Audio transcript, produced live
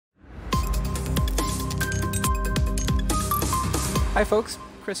Hi folks,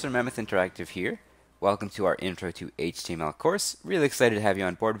 Chris from Mammoth Interactive here. Welcome to our Intro to HTML course. Really excited to have you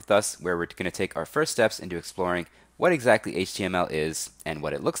on board with us, where we're going to take our first steps into exploring what exactly HTML is and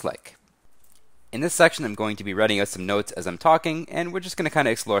what it looks like. In this section, I'm going to be writing out some notes as I'm talking, and we're just going to kind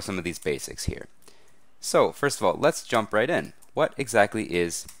of explore some of these basics here. So, first of all, let's jump right in. What exactly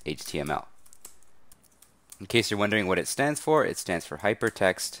is HTML? In case you're wondering what it stands for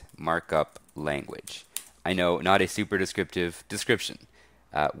Hypertext Markup Language. I know, not a super descriptive description.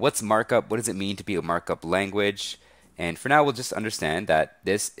 What's markup? What does it mean to be a markup language? And for now, we'll just understand that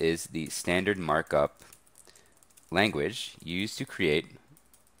this is the standard markup language used to create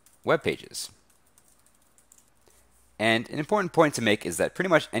web pages. And an important point to make is that pretty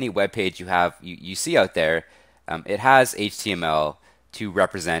much any web page you see out there, it has HTML to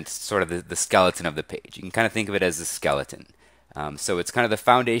represent sort of the skeleton of the page. You can kind of think of it as a skeleton. So it's kind of the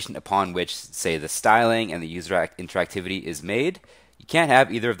foundation upon which, say, the styling and the user interactivity is made. You can't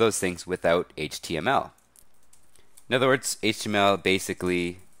have either of those things without HTML. In other words, HTML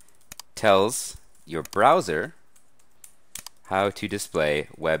basically tells your browser how to display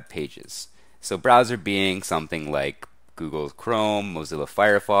web pages. So browser being something like Google Chrome, Mozilla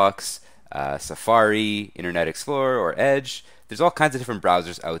Firefox, Safari, Internet Explorer, or Edge. There's all kinds of different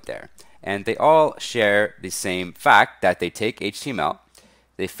browsers out there. And they all share the same fact that they take HTML,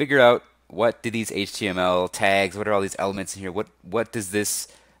 they figure out what do these HTML tags, what are all these elements in here, what does this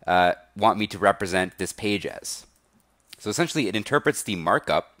want me to represent this page as. So essentially it interprets the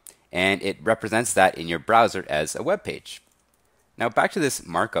markup and it represents that in your browser as a web page. Now back to this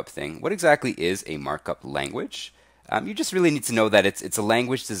markup thing, what exactly is a markup language? You just really need to know that it's a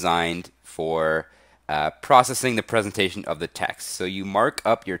language designed for processing the presentation of the text. So you mark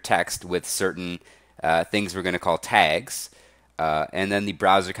up your text with certain things we're going to call tags, and then the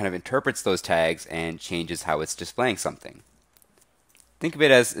browser kind of interprets those tags and changes how it's displaying something. Think of it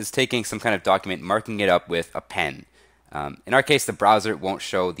as taking some kind of document, marking it up with a pen. In our case, the browser won't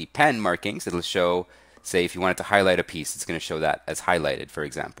show the pen markings. It'll show, say, if you wanted to highlight a piece, it's going to show that as highlighted, for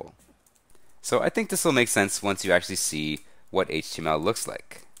example. So I think this will make sense once you actually see what HTML looks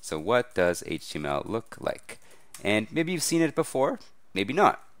like. So what does HTML look like? And maybe you've seen it before, maybe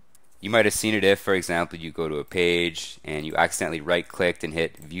not. You might have seen it if, for example, you go to a page and you accidentally right-clicked and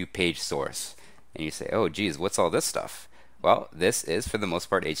hit View Page Source. And you say, oh geez, what's all this stuff? Well, this is, for the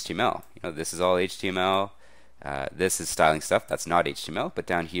most part, HTML. This is all HTML. This is styling stuff. That's not HTML. But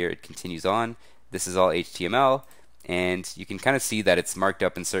down here, it continues on. This is all HTML. And you can kind of see that it's marked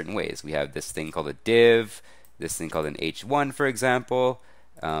up in certain ways. We have this thing called a div, this thing called an h1, for example.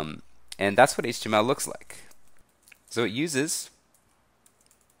 And that's what HTML looks like. So it uses,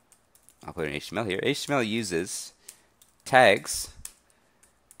 I'll put an HTML here, HTML uses tags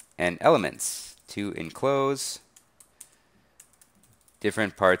and elements to enclose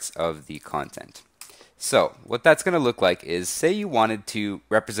different parts of the content. So what that's going to look like is, say you wanted to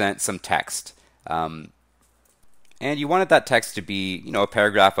represent some text, and you wanted that text to be, a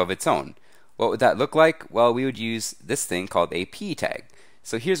paragraph of its own. What would that look like? Well, we would use this thing called a p tag.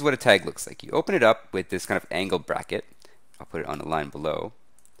 So here's what a tag looks like. You open it up with this kind of angled bracket. I'll put it on the line below.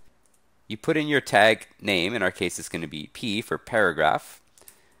 You put in your tag name. In our case, it's going to be P for paragraph.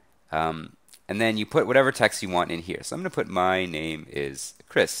 And then you put whatever text you want in here. So I'm going to put my name is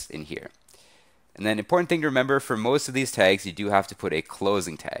Chris in here. And then important thing to remember, for most of these tags, you do have to put a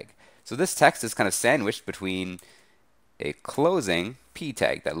closing tag. So this text is kind of sandwiched between a closing P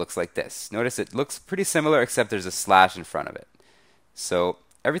tag that looks like this. Notice it looks pretty similar, except there's a slash in front of it. So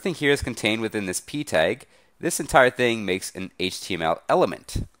everything here is contained within this P tag. This entire thing makes an HTML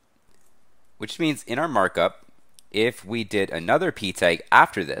element, which means in our markup, if we did another P tag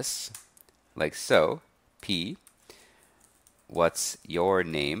after this, like so, P, what's your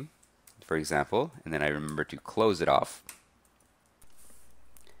name, for example, and then I remember to close it off.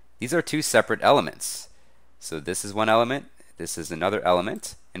 These are two separate elements. So this is one element, this is another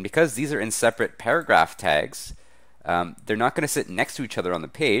element, and because these are in separate paragraph tags, they're not going to sit next to each other on the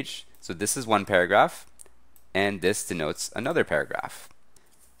page. So this is one paragraph, and this denotes another paragraph.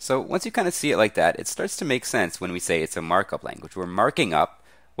 So once you kind of see it like that, it starts to make sense when we say it's a markup language. We're marking up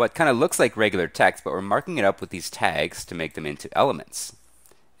what kind of looks like regular text, but we're marking it up with these tags to make them into elements.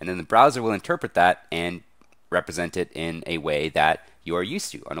 And then the browser will interpret that and represent it in a way that you are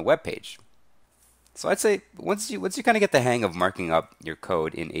used to on a web page. So I'd say once you kind of get the hang of marking up your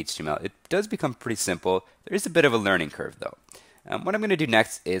code in HTML, it does become pretty simple. There is a bit of a learning curve though. What I'm going to do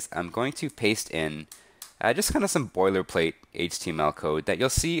next is I'm going to paste in just kind of some boilerplate HTML code that you'll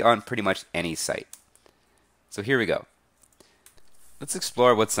see on pretty much any site. So here we go. Let's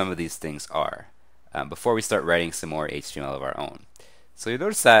explore what some of these things are. before we start writing some more HTML of our own. So you'll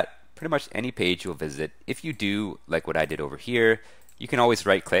notice that pretty much any page you'll visit, if you do like what I did over here, you can always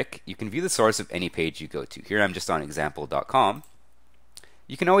right click. You can view the source of any page you go to. Here I'm just on example.com.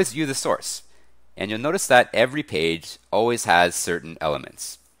 You can always view the source. And you'll notice that every page always has certain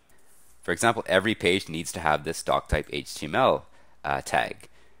elements. For example, every page needs to have this doctype HTML tag.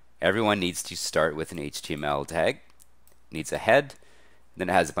 Everyone needs to start with an HTML tag, needs a head, then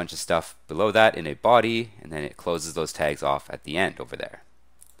it has a bunch of stuff below that in a body, and then it closes those tags off at the end over there.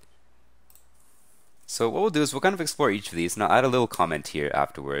 So what we'll do is we'll kind of explore each of these, and I'll add a little comment here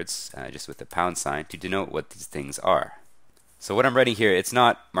afterwards, just with the pound sign, to denote what these things are. So what I'm writing here, it's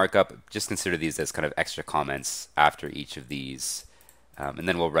not markup, just consider these as kind of extra comments after each of these. And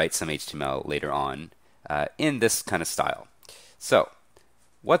then we'll write some HTML later on in this kind of style. So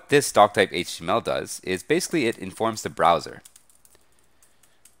what this doctype HTML does is basically it informs the browser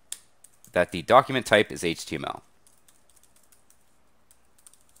that the document type is HTML.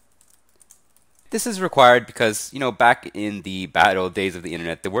 This is required because, back in the bad old days of the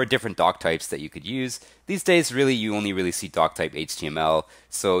internet, there were different doc types that you could use. These days, really, you only really see doctype HTML,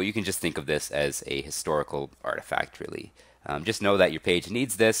 so you can just think of this as a historical artifact, really. Just know that your page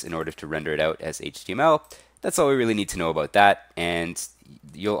needs this in order to render it out as HTML. That's all we really need to know about that, and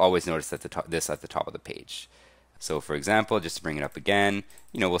you'll always notice that this at the top of the page. So for example, just to bring it up again,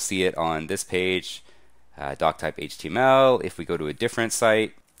 we'll see it on this page, doctype HTML. If we go to a different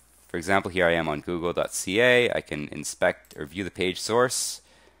site, for example, here I am on google.ca, I can inspect or view the page source.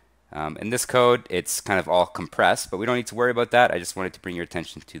 In this code, it's kind of all compressed, but we don't need to worry about that. I just wanted to bring your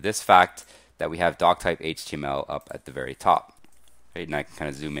attention to this fact that we have doctype HTML up at the very top. Right, and I can kind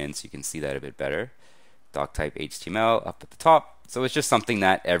of zoom in so you can see that a bit better. Doctype HTML up at the top. So it's just something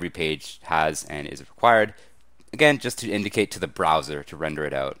that every page has and is required. Again, just to indicate to the browser to render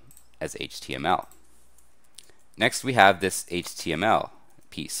it out as HTML. Next, we have this HTML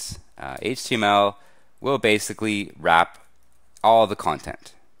piece. HTML will basically wrap all the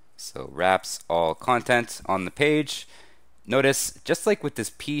content. So wraps all content on the page. Notice, just like with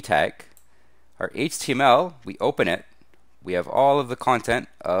this P tag, our HTML, we open it, we have all of the content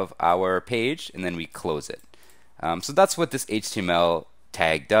of our page, and then we close it. So that's what this HTML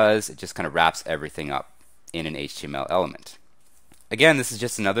tag does. It just kind of wraps everything up in an HTML element. Again, this is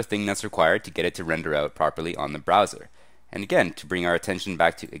just another thing that's required to get it to render out properly on the browser. And again, to bring our attention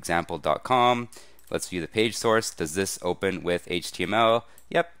back to example.com, let's view the page source. Does this open with HTML?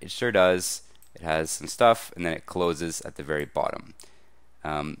 Yep, it sure does. It has some stuff, and then it closes at the very bottom.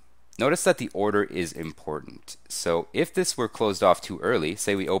 Notice that the order is important. So if this were closed off too early,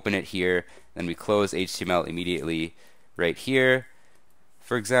 say we open it here, then we close HTML immediately right here,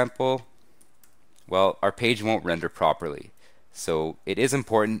 for example, well, our page won't render properly. So it is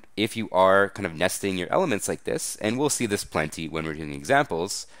important if you are kind of nesting your elements like this, and we'll see this plenty when we're doing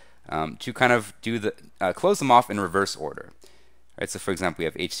examples, to kind of do the close them off in reverse order. Right, so for example, we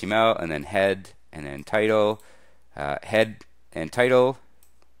have HTML and then head and then title, head and title.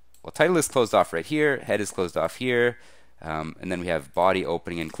 Well, title is closed off right here, head is closed off here, and then we have body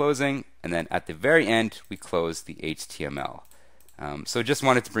opening and closing, and then at the very end we close the HTML. So just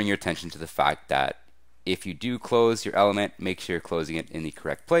wanted to bring your attention to the fact that if you do close your element, make sure you're closing it in the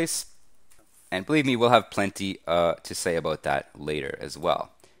correct place. And believe me, we'll have plenty to say about that later as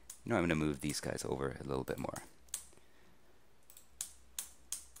well. I'm going to move these guys over a little bit more.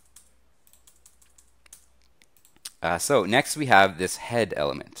 So next we have this head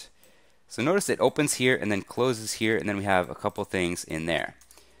element. So notice it opens here and then closes here, and then we have a couple things in there.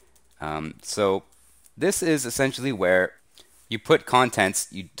 So this is essentially where you put contents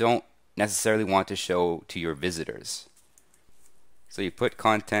you don't necessarily want to show to your visitors. So you put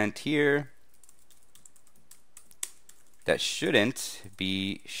content here that shouldn't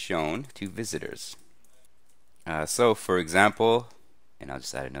be shown to visitors. So for example, and I'll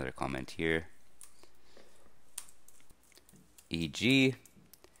just add another comment here, e.g.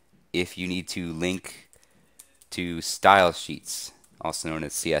 if you need to link to style sheets, also known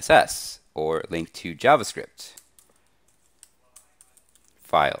as CSS, or link to JavaScript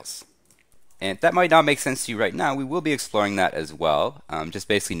files. And that might not make sense to you right now. We will be exploring that as well. Just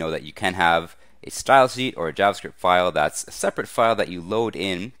basically know that you can have a style sheet or a JavaScript file that's a separate file that you load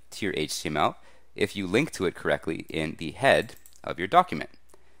in to your HTML if you link to it correctly in the head of your document.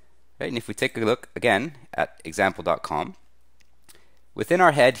 Right? And if we take a look again at example.com, within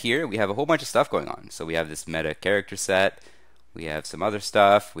our head here, we have a whole bunch of stuff going on. So we have this meta character set, we have some other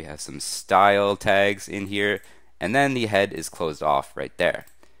stuff, we have some style tags in here, and then the head is closed off right there.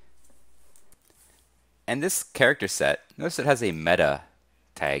 And this character set, notice it has a meta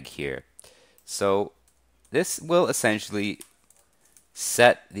tag here. So this will essentially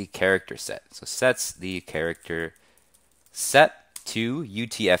set the character set. So sets the character set to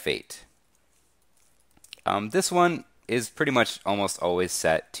UTF-8. This one is pretty much almost always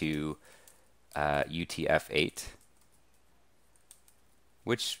set to UTF-8,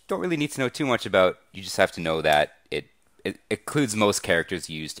 which don't really need to know too much about. You just have to know that it includes most characters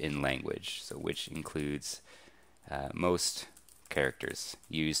used in language, so which includes most characters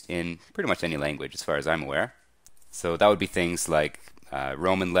used in pretty much any language as far as I'm aware. So that would be things like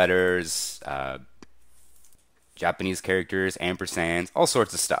Roman letters, Japanese characters, ampersands, all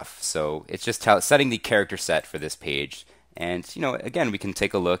sorts of stuff. So it's just setting the character set for this page. And again, we can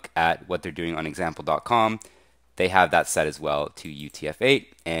take a look at what they're doing on example.com. They have that set as well to UTF-8,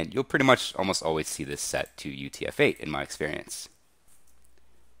 and you'll pretty much almost always see this set to UTF-8 in my experience.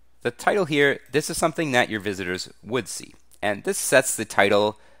 The title here, this is something that your visitors would see. And this sets the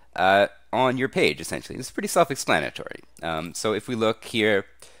title on your page, essentially. It's pretty self-explanatory. So if we look here,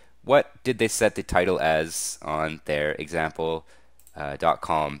 what did they set the title as on their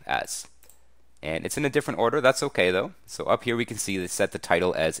example.com as? And it's in a different order. That's okay, though. So up here we can see they set the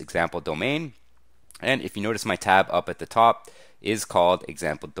title as example domain. And if you notice, my tab up at the top is called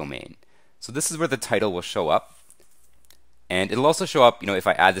example domain. So this is where the title will show up. And it'll also show up, if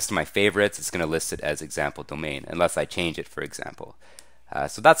I add this to my favorites, it's going to list it as example domain, unless I change it, for example.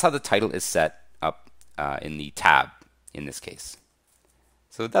 So that's how the title is set up in the tab in this case.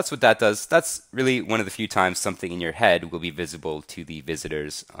 So that's what that does. That's really one of the few times something in your head will be visible to the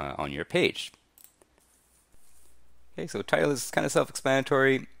visitors on your page. Okay, so title is kind of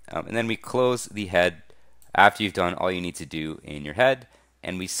self-explanatory. And then we close the head after you've done all you need to do in your head.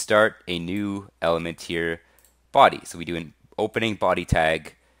 And we start a new element here, body. So we do an opening body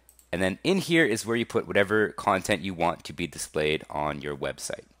tag. And then in here is where you put whatever content you want to be displayed on your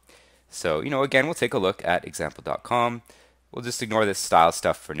website. So, again, we'll take a look at example.com. We'll just ignore this style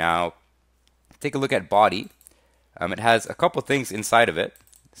stuff for now. Take a look at body. It has a couple things inside of it.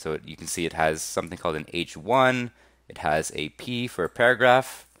 So you can see it has something called an H1. It has a P for a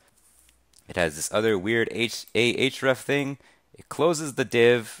paragraph. It has this other weird href thing. It closes the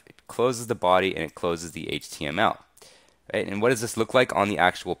div, it closes the body, and it closes the HTML. Right? And what does this look like on the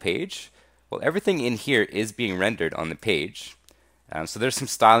actual page? Well, everything in here is being rendered on the page. So there's some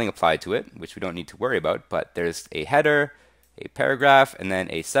styling applied to it, which we don't need to worry about, but there's a header, a paragraph, and then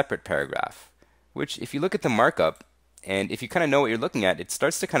a separate paragraph, which if you look at the markup, and if you kind of know what you're looking at, it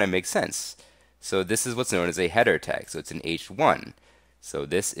starts to kind of make sense. So this is what's known as a header tag. So it's an H1. So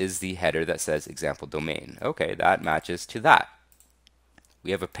this is the header that says example domain. Okay, that matches to that. We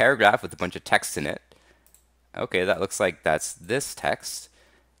have a paragraph with a bunch of text in it. Okay, that looks like that's this text.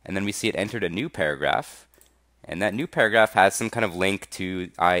 And then we see it entered a new paragraph. And that new paragraph has some kind of link to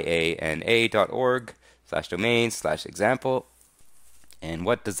iana.org/domain/example. And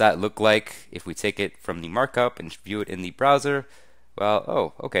what does that look like if we take it from the markup and view it in the browser? Well,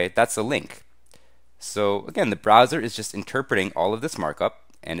 oh, okay, that's a link. So again, the browser is just interpreting all of this markup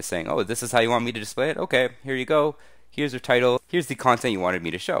and is saying, oh, this is how you want me to display it? Okay, here you go. Here's your title. Here's the content you wanted me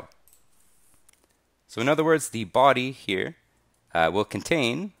to show. So in other words, the body here will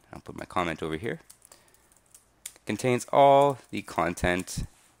contain, I'll put my comment over here, contains all the content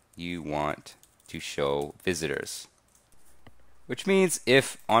you want to show visitors. Which means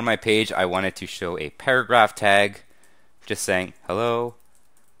if on my page I wanted to show a paragraph tag, just saying, hello,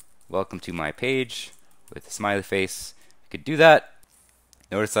 welcome to my page with a smiley face, you could do that.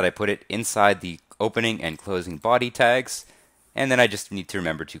 Notice that I put it inside the opening and closing body tags, and then I just need to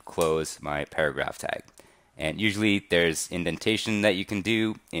remember to close my paragraph tag. And usually there's indentation that you can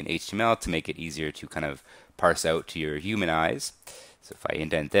do in HTML to make it easier to kind of parse out to your human eyes. So if I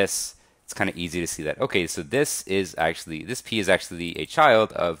indent this, it's kind of easy to see that, okay, so this P is actually a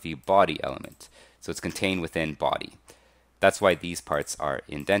child of the body element. So it's contained within body. That's why these parts are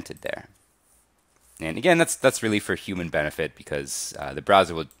indented there. And again, that's really for human benefit because the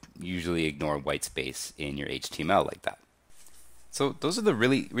browser will usually ignore white space in your HTML like that. So those are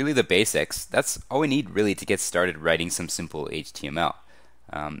really the basics. That's all we need really to get started writing some simple HTML.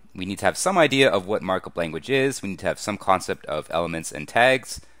 We need to have some idea of what markup language is. We need to have some concept of elements and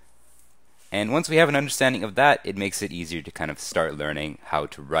tags. And once we have an understanding of that, it makes it easier to kind of start learning how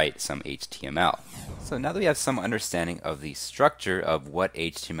to write some HTML. So now that we have some understanding of the structure of what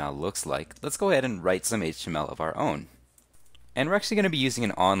HTML looks like, let's go ahead and write some HTML of our own. And we're actually going to be using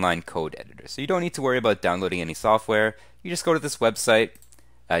an online code editor. So you don't need to worry about downloading any software. You just go to this website,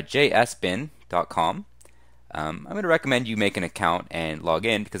 jsbin.com. I'm going to recommend you make an account and log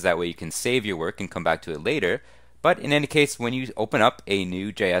in because that way you can save your work and come back to it later. But in any case, when you open up a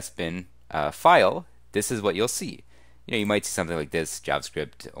new JSBin file, this is what you'll see. You might see something like this,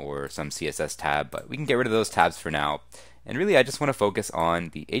 JavaScript or some CSS tab, but we can get rid of those tabs for now. And really, I just want to focus on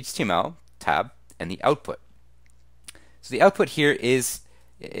the HTML tab and the output. So the output here is,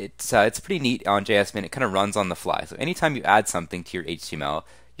 it's pretty neat on JSBin. It kind of runs on the fly. So anytime you add something to your HTML,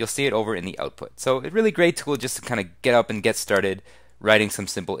 you'll see it over in the output. So it's a really great tool just to kind of get up and get started writing some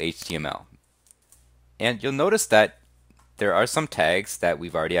simple HTML. And you'll notice that there are some tags that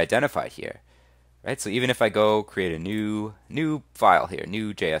we've already identified here. Right? So even if I go create a new file here,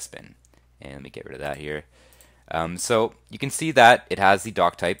 new JSBin, and let me get rid of that here. So you can see that it has the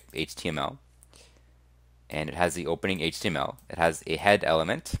doc type HTML, and it has the opening HTML. It has a head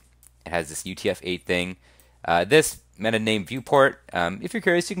element. It has this UTF-8 thing. This meta name viewport, if you're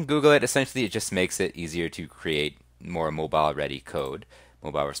curious, you can Google it. Essentially, it just makes it easier to create more mobile-ready code,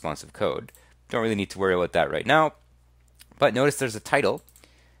 mobile-responsive code. Don't really need to worry about that right now. But notice there's a title,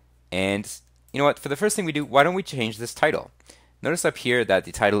 and you know what? For the first thing we do, why don't we change this title? Notice up here that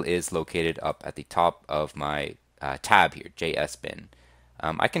the title is located up at the top of my tab here, JSBin.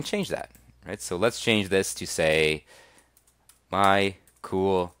 I can change that, right? So let's change this to say my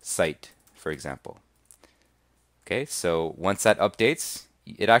cool site, for example. Okay, so once that updates,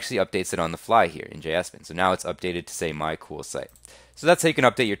 it actually updates it on the fly here in JSBin. So now it's updated to say my cool site. So that's how you can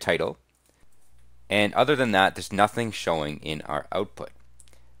update your title. And other than that, there's nothing showing in our output.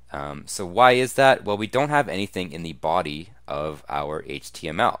 So why is that? Well, we don't have anything in the body of our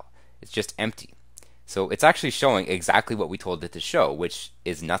HTML. It's just empty. So it's actually showing exactly what we told it to show, which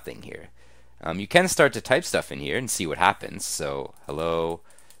is nothing here. You can start to type stuff in here and see what happens. So hello,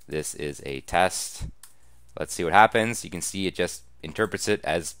 this is a test. Let's see what happens. You can see it just interprets it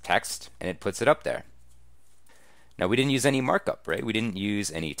as text and it puts it up there. Now we didn't use any markup, right? We didn't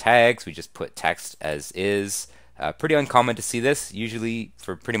use any tags. We just put text as is. Pretty uncommon to see this. Usually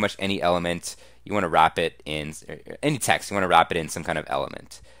for pretty much any element, you want to wrap it in, any text, you want to wrap it in some kind of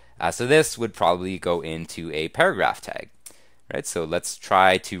element. So this would probably go into a paragraph tag, right? So let's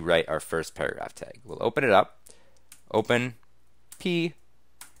try to write our first paragraph tag. We'll open it up, open P,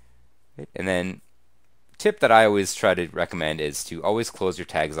 right? And then tip that I always try to recommend is to always close your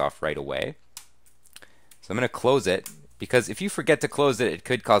tags off right away. So I'm going to close it, because if you forget to close it, it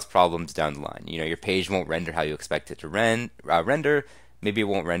could cause problems down the line. Your page won't render how you expect it to render. Maybe it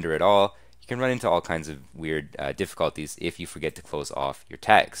won't render at all. You can run into all kinds of weird difficulties if you forget to close off your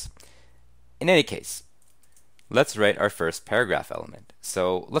tags. In any case, let's write our first paragraph element.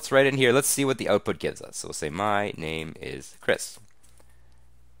 So let's write in here. Let's see what the output gives us. So we'll say my name is Chris.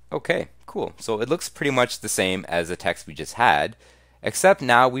 Okay, cool. So it looks pretty much the same as the text we just had, except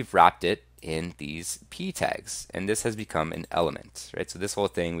now we've wrapped it in these p tags, and this has become an element, right? So this whole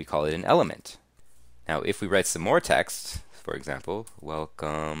thing, we call it an element. Now if we write some more text, for example,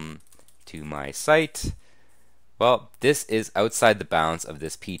 welcome to my site, well, this is outside the bounds of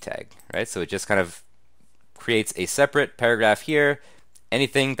this p tag, right? So it just kind of creates a separate paragraph here.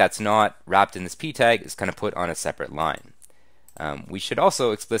 Anything that's not wrapped in this p tag is kind of put on a separate line. We should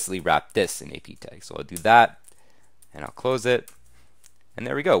also explicitly wrap this in a p tag, so I'll do that and I'll close it. And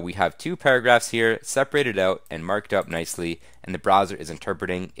there we go. We have two paragraphs here separated out and marked up nicely, and the browser is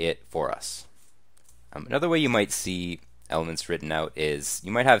interpreting it for us. Another way you might see elements written out is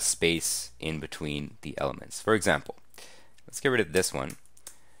you might have space in between the elements. For example, let's get rid of this one,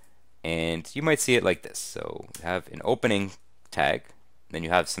 and you might see it like this. So you have an opening tag, then you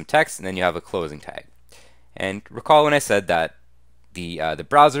have some text, and then you have a closing tag. And recall when I said that the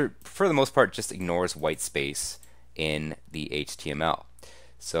browser, for the most part, just ignores white space in the HTML.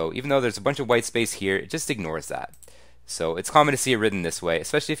 So even though there's a bunch of white space here, it just ignores that. So it's common to see it written this way,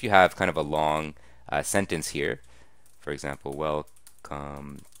 especially if you have kind of a long sentence here. For example,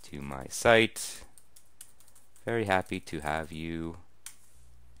 welcome to my site. Very happy to have you.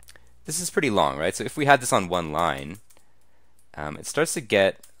 This is pretty long, right? So if we had this on one line, it starts to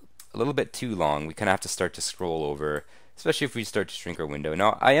get a little bit too long. We kind of have to start to scroll over, especially if we start to shrink our window.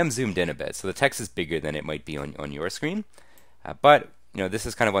 Now, I am zoomed in a bit, so the text is bigger than it might be on your screen. But this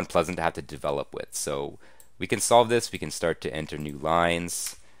is kind of unpleasant to have to develop with. So we can solve this. We can start to enter new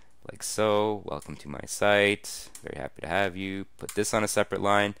lines like so. Welcome to my site. Very happy to have you. Put this on a separate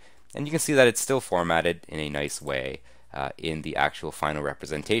line. And you can see that it's still formatted in a nice way in the actual final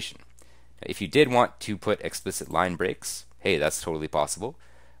representation. If you did want to put explicit line breaks, hey, that's totally possible.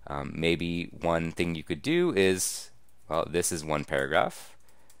 Maybe one thing you could do is, well, this is one paragraph,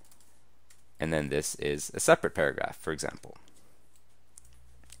 and then this is a separate paragraph, for example.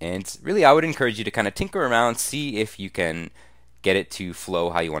 And really, I would encourage you to kind of tinker around, see if you can get it to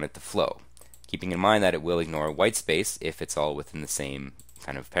flow how you want it to flow, keeping in mind that it will ignore white space if it's all within the same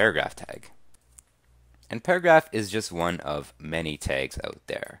kind of paragraph tag. And paragraph is just one of many tags out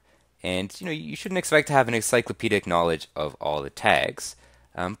there. And you shouldn't expect to have an encyclopedic knowledge of all the tags,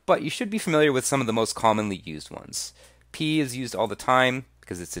 but you should be familiar with some of the most commonly used ones. P is used all the time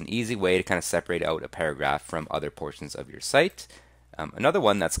because it's an easy way to kind of separate out a paragraph from other portions of your site. Another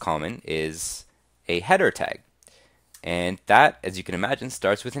one that's common is a header tag. And that, as you can imagine,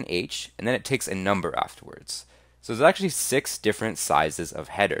 starts with an H and then it takes a number afterwards. So there's actually 6 different sizes of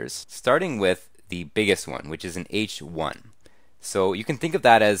headers, starting with the biggest one, which is an H1. So you can think of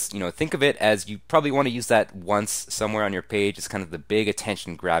that as, think of it as you probably want to use that once somewhere on your page. It's kind of the big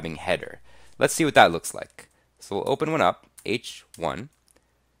attention grabbing header. Let's see what that looks like. So we'll open one up, H1,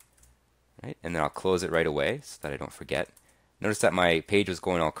 right? And then I'll close it right away so that I don't forget. Notice that my page was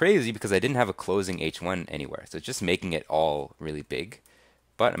going all crazy because I didn't have a closing H1 anywhere. So it's just making it all really big.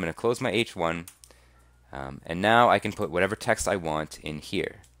 But I'm going to close my H1. And now I can put whatever text I want in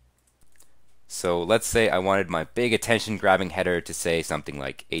here. So let's say I wanted my big attention grabbing header to say something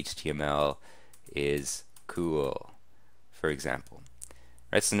like HTML is cool, for example.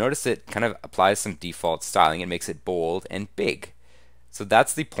 Right, so notice it kind of applies some default styling. It makes it bold and big. So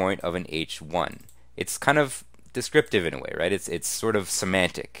that's the point of an H1. It's kind of descriptive in a way, right? It's sort of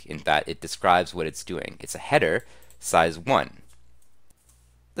semantic in that it describes what it's doing. It's a header size 1.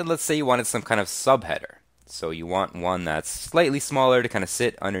 Then let's say you wanted some kind of subheader. So you want one that's slightly smaller to kind of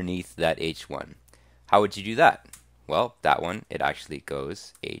sit underneath that H1. How would you do that? Well, that one, it actually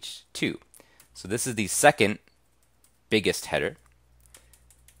goes H2. So this is the second biggest header.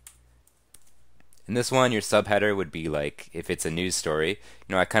 In this one, your subheader would be like, if it's a news story,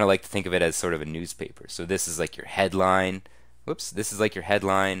 I kind of like to think of it as sort of a newspaper. So this is like your headline. Whoops, this is like your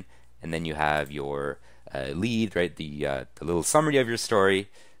headline, and then you have your lead, right? The little summary of your story.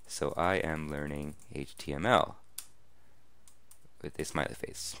 So I am learning HTML with a smiley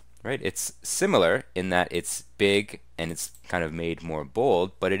face, right? It's similar in that it's big and it's kind of made more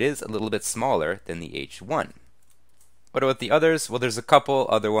bold, but it is a little bit smaller than the H1. What about the others? Well, there's a couple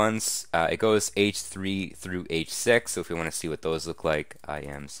other ones. It goes H3 through H6. So if you want to see what those look like, I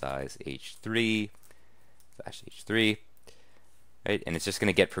am size H3 / H3, right? And it's just going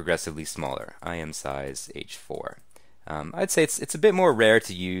to get progressively smaller. I am size H4. I'd say it's a bit more rare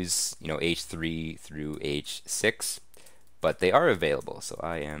to use, H3 through H6, but they are available. So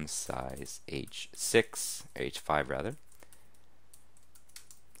I am size H6, H5 rather.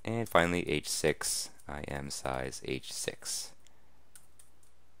 And finally H6, I am size H6.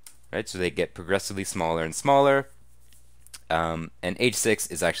 Right, so they get progressively smaller and smaller. And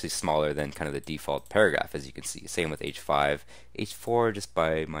H6 is actually smaller than kind of the default paragraph, as you can see. Same with H5. H4, just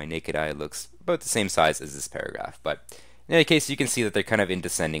by my naked eye, looks about the same size as this paragraph. But in any case, you can see that they're kind of in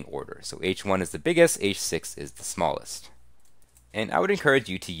descending order. So H1 is the biggest, H6 is the smallest. And I would encourage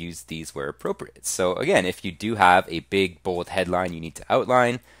you to use these where appropriate. So again, if you do have a big, bold headline you need to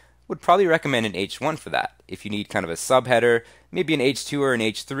outline, would probably recommend an H1 for that. If you need kind of a subheader, maybe an H2 or an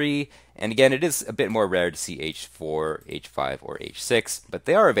H3, and again, it is a bit more rare to see H4, H5, or H6, but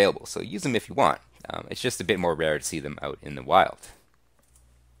they are available, so use them if you want. It's just a bit more rare to see them out in the wild.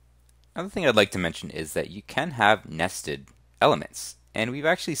 Another thing I'd like to mention is that you can have nested elements, and we've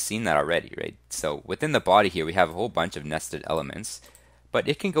actually seen that already, right? So within the body here, we have a whole bunch of nested elements, but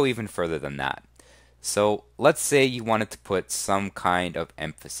it can go even further than that. So let's say you wanted to put some kind of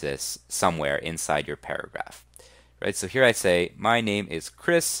emphasis somewhere inside your paragraph, right? So here I say, my name is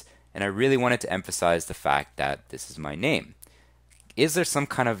Chris, and I really wanted to emphasize the fact that this is my name. Is there some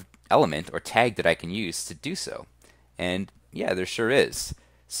kind of element or tag that I can use to do so? And yeah, there sure is.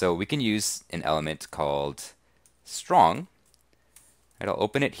 So we can use an element called strong. Right, I'll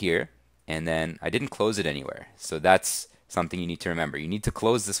open it here, and then I didn't close it anywhere. So that's something you need to remember. You need to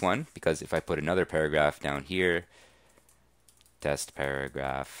close this one, because if I put another paragraph down here, test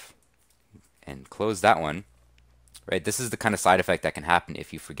paragraph, and close that one, right, this is the kind of side effect that can happen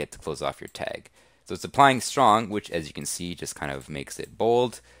if you forget to close off your tag. So it's applying strong, which as you can see just kind of makes it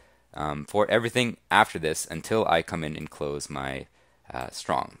bold for everything after this until I come in and close my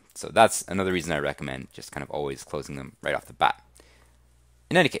strong. So that's another reason I recommend just kind of always closing them right off the bat.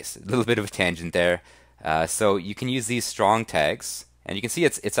 In any case, a little bit of a tangent there. So you can use these strong tags, and you can see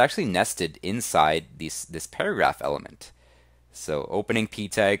it's actually nested inside this paragraph element. So opening p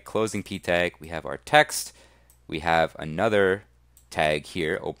tag, closing p tag, we have our text, we have another tag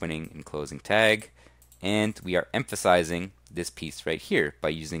here, opening and closing tag, and we are emphasizing this piece right here by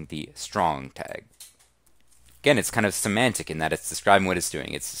using the strong tag. Again, it's kind of semantic in that it's describing what it's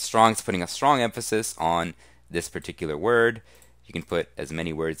doing. It's strong, it's putting a strong emphasis on this particular word. You can put as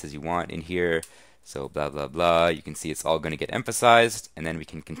many words as you want in here. So blah, blah, blah. You can see it's all going to get emphasized, and then we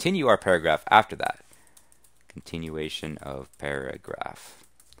can continue our paragraph after that. Continuation of paragraph.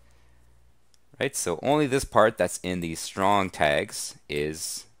 Right, so only this part that's in these strong tags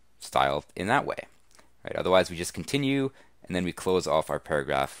is styled in that way. Right, otherwise we just continue, and then we close off our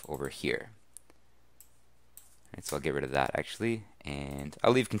paragraph over here. Right, so I'll get rid of that actually, and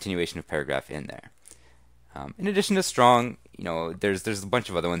I'll leave continuation of paragraph in there. In addition to strong, there's a bunch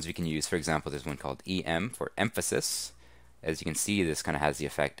of other ones we can use. For example, there's one called EM for emphasis. As you can see, this kind of has the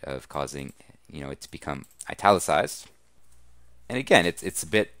effect of causing, it to become italicized. And again, it's a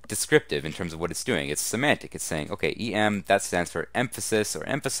bit descriptive in terms of what it's doing. It's semantic. It's saying, okay, EM, that stands for emphasis or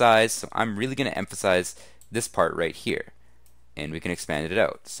emphasize. So I'm really going to emphasize this part right here. And we can expand it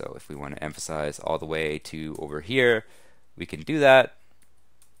out. So if we want to emphasize all the way to over here, we can do that.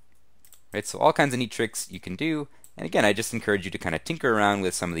 Right, so all kinds of neat tricks you can do. And again, I just encourage you to kind of tinker around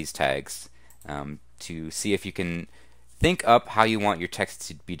with some of these tags to see if you can think up how you want your text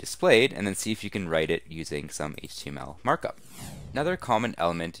to be displayed, and then see if you can write it using some HTML markup. Another common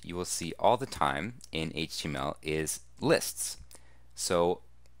element you will see all the time in HTML is lists. So,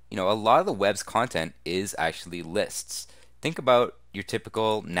 a lot of the web's content is actually lists. Think about your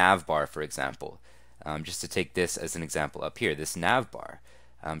typical nav bar, for example. Just to take this as an example up here, this nav bar.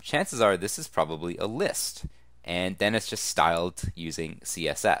 Chances are this is probably a list, and then it's just styled using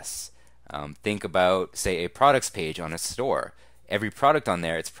CSS. Think about, say, a products page on a store. Every product on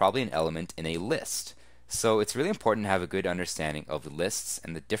there, it's probably an element in a list. So it's really important to have a good understanding of the lists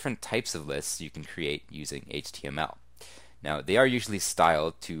and the different types of lists you can create using HTML. Now, they are usually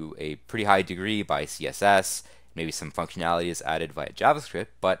styled to a pretty high degree by CSS. Maybe some functionality is added via JavaScript,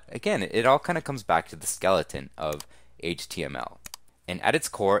 but again, it all kind of comes back to the skeleton of HTML. And at its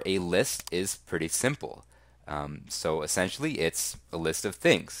core, a list is pretty simple. So essentially, it's a list of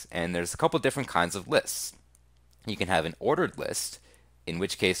things, and there's a couple different kinds of lists. You can have an ordered list, in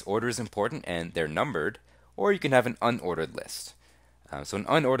which case order is important and they're numbered, or you can have an unordered list. So an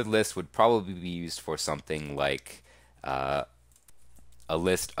unordered list would probably be used for something like a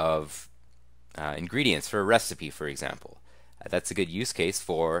list of ingredients for a recipe, for example. That's a good use case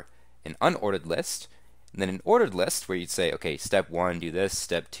for an unordered list. And then an ordered list where you'd say, okay, step 1, do this,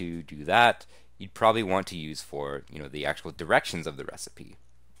 step 2, do that, you'd probably want to use for the actual directions of the recipe,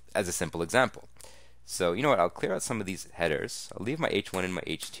 as a simple example. So you know what, I'll clear out some of these headers. I'll leave my H1 and my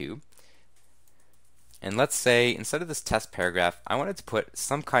H2. And let's say instead of this test paragraph, I wanted to put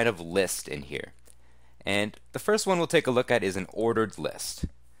some kind of list in here. And the first one we'll take a look at is an ordered list.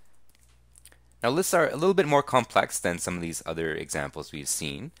 Now lists are a little bit more complex than some of these other examples we've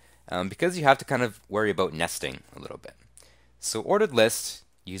seen, because you have to kind of worry about nesting a little bit. So ordered list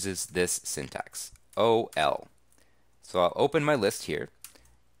uses this syntax, OL. So I'll open my list here,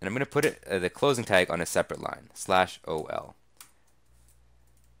 and I'm going to put the closing tag on a separate line, /OL.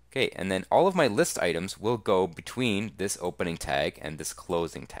 Okay, and then all of my list items will go between this opening tag and this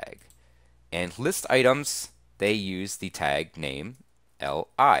closing tag. And list items, they use the tag name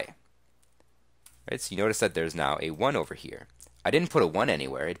LI. Right, so you notice that there's now a 1 over here. I didn't put a 1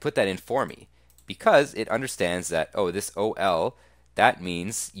 anywhere, it put that in for me, because it understands that, oh, this OL, that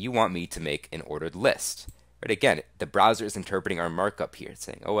means you want me to make an ordered list. Right, again, the browser is interpreting our markup here. It's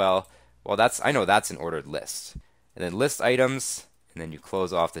saying, OL, well, I know that's an ordered list. And then list items, and then you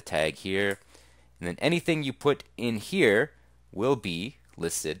close off the tag here. And then anything you put in here will be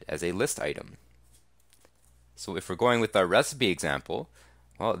listed as a list item. So if we're going with our recipe example,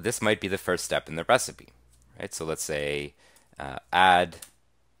 well, this might be the first step in the recipe. Right, so let's say add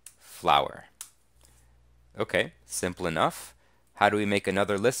flour. Okay, simple enough. How do we make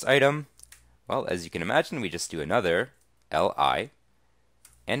another list item? Well, as you can imagine, we just do another LI,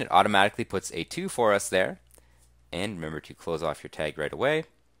 and it automatically puts a 2 for us there. And remember to close off your tag right away.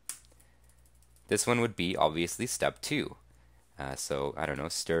 This one would be obviously step 2. So, I don't know,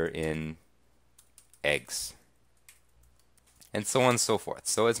 stir in eggs. And so on and so forth.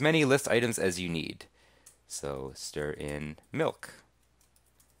 So as many list items as you need. So stir in milk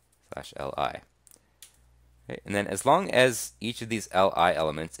 /LI. Okay, and then as long as each of these LI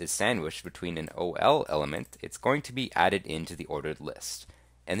elements is sandwiched between an OL element, it's going to be added into the ordered list.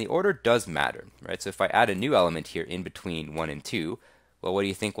 And the order does matter, right? So if I add a new element here in between 1 and 2, well, what do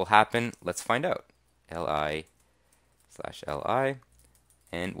you think will happen? Let's find out. LI /LI.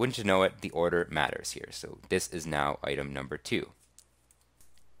 And wouldn't you know it, the order matters here. So this is now item number 2.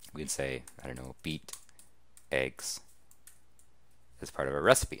 We can say, I don't know, beat eggs as part of our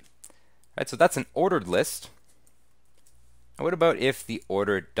recipe. All right, so that's an ordered list. Now what about if the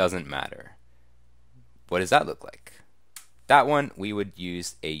order doesn't matter? What does that look like? that one, we would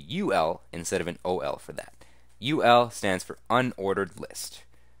use a UL instead of an OL for that. UL stands for unordered list,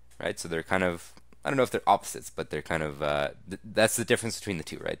 right? So they're kind of, I don't know if they're opposites, but they're kind of, that's the difference between the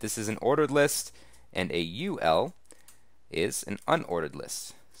two, right? This is an ordered list, and a UL is an unordered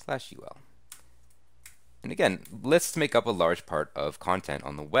list / UL. And again, lists make up a large part of content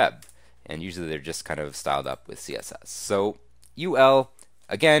on the web, and usually they're just kind of styled up with CSS. So UL,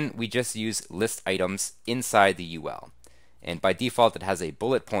 again, we just use list items inside the UL. And by default, it has a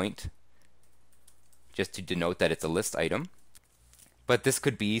bullet point just to denote that it's a list item. But this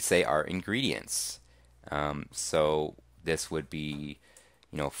could be, say, our ingredients. So this would be,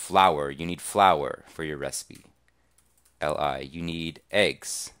 flour. You need flour for your recipe. Li. You need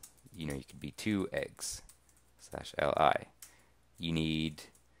eggs. You could be 2 eggs / Li. You need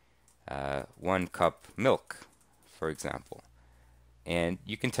 1 cup milk, for example. And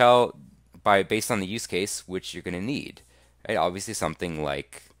you can tell based on the use case which you're going to need. Right? Obviously, something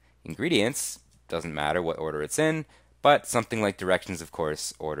like ingredients doesn't matter what order it's in, but something like directions, of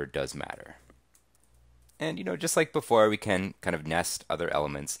course, order does matter. And just like before, we can kind of nest other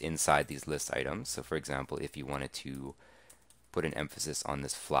elements inside these list items. So for example, if you wanted to put an emphasis on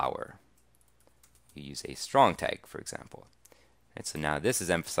this flour, you use a strong tag, for example. And so now this is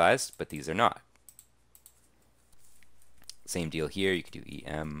emphasized, but these are not. Same deal here. You could do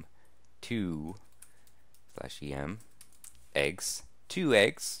em2 / em eggs, 2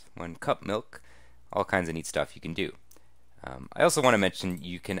 eggs, 1 cup milk, all kinds of neat stuff you can do. I also want to mention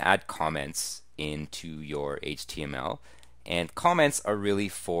you can add comments into your HTML, and comments are really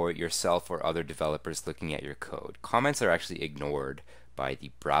for yourself or other developers looking at your code. Comments are actually ignored by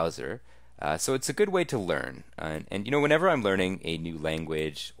the browser, so it's a good way to learn. And whenever I'm learning a new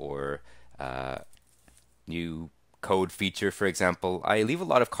language or new code feature, for example, I leave a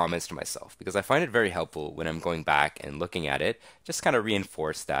lot of comments to myself because I find it very helpful when I'm going back and looking at it, just kind of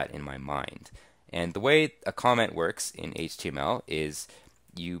reinforce that in my mind. And the way a comment works in HTML is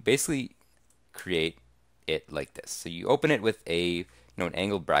you basically create it like this. So you open it with an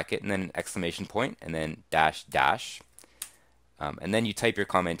angled bracket and then an exclamation point and then dash dash. And then you type your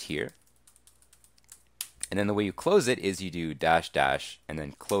comment here. And then the way you close it is you do dash dash and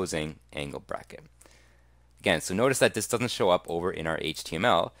then closing angled bracket. Again, so notice that this doesn't show up over in our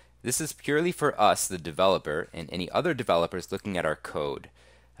HTML. This is purely for us, the developer, and any other developers looking at our code.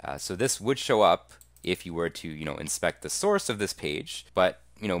 So this would show up if you were to, inspect the source of this page, but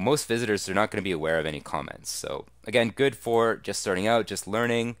most visitors are not going to be aware of any comments. So again, good for just starting out, just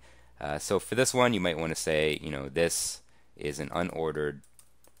learning. So for this one, you might want to say, this is an unordered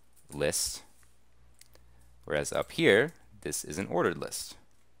list, whereas up here, this is an ordered list.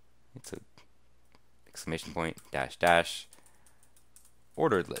 It's a exclamation point, dash dash,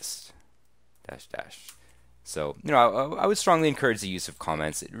 ordered list, dash dash. So, I would strongly encourage the use of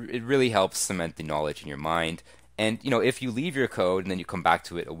comments. It really helps cement the knowledge in your mind. And, if you leave your code and then you come back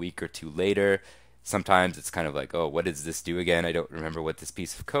to it a week or two later, sometimes it's kind of like, oh, what does this do again? I don't remember what this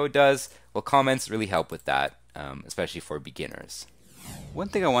piece of code does. Well, comments really help with that, especially for beginners. One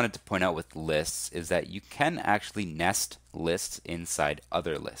thing I wanted to point out with lists is that you can actually nest lists inside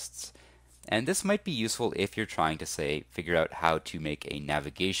other lists. And this might be useful if you're trying to, say, figure out how to make a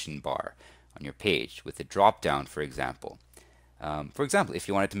navigation bar on your page with a drop-down, for example. If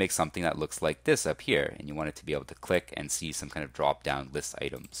you wanted to make something that looks like this up here, and you wanted to be able to click and see some kind of drop-down list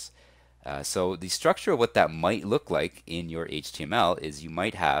items. So the structure of what that might look like in your HTML is you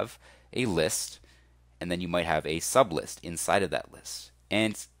might have a list, and then you might have a sublist inside of that list.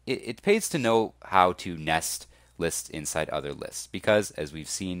 And it pays to know how to nest lists inside other lists, because as we've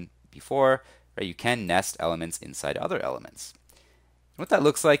seen before, right, you can nest elements inside other elements. What that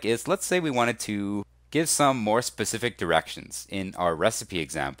looks like is, let's say we wanted to give some more specific directions in our recipe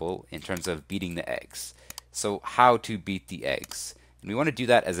example in terms of beating the eggs. So how to beat the eggs. And we want to do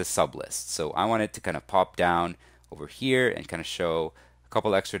that as a sublist. So I want it to kind of pop down over here and kind of show a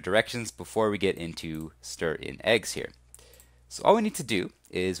couple extra directions before we get into stir in eggs here. So all we need to do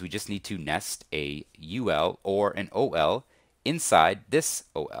is we just need to nest a UL or an OL inside this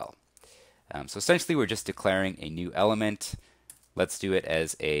OL. So essentially we're just declaring a new element. Let's do it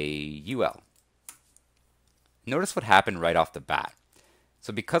as a UL. Notice what happened right off the bat.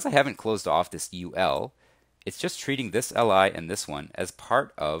 So because I haven't closed off this UL, it's just treating this LI and this one as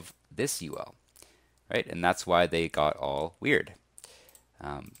part of this UL, right? And that's why they got all weird,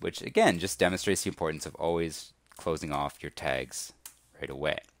 which again just demonstrates the importance of always closing off your tags right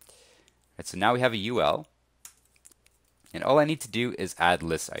away. Right, so now we have a UL, and all I need to do is add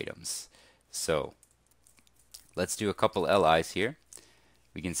list items. So let's do a couple LIs here.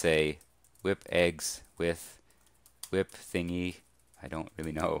 We can say whip eggs with this whip thingy. I don't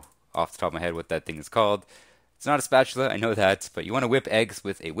really know off the top of my head what that thing is called. It's not a spatula, I know that, but you want to whip eggs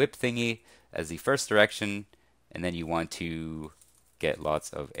with a whip thingy as the first direction, and then you want to get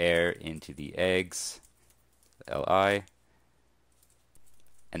lots of air into the eggs, Li,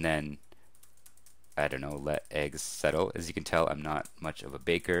 and then, I don't know, let eggs settle. As you can tell, I'm not much of a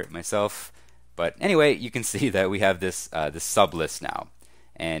baker myself, but anyway, you can see that we have this this sub list now,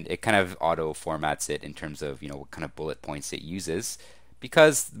 and it kind of auto formats it in terms of what kind of bullet points it uses,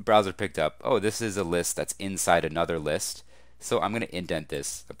 because the browser picked up, oh, this is a list that's inside another list, so I'm going to indent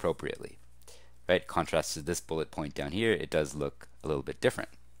this appropriately. Right? Contrast to this bullet point down here, it does look a little bit different.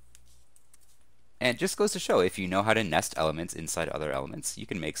 And it just goes to show, if you know how to nest elements inside other elements, you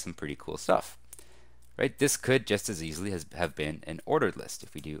can make some pretty cool stuff. Right? This could just as easily have been an ordered list.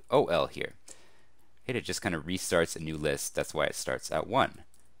 If we do OL here, it just kind of restarts a new list. That's why it starts at 1.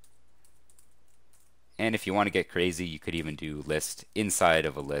 And if you want to get crazy, you could even do list inside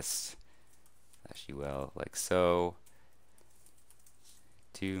of a list. /ul like so.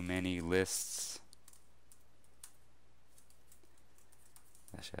 Too many lists.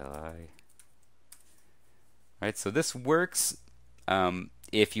 /li. Right, so this works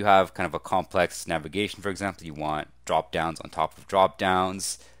if you have kind of a complex navigation, for example, you want drop downs on top of drop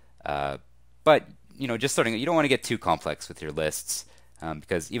downs. But just starting, you don't want to get too complex with your lists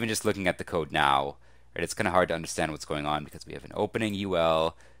because even just looking at the code now, right, it's kind of hard to understand what's going on because we have an opening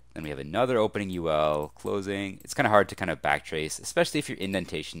UL, then we have another opening UL, closing. It's kind of hard to kind of backtrace, especially if your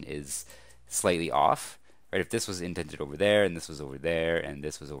indentation is slightly off. Right, if this was indented over there and this was over there and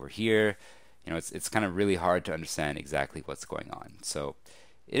this was over here, it's kind of really hard to understand exactly what's going on. So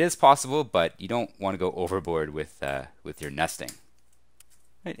it is possible, but you don't want to go overboard with your nesting.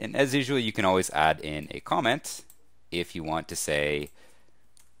 Right, and as usual, you can always add in a comment if you want to say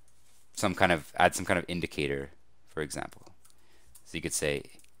add some kind of indicator, for example. So you could say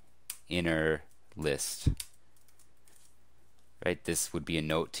inner list. Right, this would be a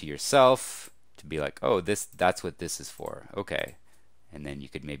note to yourself to be like, oh, that's what this is for. Okay, and then you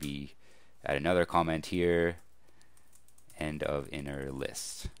could maybe add another comment here, end of inner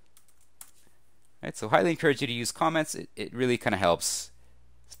list. Right, so highly encourage you to use comments. It really kind of helps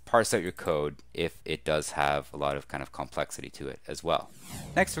parse out your code if it does have a lot of kind of complexity to it as well.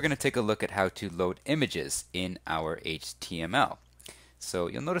 Next, we're going to take a look at how to load images in our HTML. So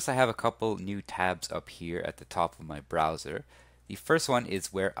you'll notice I have a couple new tabs up here at the top of my browser. The first one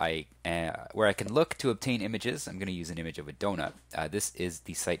is where I can look to obtain images. I'm going to use an image of a donut. This is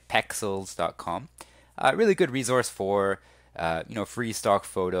the site pexels.com. A really good resource for free stock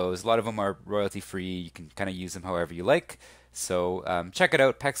photos. A lot of them are royalty free. You can kind of use them however you like. So check it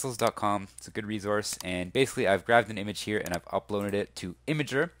out, pexels.com. It's a good resource. And basically, I've grabbed an image here and I've uploaded it to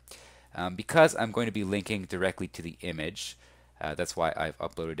Imager because I'm going to be linking directly to the image. That's why I've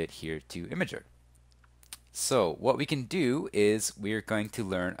uploaded it here to Imager. So what we can do is we're going to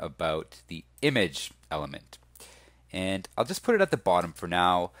learn about the image element. And I'll just put it at the bottom for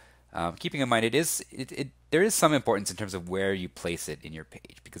now, keeping in mind there is some importance in terms of where you place it in your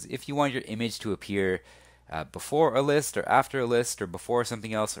page. Because if you want your image to appear before a list or after a list or before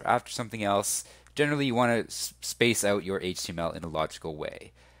something else or after something else, generally you want to space out your HTML in a logical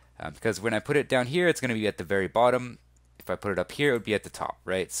way. Because when I put it down here, it's going to be at the very bottom. If I put it up here, it would be at the top,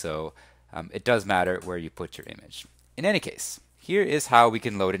 right? So it does matter where you put your image. In any case, here is how we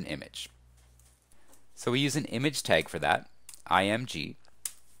can load an image. So we use an image tag for that, img.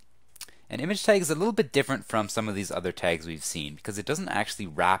 An image tag is a little bit different from some of these other tags we've seen because it doesn't actually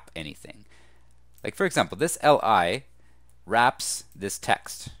wrap anything. Like for example, this li wraps this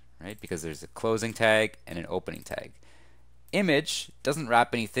text, right? Because there's a closing tag and an opening tag. Image doesn't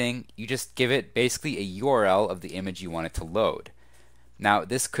wrap anything. You just give it basically a URL of the image you want it to load. Now,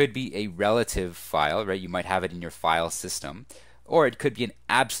 this could be a relative file, right? You might have it in your file system, or it could be an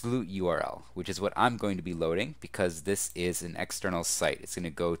absolute URL, which is what I'm going to be loading because this is an external site. It's going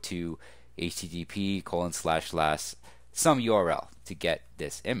to go to http:// some URL to get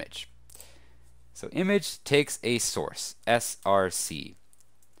this image. So image takes a source, src.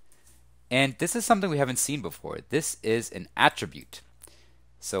 And this is something we haven't seen before. This is an attribute.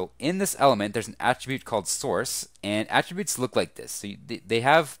 So in this element, there's an attribute called source, and attributes look like this. So they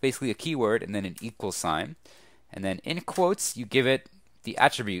have basically a keyword and then an equal sign, and then in quotes, you give it the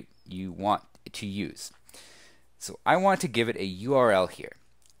attribute you want to use. So I want to give it a URL here.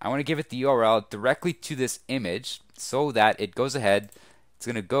 I want to give it the URL directly to this image so that it goes ahead, it's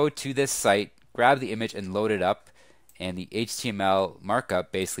going to go to this site, grab the image and load it up, and the HTML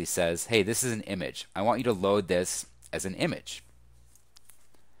markup basically says, hey, this is an image. I want you to load this as an image.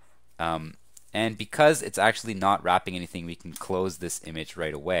 And because it's actually not wrapping anything, we can close this image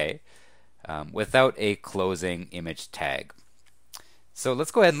right away without a closing image tag. So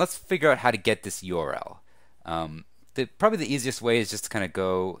let's go ahead and let's figure out how to get this URL. Probably the easiest way is just to kind of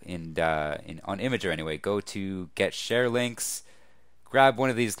go on Imgur anyway. Go to Get Share Links, grab one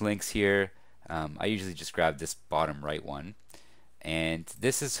of these links here. I usually just grab this bottom right one, and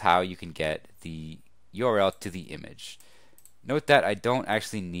this is how you can get the URL to the image. Note that I don't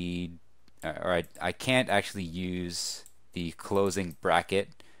actually need, or I can't actually use the closing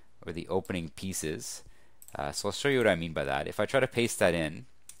bracket or the opening pieces. So I'll show you what I mean by that. If I try to paste that in,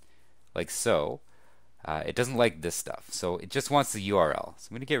 like so, it doesn't like this stuff. So it just wants the URL. So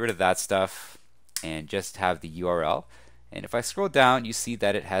I'm going to get rid of that stuff and just have the URL. And if I scroll down, you see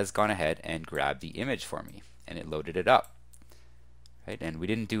that it has gone ahead and grabbed the image for me, and it loaded it up. Right? And we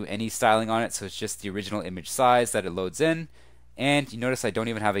didn't do any styling on it, so it's just the original image size that it loads in. And you notice I don't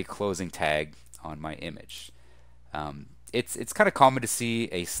even have a closing tag on my image. It's kind of common to see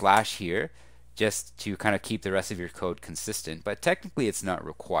a slash here just to kind of keep the rest of your code consistent, but technically it's not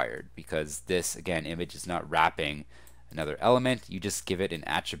required because this, again, image is not wrapping another element. You just give it an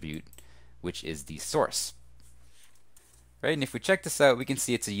attribute, which is the source. Right? And if we check this out, we can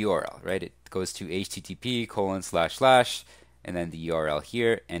see it's a URL, right? It goes to http:// and then the URL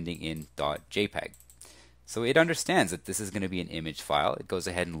here ending in .jpg. So it understands that this is going to be an image file. It goes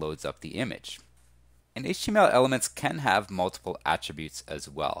ahead and loads up the image. And HTML elements can have multiple attributes as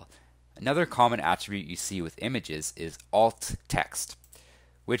well. Another common attribute you see with images is alt text,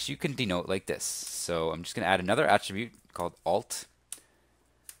 which you can denote like this. So I'm just going to add another attribute called alt,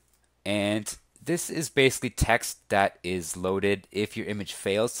 and this is basically text that is loaded if your image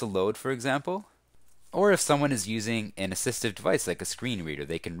fails to load, for example, or if someone is using an assistive device like a screen reader,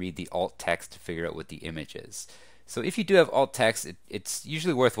 they can read the alt text to figure out what the image is. So if you do have alt text, it's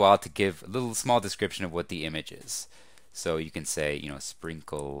usually worthwhile to give a little small description of what the image is. So you can say,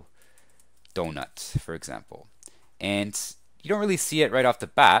 sprinkle donut, for example. And you don't really see it right off the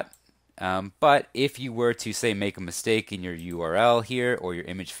bat, but if you were to, say, make a mistake in your URL here, or your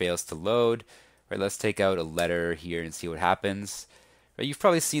image fails to load, right, let's take out a letter here and see what happens. Right, you've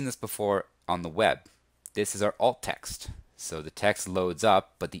probably seen this before on the web. This is our alt text. So the text loads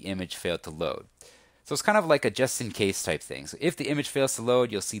up, but the image failed to load. So it's kind of like a just-in-case type thing. So if the image fails to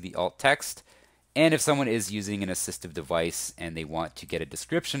load, you'll see the alt text. And if someone is using an assistive device and they want to get a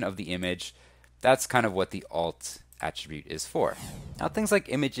description of the image, that's kind of what the alt attribute is for. Now, things like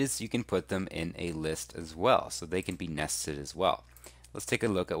images, you can put them in a list as well, so they can be nested as well. Let's take a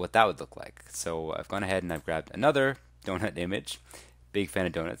look at what that would look like. So I've gone ahead and I've grabbed another donut image. Big fan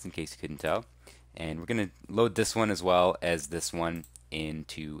of donuts, in case you couldn't tell. And we're going to load this one as well as this one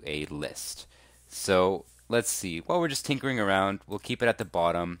into a list. So let's see. While we're just tinkering around, we'll keep it at the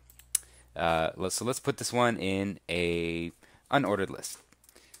bottom. So let's put this one in a unordered list.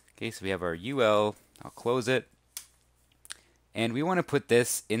 Okay, so we have our UL. I'll close it. And we want to put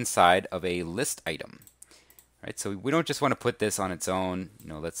this inside of a list item. Right? So we don't just want to put this on its own.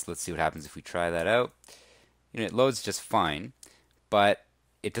 Let's see what happens if we try that out. It loads just fine, but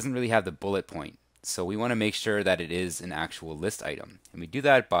it doesn't really have the bullet point. So we want to make sure that it is an actual list item. And we do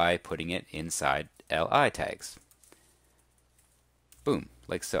that by putting it inside li tags. Boom,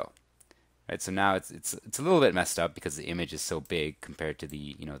 like so. Right, so now it's a little bit messed up because the image is so big compared to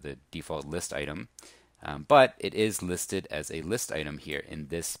the the default list item, but it is listed as a list item here in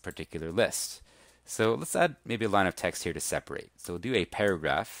this particular list. So let's add maybe a line of text here to separate. So we'll do a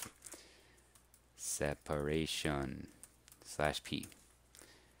paragraph separation /p.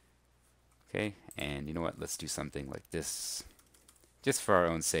 Okay, and you know what? Let's do something like this, just for our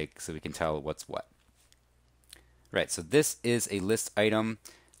own sake, so we can tell what's what. Right, so this is a list item.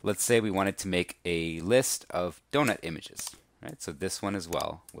 Let's say we wanted to make a list of donut images. Right, so this one as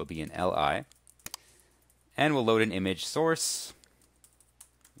well will be an li, and we'll load an image source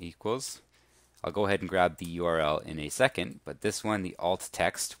equals. I'll go ahead and grab the URL in a second, but this one, the alt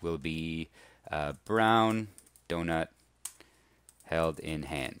text, will be brown donut held in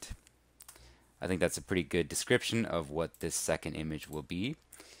hand. I think that's a pretty good description of what this second image will be.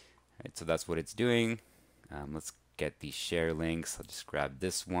 Right, so that's what it's doing. Let's get the share links. I'll just grab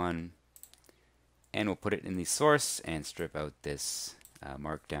this one, and we'll put it in the source and strip out this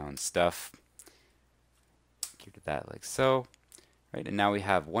markdown stuff. Get rid of that like so. Right, and now we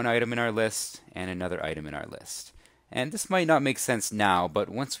have one item in our list and another item in our list. And this might not make sense now, but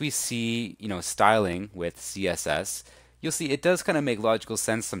once we see styling with CSS, you'll see it does kind of make logical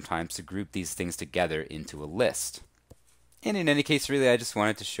sense sometimes to group these things together into a list. And in any case, really, I just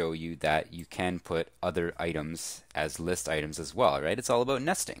wanted to show you that you can put other items as list items as well, right? It's all about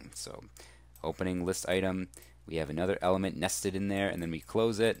nesting. So opening list item. We have another element nested in there, and then we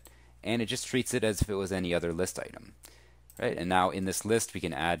close it, and it just treats it as if it was any other list item. Right? And now in this list, we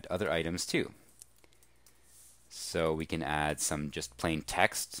can add other items too. So we can add some just plain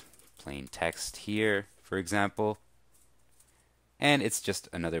text here, for example. And it's just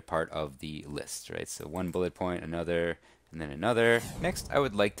another part of the list, right? So one bullet point, another, and then another. Next, I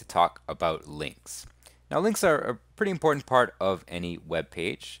would like to talk about links. Now, links are a pretty important part of any web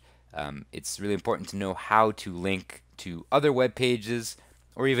page. It's really important to know how to link to other web pages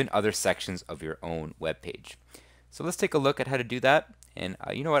or even other sections of your own web page. So let's take a look at how to do that. And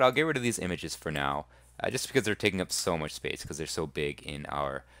you know what? I'll get rid of these images for now, just because they're taking up so much space because they're so big in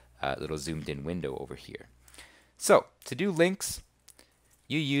our little zoomed in window over here. So to do links,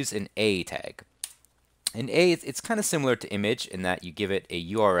 you use an A tag. An A, it's kind of similar to image in that you give it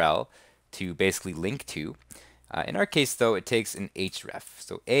a URL to basically link to. In our case, though, it takes an href.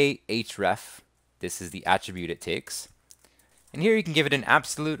 So a href, this is the attribute it takes. And here you can give it an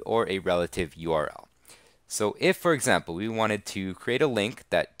absolute or a relative URL. So if, for example, we wanted to create a link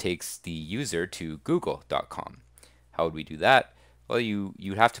that takes the user to google.com, how would we do that? Well,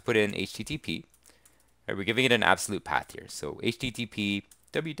 you'd have to put in HTTP. Right, we're giving it an absolute path here. So HTTP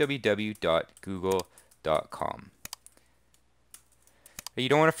www.google.com. You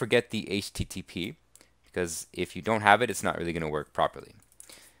don't want to forget the HTTP because if you don't have it, it's not really going to work properly.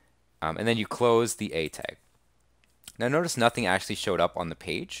 And then you close the A tag. Now notice nothing actually showed up on the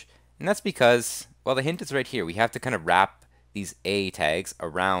page, and that's because, well, the hint is right here. We have to kind of wrap these A tags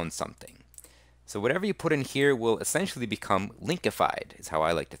around something. So whatever you put in here will essentially become linkified, is how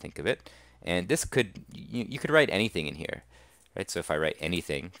I like to think of it. And this could, you could write anything in here, right? So if I write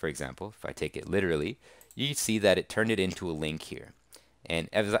anything, for example, if I take it literally, you see that it turned it into a link here. And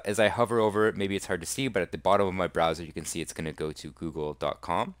as I hover over it, maybe it's hard to see, but at the bottom of my browser, you can see it's going to go to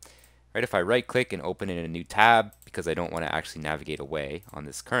google.com. Right, if I right click and open it in a new tab, because I don't want to actually navigate away on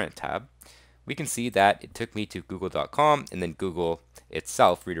this current tab, we can see that it took me to google.com, and then Google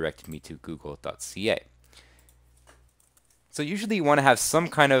itself redirected me to google.ca. So usually you want to have some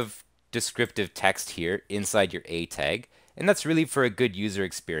kind of descriptive text here inside your A tag, and that's really for a good user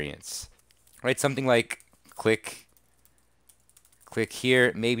experience. Right, something like click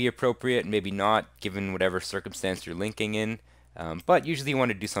here may be appropriate, maybe not, given whatever circumstance you're linking in. But usually you want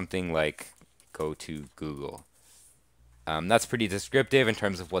to do something like go to Google. That's pretty descriptive in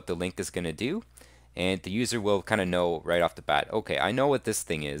terms of what the link is going to do. And the user will kind of know right off the bat, okay, I know what this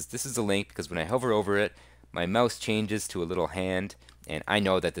thing is. This is a link because when I hover over it, my mouse changes to a little hand, and I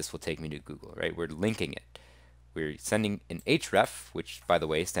know that this will take me to Google, right? We're linking it. We're sending an href, which, by the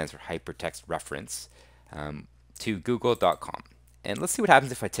way, stands for Hypertext Reference, to google.com. And let's see what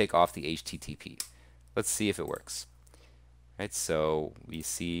happens if I take off the HTTP. Let's see if it works. Right, so we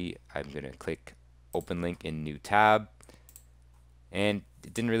see I'm going to click open link in new tab, and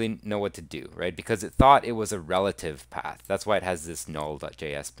it didn't really know what to do, right? Because it thought it was a relative path. That's why it has this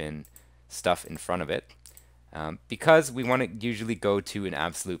null.js bin stuff in front of it. Because we want to usually go to an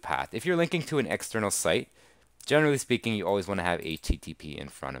absolute path. If you're linking to an external site, generally speaking, you always want to have HTTP in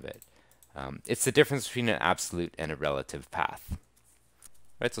front of it. It's the difference between an absolute and a relative path.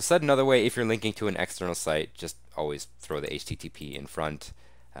 Right, so said another way, if you're linking to an external site, just always throw the HTTP in front,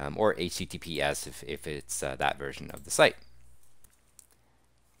 or HTTPS if it's that version of the site.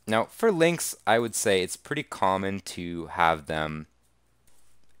 Now, for links, I would say it's pretty common to have them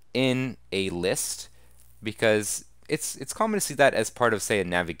in a list because it's common to see that as part of, say, a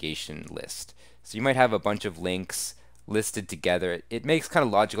navigation list. So you might have a bunch of links listed together. It makes kind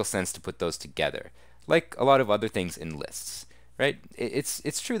of logical sense to put those together, like a lot of other things in lists. Right?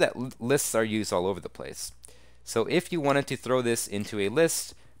 It's true that lists are used all over the place. So if you wanted to throw this into a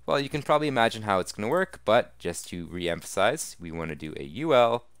list, well, you can probably imagine how it's going to work, but just to re-emphasize, we want to do a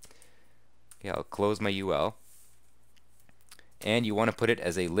UL. Okay, I'll close my UL. And you want to put it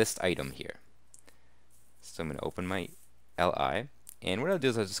as a list item here. So I'm going to open my LI, and what I'll do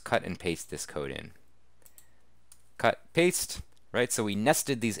is I'll just cut and paste this code in. Cut, paste, right? So we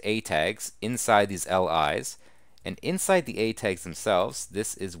nested these A tags inside these LIs. And inside the A tags themselves,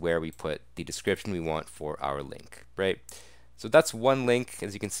 this is where we put the description we want for our link, right? So that's one link,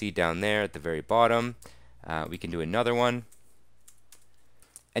 as you can see down there at the very bottom. We can do another one.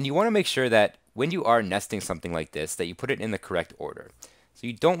 And you want to make sure that when you are nesting something like this, that you put it in the correct order. So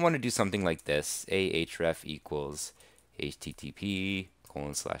you don't want to do something like this, ahref equals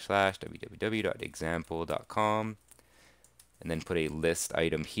http://www.example.com, and then put a list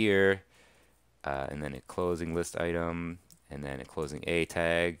item here. And then a closing list item, and then a closing A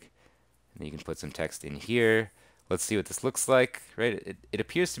tag, and then you can put some text in here. Let's see what this looks like, right? It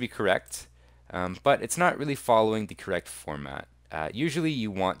appears to be correct. but it's not really following the correct format. Usually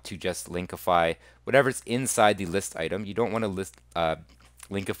you want to just linkify whatever's inside the list item. You don't want to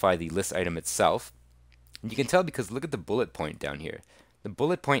linkify the list item itself. And you can tell because look at the bullet point down here. The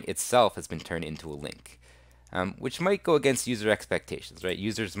bullet point itself has been turned into a link, which might go against user expectations, right?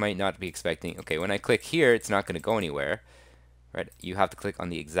 Users might not be expecting, okay, when I click here, it's not going to go anywhere, right? You have to click on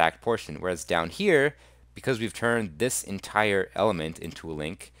the exact portion. Whereas down here, because we've turned this entire element into a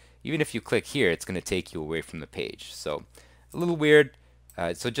link, even if you click here, it's going to take you away from the page. So a little weird.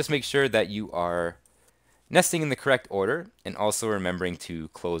 So just make sure that you are nesting in the correct order and also remembering to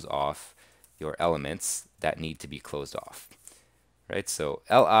close off your elements that need to be closed off. Right? So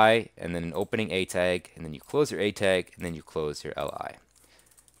li and then an opening a tag, and then you close your a tag, and then you close your li.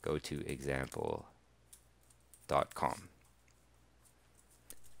 Go to example.com.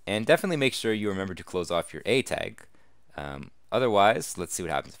 And definitely make sure you remember to close off your a tag. Otherwise, let's see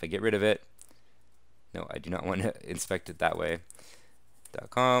what happens if I get rid of it. No, I do not want to inspect it that way.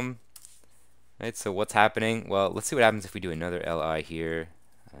 .com. Right, so what's happening? Well, let's see what happens if we do another li here.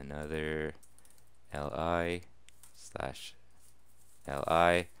 Another li /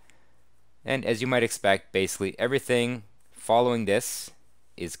 li. And as you might expect, basically everything following this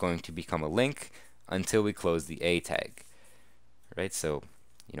is going to become a link until we close the a tag. Right, so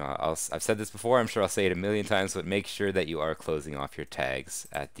I've said this before, I'm sure I'll say it a million times, but make sure that you are closing off your tags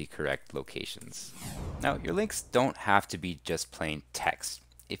at the correct locations. Now, your links don't have to be just plain text.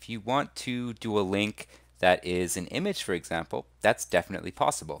 If you want to do a link that is an image, for example, that's definitely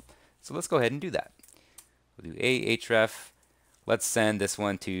possible. So let's go ahead and do that. We'll do ahref. Let's send this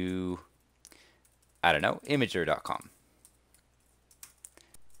one to, I don't know, Imgur.com.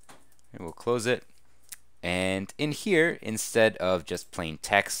 And we'll close it. And in here, instead of just plain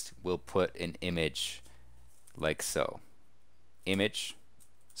text, we'll put an image like so. Image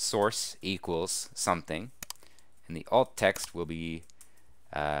source equals something. And the alt text will be,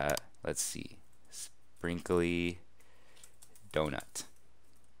 let's see, sprinkly donut.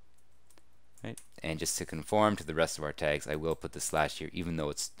 Right? And just to conform to the rest of our tags, I will put the slash here, even though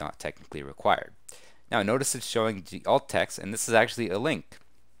it's not technically required. Now notice it's showing the alt text, and this is actually a link.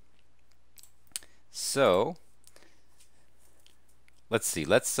 So let's see.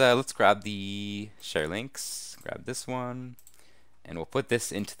 Let's grab the share links. Grab this one, and we'll put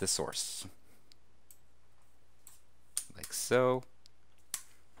this into the source, like so.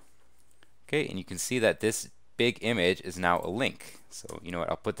 Okay, and you can see that this big image is now a link. So you know what?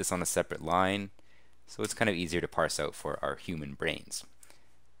 I'll put this on a separate line, so it's kind of easier to parse out for our human brains.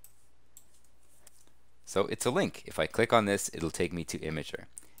 So it's a link. If I click on this, it'll take me to Imgur.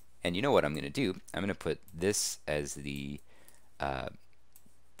 And you know what I'm going to do? I'm going to put this as the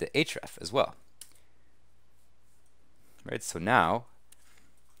href as well. Right. So now,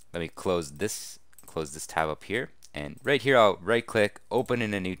 let me close this tab up here, and right here I'll right-click, open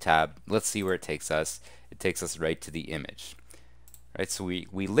in a new tab. Let's see where it takes us. It takes us right to the image. Right. So we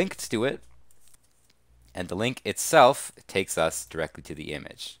linked to it, and the link itself takes us directly to the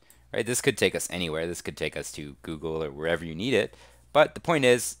image. Right. This could take us anywhere. This could take us to Google or wherever you need it. But the point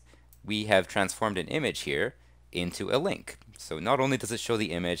is, we have transformed an image here into a link. So not only does it show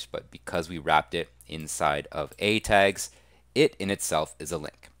the image, but because we wrapped it inside of a tags, it in itself is a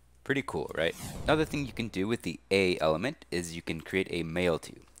link. Pretty cool, right? Another thing you can do with the a element is you can create a mail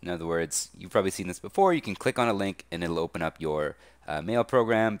to. In other words, you've probably seen this before. You can click on a link and it'll open up your mail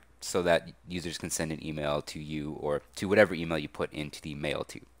program so that users can send an email to you or to whatever email you put into the mail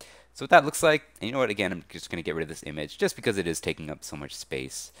to. So what that looks like, and you know what, again, I'm just going to get rid of this image just because it is taking up so much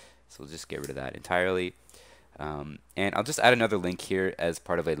space. So we'll just get rid of that entirely. And I'll just add another link here as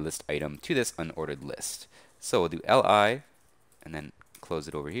part of a list item to this unordered list. So we'll do li and then close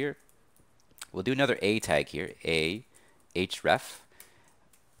it over here. We'll do another a tag here, a href.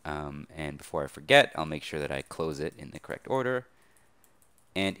 And before I forget, I'll make sure that I close it in the correct order.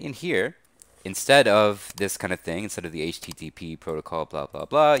 And in here, instead of this kind of thing, instead of the HTTP protocol, blah, blah,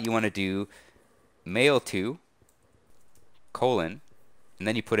 blah, you want to do mail to, colon, and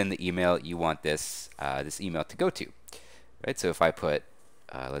then you put in the email you want this email to go to. Right? So if I put,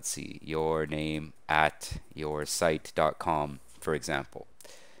 let's see, your name at yoursite.com, for example,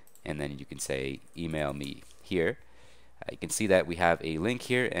 and then you can say email me here. You can see that we have a link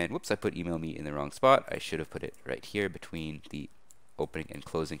here, and whoops, I put email me in the wrong spot. I should have put it right here between the opening and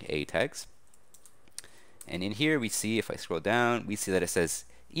closing a tags. And in here we see, if I scroll down, we see that it says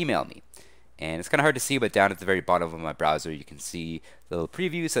email me. And it's kind of hard to see, but down at the very bottom of my browser you can see the little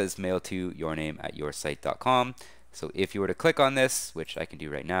preview says mail to your name at yoursite.com. So if you were to click on this, which I can do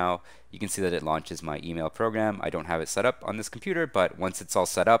right now, you can see that it launches my email program. I don't have it set up on this computer, but once it's all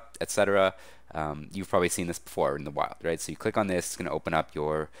set up, etc., you've probably seen this before in the wild, right? So you click on this, it's going to open up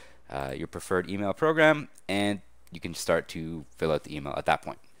your preferred email program, and you can start to fill out the email at that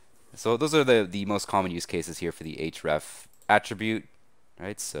point. So those are the most common use cases here for the href attribute,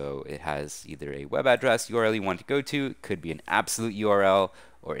 right? So it has either a web address URL you want to go to, it could be an absolute URL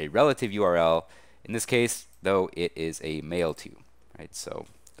or a relative URL. In this case, though, it is a mail to, right? So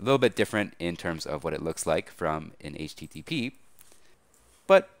a little bit different in terms of what it looks like from an HTTP,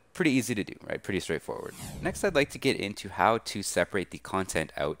 but pretty easy to do, right? Pretty straightforward. Next, I'd like to get into how to separate the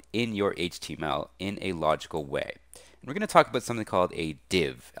content out in your HTML in a logical way. And we're going to talk about something called a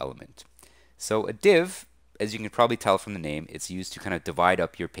div element. So a div, as you can probably tell from the name, it's used to kind of divide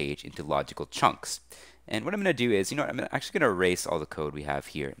up your page into logical chunks. And what I'm going to do is, I'm actually going to erase all the code we have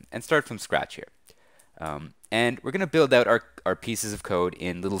here and start from scratch here. And we're going to build out our pieces of code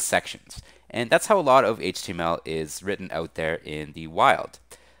in little sections. And that's how a lot of HTML is written out there in the wild.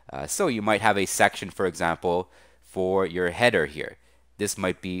 So you might have a section, for example, for your header here. This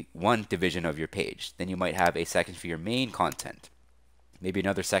might be one division of your page. Then you might have a section for your main content. Maybe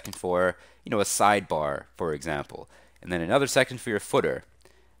another section for, a sidebar, for example. And then another section for your footer.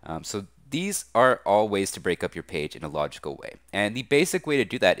 So these are all ways to break up your page in a logical way. And the basic way to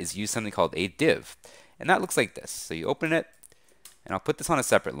do that is use something called a div. And that looks like this. So you open it, and I'll put this on a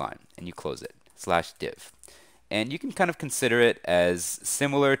separate line, and you close it, /div. And you can kind of consider it as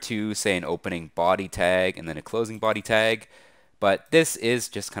similar to, say, an opening body tag and then a closing body tag. But this is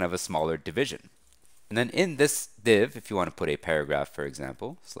just kind of a smaller division. And then in this div, if you want to put a paragraph, for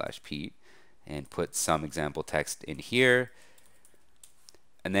example, /p, and put some example text in here,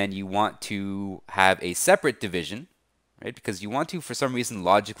 and then you want to have a separate division, right? Because you want to, for some reason,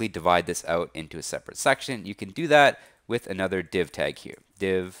 logically divide this out into a separate section. You can do that with another div tag here,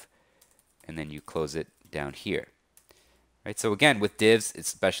 div, and then you close it down here. Right? So again, with divs,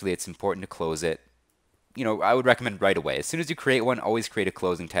 especially, it's important to close it. I would recommend right away. As soon as you create one, always create a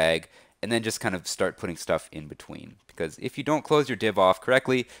closing tag, and then just kind of start putting stuff in between. Because if you don't close your div off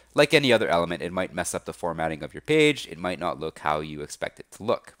correctly, like any other element, it might mess up the formatting of your page. It might not look how you expect it to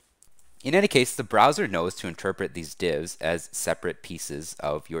look. In any case, the browser knows to interpret these divs as separate pieces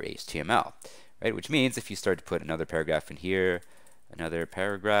of your HTML, right? Which means if you start to put another paragraph in here, another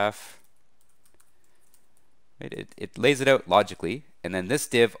paragraph, right? It lays it out logically, and then this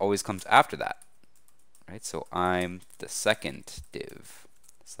div always comes after that. Right, so I'm the second div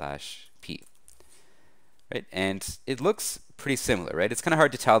 /p. Right, and it looks pretty similar, right? It's kind of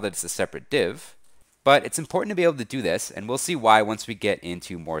hard to tell that it's a separate div, but it's important to be able to do this, and we'll see why once we get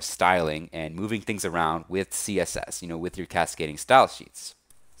into more styling and moving things around with CSS, with your cascading style sheets.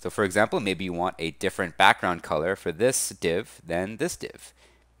 So for example, maybe you want a different background color for this div than this div.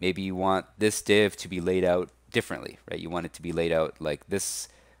 Maybe you want this div to be laid out differently, right? You want it to be laid out like this.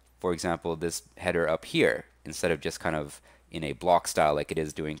 For example, this header up here, instead of just kind of in a block style like it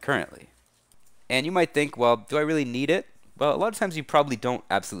is doing currently. And you might think, well, do I really need it? Well, a lot of times you probably don't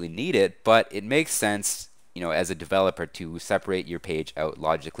absolutely need it, but it makes sense, as a developer to separate your page out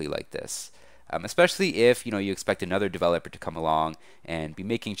logically like this. Especially if, you expect another developer to come along and be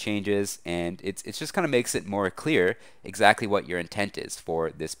making changes, and it just kind of makes it more clear exactly what your intent is for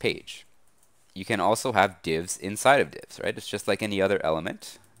this page. You can also have divs inside of divs, right? It's just like any other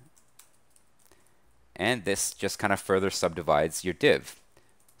element. And this just kind of further subdivides your div.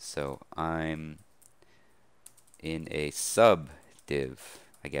 So I'm in a sub div,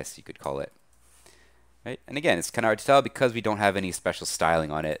 I guess you could call it. Right? And again, it's kind of hard to tell because we don't have any special styling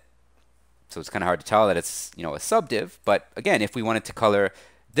on it. So it's kind of hard to tell that it's, a sub div. But again, if we wanted to color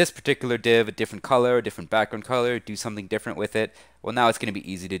this particular div a different color, a different background color, do something different with it, well, now it's going to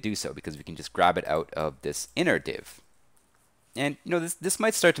be easy to do so because we can just grab it out of this inner div. And this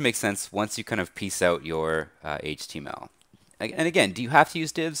might start to make sense once you kind of piece out your HTML. And again, do you have to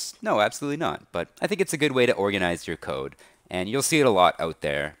use divs? No, absolutely not. But I think it's a good way to organize your code, and you'll see it a lot out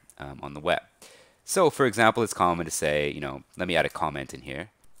there on the web. So, for example, it's common to say, let me add a comment in here.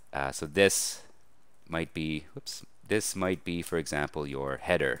 So this might be, for example, your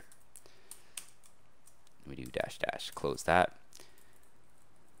header. We do -- close that,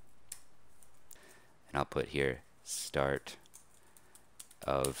 and I'll put here start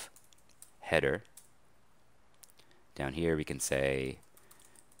of header. Down here we can say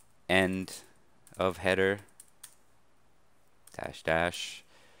end of header --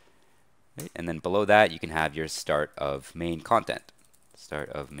 right? And then below that you can have your start of main content, -- right?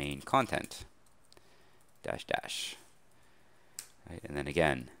 And then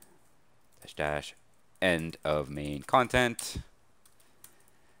again -- end of main content.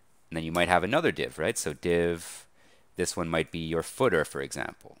 And then you might have another div, right? So div, this one might be your footer, for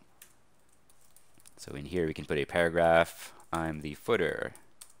example. So in here we can put a paragraph, I'm the footer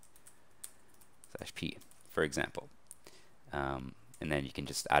 /p, for example. And then you can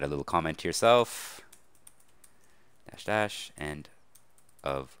just add a little comment to yourself, -- end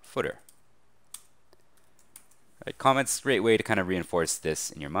of footer. Right, comments, great way to kind of reinforce this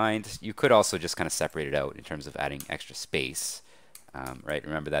in your mind. You could also just kind of separate it out in terms of adding extra space. Right,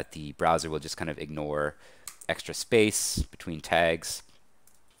 remember that the browser will just kind of ignore extra space between tags.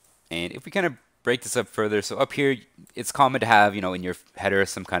 And if we kind of break this up further, so up here, it's common to have, in your header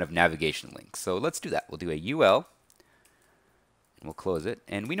some kind of navigation link. So let's do that. We'll do a UL, and we'll close it.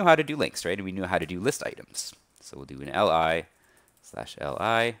 And we know how to do links, right? And we know how to do list items. So we'll do an li/li.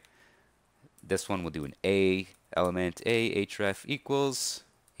 This one we'll do an a element, a href equals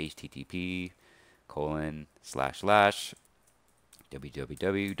http://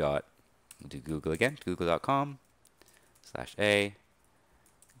 www. We'll do Google again, google.com/a,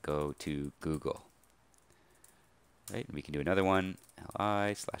 go to Google. Right, and we can do another one,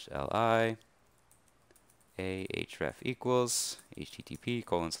 li/li, a href equals http://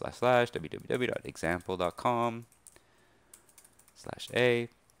 www.example.com/a,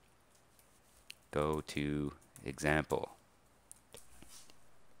 go to example.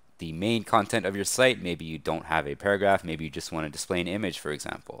 The main content of your site, maybe you don't have a paragraph, maybe you just want to display an image, for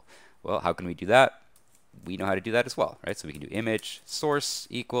example. Well, how can we do that? We know how to do that as well, right? So we can do image source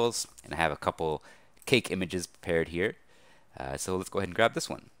equals, and I have a couple cake images prepared here. So let's go ahead and grab this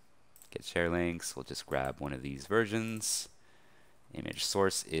one. Get share links, we'll just grab one of these versions. Image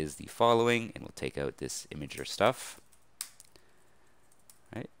source is the following, and we'll take out this imager stuff.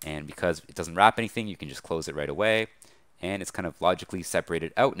 Right? And because it doesn't wrap anything, you can just close it right away. And it's kind of logically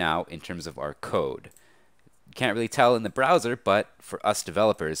separated out now in terms of our code. You can't really tell in the browser, but for us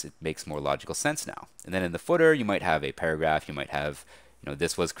developers, it makes more logical sense now. And then in the footer, you might have a paragraph. You might have,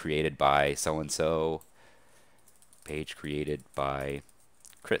 this was created by so-and-so, page created by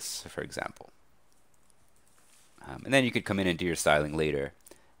Chris, for example. And then you could come in and do your styling later.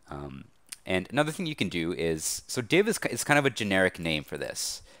 And another thing you can do is, so div is kind of a generic name for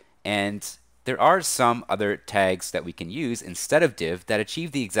this. And there are some other tags that we can use instead of div that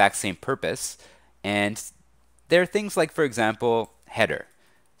achieve the exact same purpose. And there are things like, for example, header.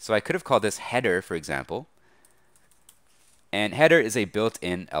 So I could have called this header, for example. And header is a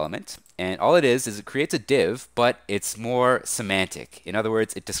built-in element. And all it is it creates a div, but it's more semantic. In other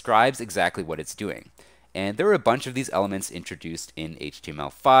words, it describes exactly what it's doing. And there were a bunch of these elements introduced in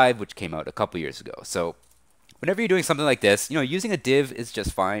HTML5, which came out a couple years ago. So whenever you're doing something like this, using a div is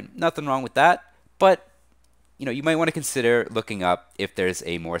just fine. Nothing wrong with that. But you might want to consider looking up if there's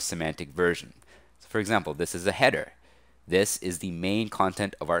a more semantic version. So for example, this is a header. This is the main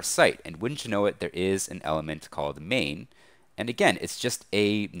content of our site. And wouldn't you know it, there is an element called main. And again, it's just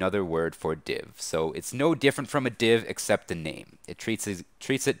another word for div. So it's no different from a div except the name. It treats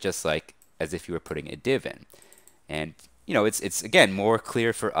it just like as if you were putting a div in. And it's again more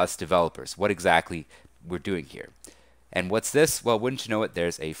clear for us developers what exactly we're doing here. And what's this? Well, wouldn't you know it,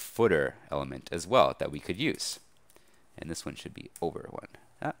 there's a footer element as well that we could use. And this one should be over one.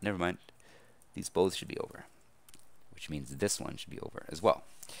 Never mind. These both should be over, which means this one should be over as well.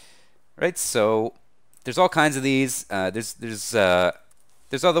 Right? So there's all kinds of these. There's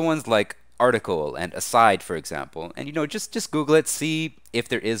other ones like article and aside, for example. And just Google it, see if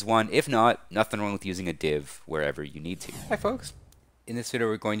there is one. If not, nothing wrong with using a div wherever you need to. Hi, folks. In this video,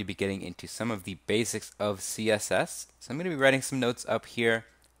 we're going to be getting into some of the basics of CSS. So I'm going to be writing some notes up here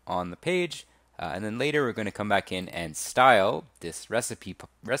on the page. And then later, we're going to come back in and style this recipe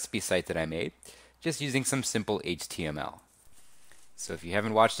site that I made, just using some simple HTML. So if you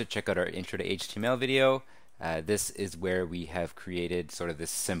haven't watched it, check out our Intro to HTML video. This is where we have created sort of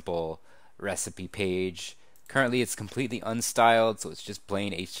this simple recipe page. Currently, it's completely unstyled, so it's just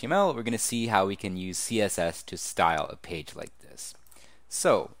plain HTML. We're going to see how we can use CSS to style a page like this.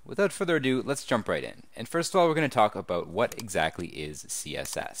 So without further ado, let's jump right in. And first of all, we're going to talk about what exactly is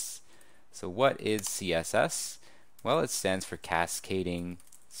CSS. So what is CSS? Well, it stands for Cascading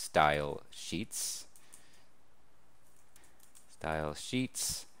Style Sheets. Style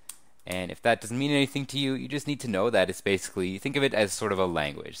Sheets. And if that doesn't mean anything to you, you just need to know that it's basically, think of it as sort of a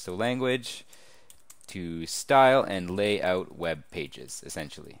language. So language to style and lay out web pages,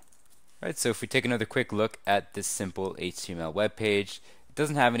 essentially. Right, so if we take another quick look at this simple HTML web page, it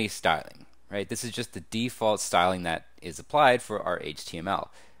doesn't have any styling. Right? This is just the default styling that is applied for our HTML.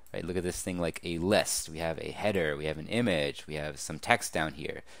 Right? Look at this thing like a list. We have a header, we have an image, we have some text down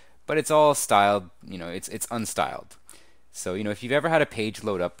here. but it's all styled, it's unstyled. So, if you've ever had a page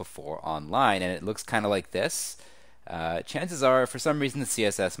load up before online and it looks kind of like this, chances are for some reason the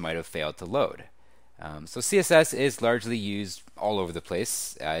CSS might have failed to load. So CSS is largely used all over the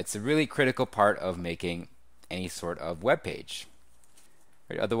place. It's a really critical part of making any sort of web page.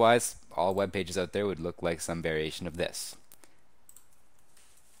 Right? Otherwise, all web pages out there would look like some variation of this.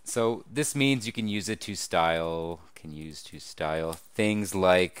 So this means you can use it to style, things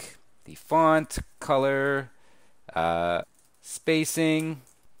like the font, color, spacing,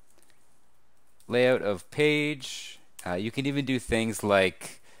 layout of page. You can even do things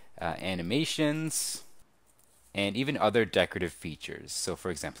like animations, and even other decorative features. So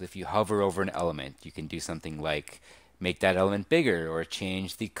for example, if you hover over an element, you can do something like make that element bigger, or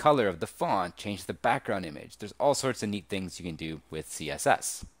change the color of the font, change the background image. There's all sorts of neat things you can do with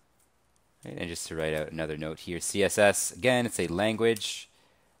CSS. Right, and just to write out another note here, CSS, again, it's a language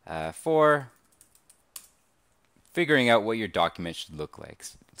for figuring out what your document should look like.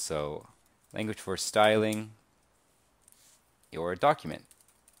 So language for styling your document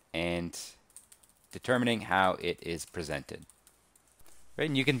and determining how it is presented. Right?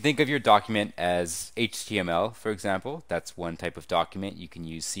 And you can think of your document as HTML, for example. That's one type of document you can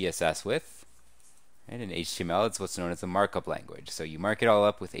use CSS with. Right? In HTML, it's what's known as a markup language. So you mark it all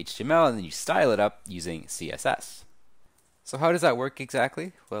up with HTML and then you style it up using CSS. So how does that work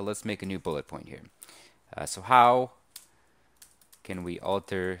exactly? Well, let's make a new bullet point here. So how can we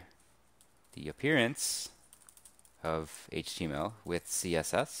alter the appearance of HTML with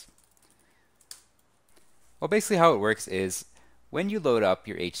CSS? Well, basically how it works is when you load up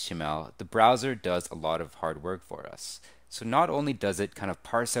your HTML, the browser does a lot of hard work for us. So not only does it kind of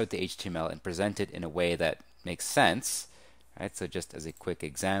parse out the HTML and present it in a way that makes sense, right? So just as a quick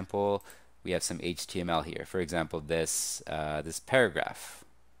example, we have some HTML here. For example, this paragraph.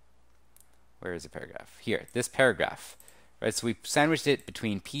 Where is the paragraph? Here, this paragraph. Right, so we sandwiched it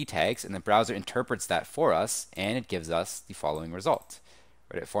between p tags, and the browser interprets that for us, and it gives us the following result.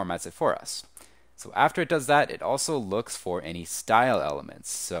 Right, it formats it for us. So after it does that, it also looks for any style elements.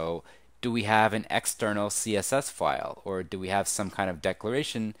 So do we have an external CSS file, or do we have some kind of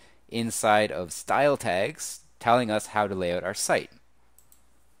declaration inside of style tags telling us how to lay out our site?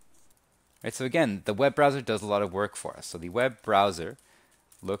 Right, so again, the web browser does a lot of work for us. So the web browser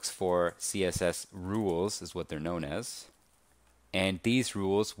looks for CSS rules, is what they're known as. And these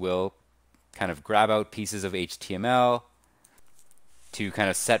rules will kind of grab out pieces of HTML to kind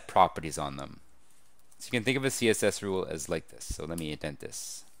of set properties on them. So you can think of a CSS rule as like this. So let me indent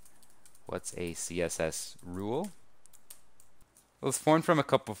this. What's a CSS rule? Well, it's formed from a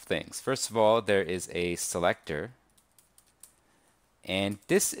couple of things. First of all, there is a selector. And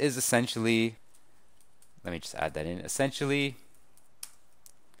this is essentially, let me just add that in, essentially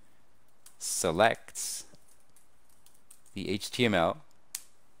selects the HTML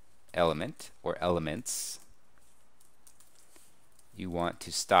element or elements you want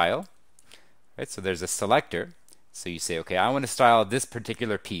to style. Right? So there's a selector. So you say, okay, I want to style this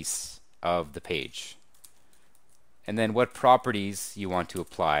particular piece of the page. And then what properties you want to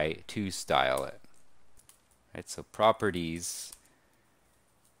apply to style it. Right? So properties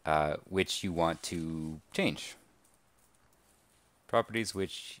which you want to change. Properties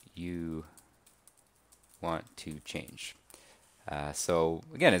which you want to change. So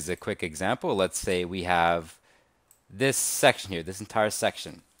again, as a quick example, let's say we have this section here, this entire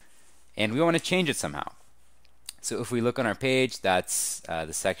section, and we want to change it somehow. So if we look on our page, that's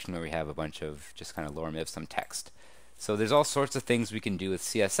the section where we have a bunch of just kind of lorem ipsum text. So there's all sorts of things we can do with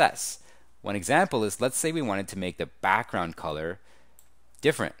CSS. One example is, let's say we wanted to make the background color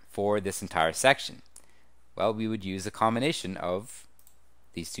different for this entire section. Well, we would use a combination of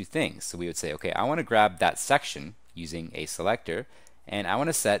these two things. So we would say, okay, I want to grab that section using a selector, and I want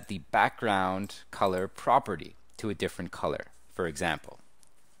to set the background color property to a different color, for example.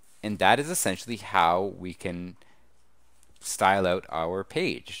 And that is essentially how we can style out our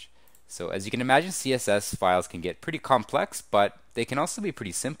page. So as you can imagine, CSS files can get pretty complex, but they can also be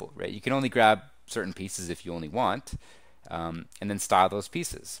pretty simple, right? You can only grab certain pieces if you only want, and then style those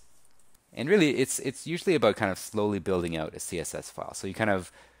pieces. And really, it's usually about kind of slowly building out a CSS file. So you kind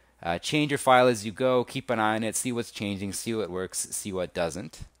of change your file as you go, keep an eye on it, see what's changing, see what works, see what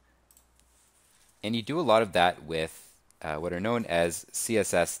doesn't. And you do a lot of that with what are known as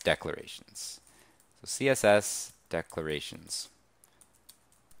CSS declarations. So CSS declarations.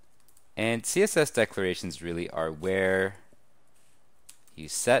 And CSS declarations really are where you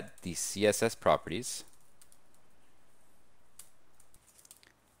set the CSS properties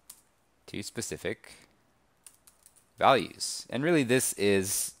to specific values. And really this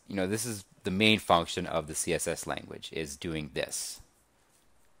is, this is the main function of the CSS language, is doing this.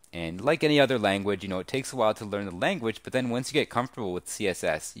 And like any other language, it takes a while to learn the language, but then once you get comfortable with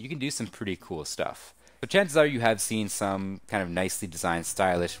CSS, you can do some pretty cool stuff. So chances are you have seen some kind of nicely designed,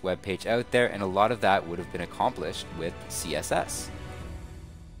 stylish web page out there, and a lot of that would have been accomplished with CSS.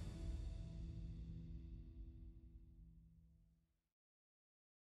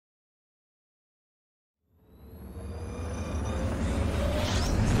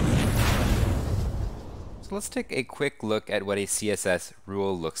 So let's take a quick look at what a CSS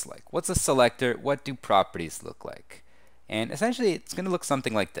rule looks like. What's a selector? What do properties look like? And essentially, it's going to look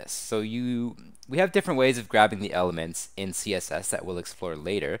something like this. So we have different ways of grabbing the elements in CSS that we'll explore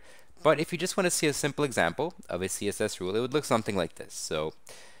later. But if you just want to see a simple example of a CSS rule, it would look something like this. So,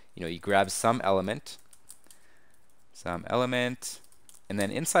 you grab some element, and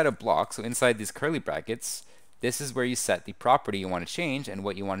then inside a block, so inside these curly brackets, this is where you set the property you want to change and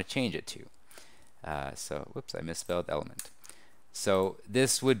what you want to change it to. Whoops, I misspelled element. So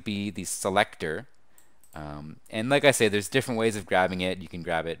this would be the selector. And like I say, there's different ways of grabbing it. You can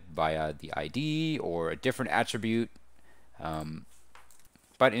grab it via the ID or a different attribute.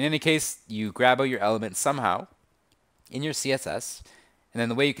 But in any case, you grab out your element somehow in your CSS. And then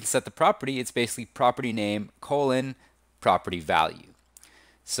the way you can set the property, it's basically property name : property value.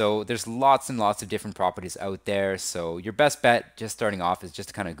 So there's lots and lots of different properties out there. So your best bet, just starting off, is just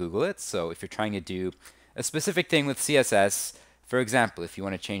to kind of Google it. So if you're trying to do a specific thing with CSS, for example, if you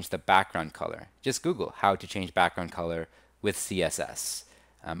want to change the background color, just Google how to change background color with CSS.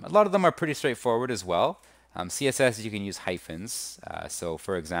 A lot of them are pretty straightforward as well. CSS, you can use hyphens. So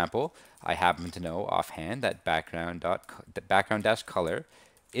for example, I happen to know offhand that background-color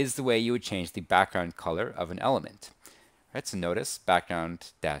is the way you would change the background color of an element. Right, so notice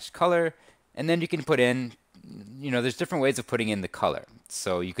background-color, and then you can put in, there's different ways of putting in the color.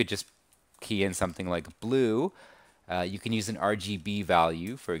 So you could just key in something like blue. You can use an RGB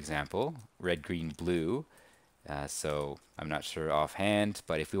value, for example, red, green, blue. So I'm not sure offhand,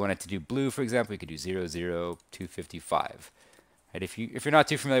 but if we wanted to do blue, for example, we could do 00255. Right, if you're not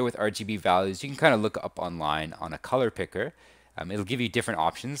too familiar with RGB values, you can kind of look up online on a color picker. It'll give you different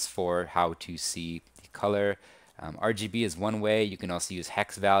options for how to see the color. RGB is one way. You can also use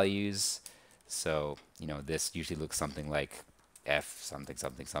hex values. So, this usually looks something like F something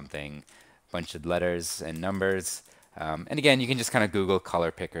something something, bunch of letters and numbers. And again, you can just kind of Google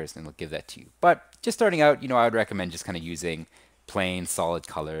color pickers and it'll give that to you. But just starting out, I would recommend just kind of using plain solid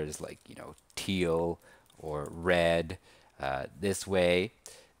colors like, teal or red. This way,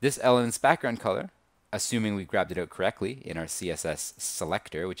 this element's background color, assuming we grabbed it out correctly in our CSS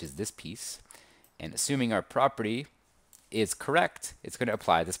selector, which is this piece, and assuming our property is correct, it's going to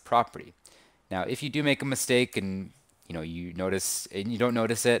apply this property. Now, if you do make a mistake and you notice and you don't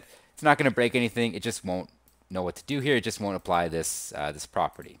notice it, it's not going to break anything. It just won't know what to do here. It just won't apply this this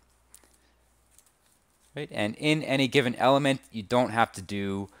property. Right? And in any given element, you don't have to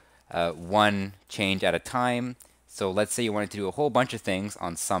do one change at a time. So let's say you wanted to do a whole bunch of things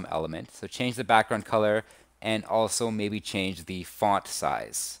on some element. So change the background color and also maybe change the font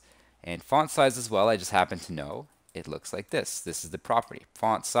size. And font size as well, I just happen to know, it looks like this. This is the property,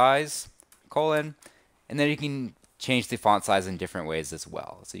 font size, : and then you can change the font size in different ways as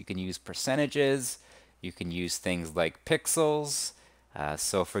well. So you can use percentages, you can use things like pixels.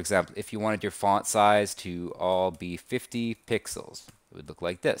 So for example, if you wanted your font size to all be 50 pixels, it would look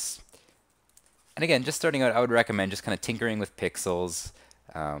like this. And again, just starting out, I would recommend just kind of tinkering with pixels.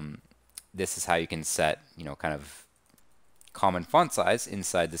 This is how you can set, kind of common font size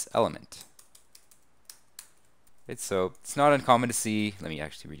inside this element. Right, so it's not uncommon to see, let me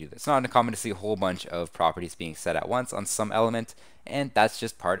actually redo this. It's not uncommon to see a whole bunch of properties being set at once on some element, and that's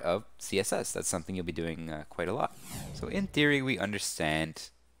just part of CSS. That's something you'll be doing quite a lot. So in theory, we understand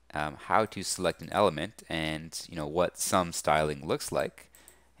how to select an element and what some styling looks like.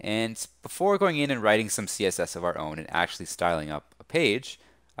 And before going in and writing some CSS of our own and actually styling up a page,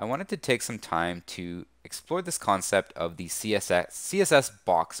 I wanted to take some time to explore this concept of the CSS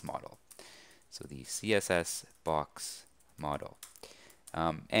box model. So the CSS box model.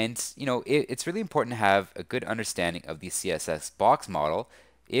 It's really important to have a good understanding of the CSS box model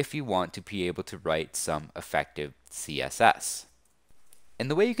if you want to be able to write some effective CSS. And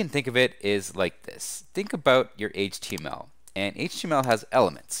the way you can think of it is like this. Think about your HTML. And HTML has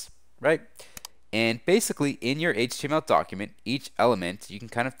elements, right? And basically, in your HTML document, each element, you can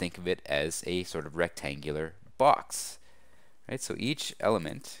kind of think of it as a sort of rectangular box, right? So each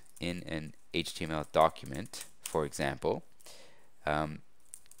element in an HTML document, for example,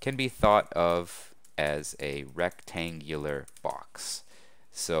 can be thought of as a rectangular box.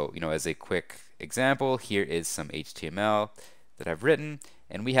 So, as a quick example, here is some HTML that I've written,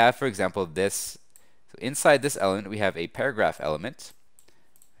 and we have, for example, this. So inside this element, we have a paragraph element,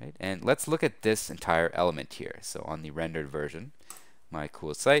 right? And let's look at this entire element here. So on the rendered version, my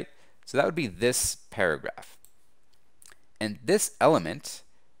cool site. So that would be this paragraph. And this element,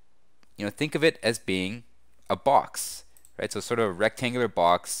 think of it as being a box, right? So sort of a rectangular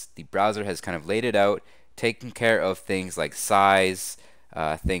box. The browser has kind of laid it out, taken care of things like size,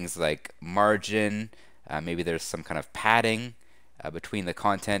 things like margin, maybe there's some kind of padding between the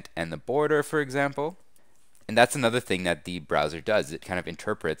content and the border, for example. And that's another thing that the browser does. It kind of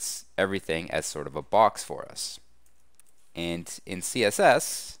interprets everything as sort of a box for us. And in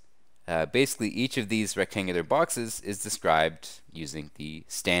CSS, basically each of these rectangular boxes is described using the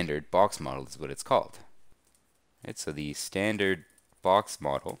standard box model is what it's called. Right, so the standard box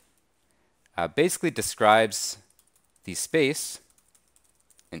model basically describes the space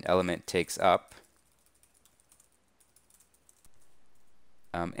an element takes up,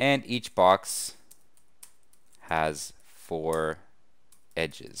 and each box has 4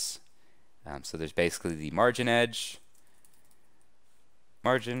 edges. So there's basically the margin edge,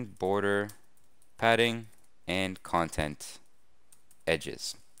 margin, border, padding, and content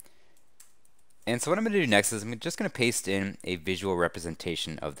edges. And so what I'm going to do next is I'm just going to paste in a visual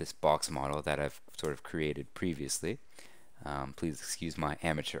representation of this box model that I've sort of created previously. Please excuse my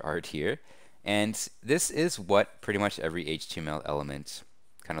amateur art here. And this is what pretty much every HTML element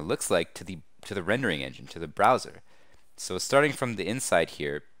kind of looks like to the rendering engine, to the browser. So starting from the inside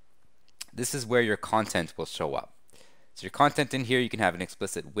here, this is where your content will show up. So your content in here, you can have an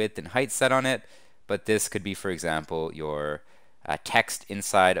explicit width and height set on it, but this could be, for example, your text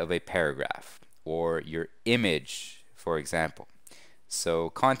inside of a paragraph, or your image, for example.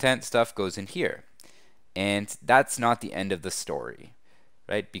 So content stuff goes in here. And that's not the end of the story,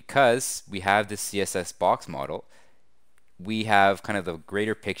 right? Because we have this CSS box model, we have kind of the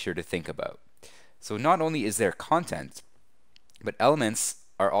greater picture to think about. So not only is there content, but elements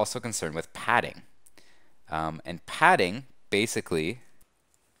are also concerned with padding. And padding basically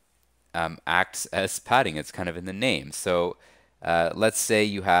acts as padding. It's kind of in the name. So let's say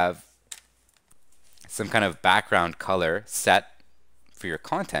you have some kind of background color set for your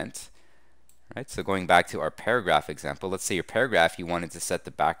content. Right, so going back to our paragraph example, let's say your paragraph, you wanted to set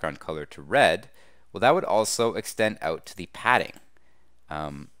the background color to red. Well, that would also extend out to the padding.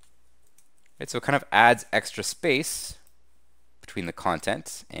 Right, so it kind of adds extra space between the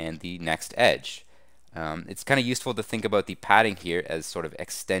content and the next edge. It's kind of useful to think about the padding here as sort of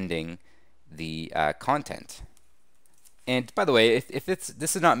extending the content. And by the way, if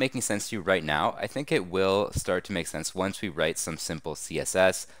this is not making sense to you right now, I think it will start to make sense once we write some simple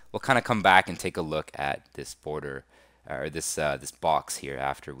CSS. We'll kind of come back and take a look at this border, or this box here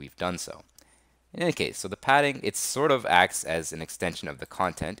after we've done so. In any case, so the padding, it sort of acts as an extension of the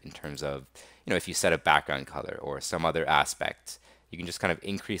content in terms of, if you set a background color or some other aspect, you can just kind of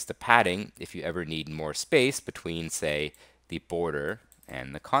increase the padding if you ever need more space between, say, the border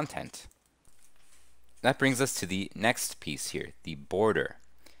and the content. That brings us to the next piece here, the border.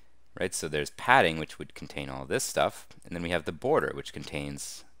 Right, so there's padding, which would contain all this stuff, and then we have the border, which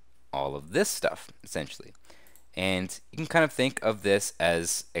contains all of this stuff, essentially. And you can kind of think of this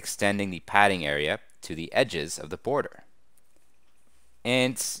as extending the padding area to the edges of the border.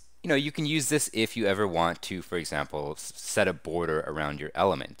 And you can use this if you ever want to, for example, set a border around your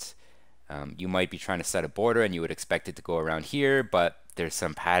element. You might be trying to set a border and you would expect it to go around here, but there's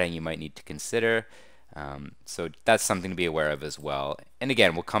some padding you might need to consider. So that's something to be aware of as well. And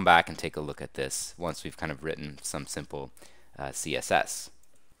again, we'll come back and take a look at this once we've kind of written some simple CSS.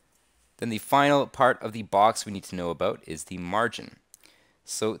 Then the final part of the box we need to know about is the margin.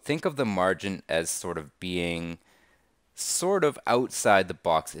 So think of the margin as sort of being sort of outside the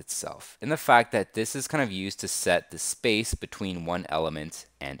box itself, and the fact that this is kind of used to set the space between one element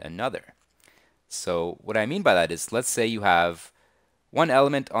and another. So what I mean by that is, let's say you have one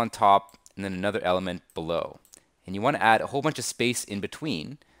element on top and then another element below, and you want to add a whole bunch of space in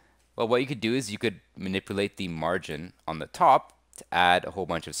between. Well, what you could do is you could manipulate the margin on the top to add a whole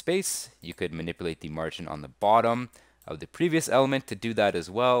bunch of space. You could manipulate the margin on the bottom of the previous element to do that as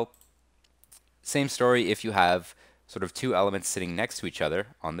well. Same story if you have sort of two elements sitting next to each other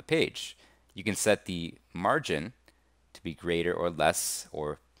on the page. You can set the margin to be greater or less,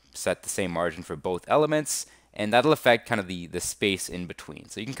 or set the same margin for both elements, and that'll affect kind of the space in between.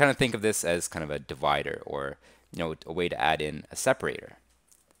 So you can kind of think of this as kind of a divider, or a way to add in a separator.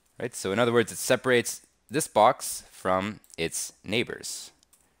 Right? So in other words, it separates this box from its neighbors.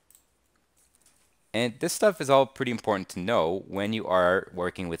 And this stuff is all pretty important to know when you are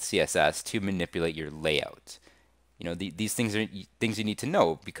working with CSS to manipulate your layout. These things are things you need to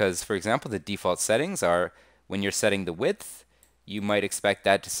know because, for example, the default settings are when you're setting the width, you might expect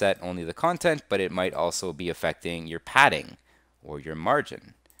that to set only the content, but it might also be affecting your padding or your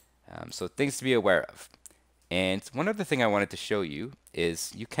margin. So things to be aware of. And one other thing I wanted to show you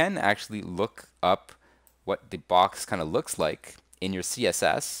is you can actually look up what the box kind of looks like in your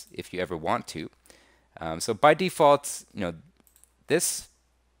CSS if you ever want to. So by default, this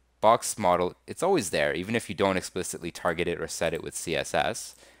box model, it's always there, even if you don't explicitly target it or set it with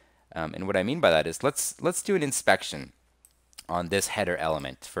CSS. And what I mean by that is let's do an inspection on this header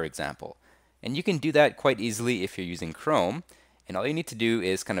element, for example. And you can do that quite easily if you're using Chrome. And all you need to do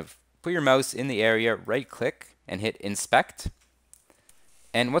is kind of put your mouse in the area, right click, and hit inspect.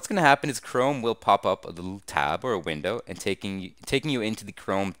 And what's going to happen is Chrome will pop up a little tab or a window and taking you into the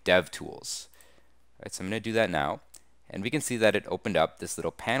Chrome DevTools. Right, so I'm going to do that now. And we can see that it opened up this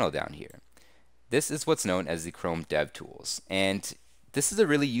little panel down here. This is what's known as the Chrome DevTools. And this is a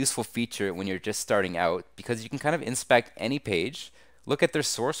really useful feature when you're just starting out because you can kind of inspect any page, look at their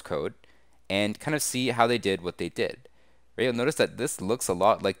source code, and kind of see how they did what they did. Right, you'll notice that this looks a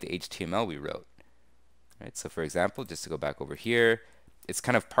lot like the HTML we wrote. Right, so for example, just to go back over here, it's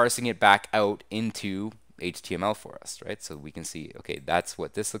kind of parsing it back out into HTML for us, right? So we can see, okay, that's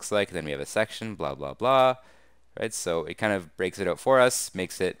what this looks like. Then we have a section, blah, blah, blah, right? So it kind of breaks it out for us,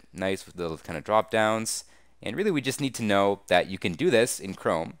 makes it nice with little kind of drop downs. And really, we just need to know that you can do this in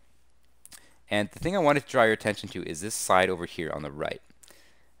Chrome. And the thing I wanted to draw your attention to is this slide over here on the right.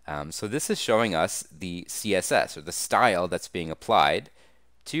 So this is showing us the CSS, or the style that's being applied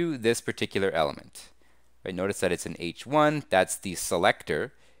to this particular element. Right, notice that it's an H1, that's the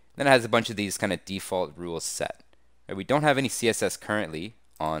selector. Then it has a bunch of these kind of default rules set. Right, we don't have any CSS currently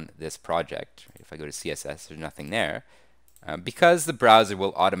on this project. Right, if I go to CSS, there's nothing there. Because the browser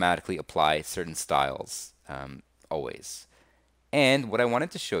will automatically apply certain styles always. And what I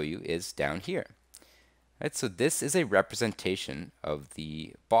wanted to show you is down here. Right, so this is a representation of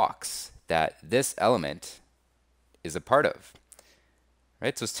the box that this element is a part of.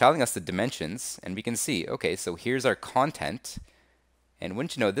 Right, so it's telling us the dimensions, and we can see, okay, so here's our content, and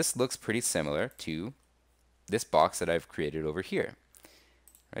wouldn't you know, this looks pretty similar to this box that I've created over here.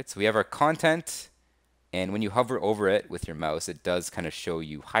 Right, so we have our content, and when you hover over it with your mouse, it does kind of show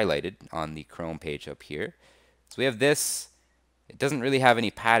you highlighted on the Chrome page up here. So we have this. It doesn't really have any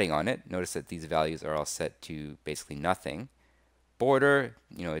padding on it. Notice that these values are all set to basically nothing. Border,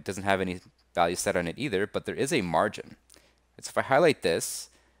 it doesn't have any values set on it either, but there is a margin. So if I highlight this,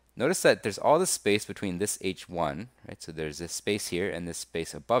 notice that there's all this space between this H1, right? So there's this space here and this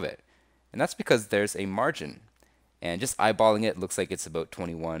space above it. And that's because there's a margin. And just eyeballing it looks like it's about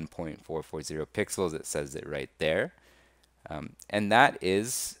 21.440 pixels. It says it right there. And that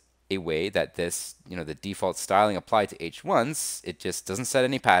is a way that this, the default styling applied to H1s, it just doesn't set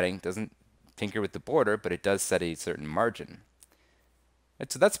any padding, doesn't tinker with the border, but it does set a certain margin.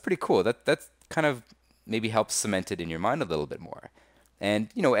 Right? So that's pretty cool. That's kind of maybe helps cement it in your mind a little bit more. And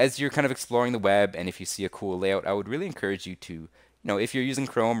as you're kind of exploring the web, and if you see a cool layout, I would really encourage you to, if you're using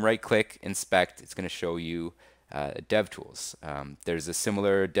Chrome, right-click, inspect. It's going to show you DevTools. There's a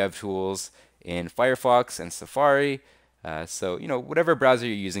similar DevTools in Firefox and Safari. So whatever browser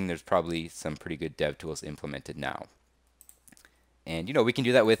you're using, there's probably some pretty good DevTools implemented now. And we can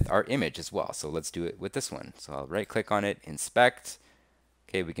do that with our image as well. So let's do it with this one. So I'll right-click on it, inspect.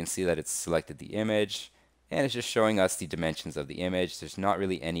 Okay, we can see that it's selected the image, and it's just showing us the dimensions of the image. There's not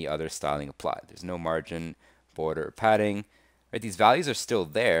really any other styling applied. There's no margin, border, or padding. Right, these values are still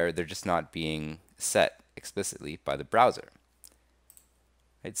there. They're just not being set explicitly by the browser.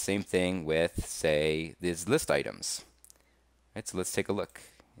 Right, same thing with, say, these list items. Right, so let's take a look.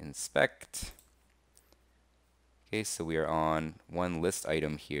 Inspect. Okay, so we are on one list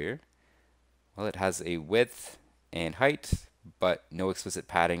item here. Well, it has a width and height, but no explicit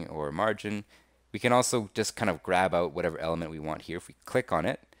padding or margin. We can also just kind of grab out whatever element we want here if we click on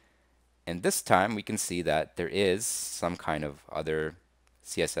it. And this time we can see that there is some kind of other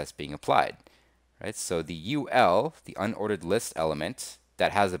CSS being applied. Right? So the UL, the unordered list element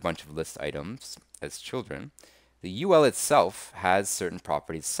that has a bunch of list items as children, the UL itself has certain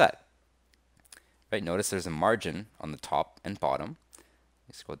properties set. Right? Notice there's a margin on the top and bottom.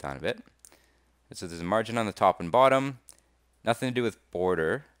 Let's scroll down a bit. So there's a margin on the top and bottom. Nothing to do with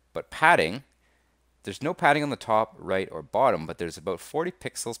border, but padding. There's no padding on the top, right, or bottom, but there's about 40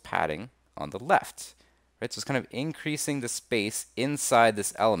 pixels padding on the left. Right, so it's kind of increasing the space inside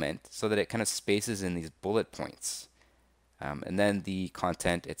this element so that it kind of spaces in these bullet points. And then the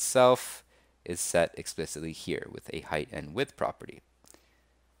content itself, is set explicitly here with a height and width property.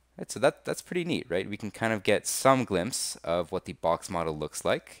 Right, so that's pretty neat, right? We can kind of get some glimpse of what the box model looks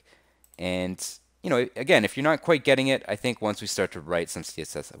like. And, again, if you're not quite getting it, I think once we start to write some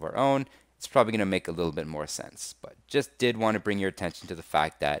CSS of our own, it's probably going to make a little bit more sense. But just did want to bring your attention to the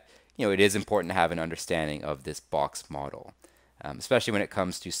fact that, it is important to have an understanding of this box model, especially when it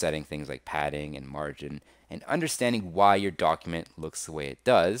comes to setting things like padding and margin and understanding why your document looks the way it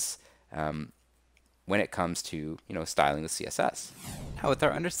does. When it comes to styling the CSS. Now, with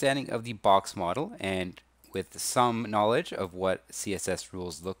our understanding of the box model and with some knowledge of what CSS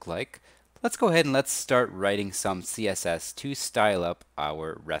rules look like, let's go ahead and let's start writing some CSS to style up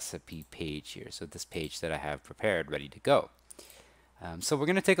our recipe page here. So this page that I have prepared ready to go. So we're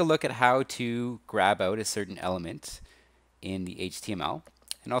going to take a look at how to grab out a certain element in the HTML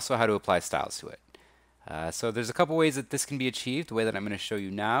and also how to apply styles to it. So there's a couple ways that this can be achieved. The way that I'm going to show you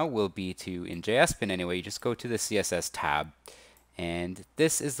now will be to, in JSPen anyway, you just go to the CSS tab. And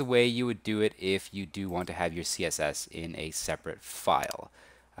this is the way you would do it if you do want to have your CSS in a separate file,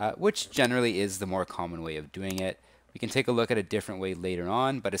 which generally is the more common way of doing it. We can take a look at a different way later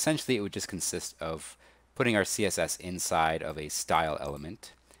on, but essentially it would just consist of putting our CSS inside of a style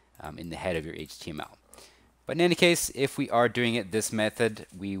element in the head of your HTML. But in any case, if we are doing it this method,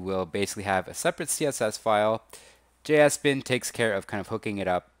 we will basically have a separate CSS file. JSPen takes care of kind of hooking it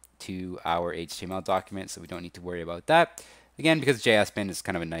up to our HTML document, so we don't need to worry about that. Again, because JSPen is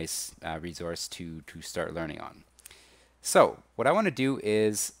kind of a nice resource to start learning on. So what I want to do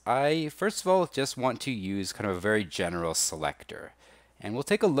is I first of all just want to use kind of a very general selector. And we'll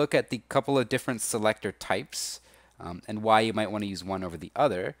take a look at the couple of different selector types and why you might want to use one over the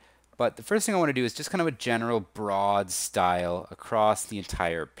other. But the first thing I want to do is just kind of a general broad style across the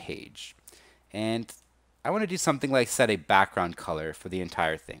entire page. And I want to do something like set a background color for the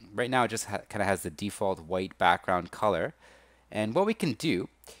entire thing. Right now it just kind of has the default white background color. And what we can do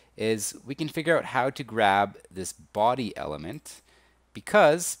is we can figure out how to grab this body element,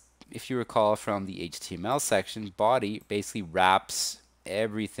 because if you recall from the HTML section, body basically wraps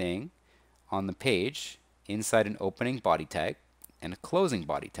everything on the page inside an opening body tag and a closing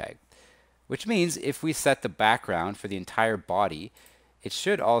body tag. Which means if we set the background for the entire body, it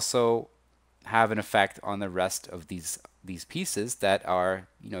should also have an effect on the rest of these pieces that are,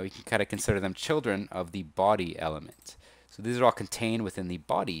 you can kind of consider them children of the body element. So these are all contained within the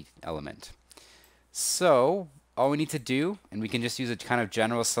body element. So all we need to do, and we can just use a kind of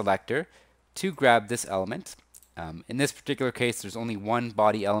general selector to grab this element. In this particular case, there's only one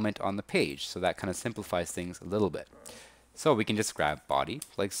body element on the page, so that kind of simplifies things a little bit. So we can just grab body,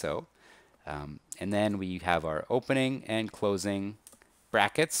 like so. And then we have our opening and closing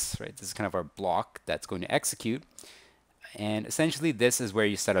brackets, right? This is kind of our block that's going to execute. And essentially this is where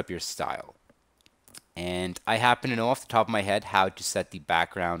you set up your style. And I happen to know off the top of my head how to set the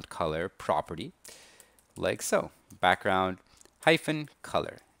background color property, like so. Background hyphen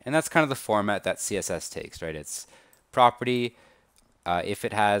color. And that's kind of the format that CSS takes, right? It's property. If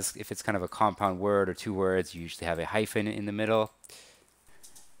it's kind of a compound word or two words, you usually have a hyphen in the middle.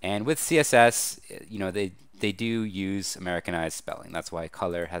 And with CSS, they do use Americanized spelling. That's why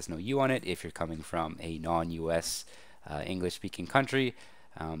color has no U on it. If you're coming from a non-US English-speaking country,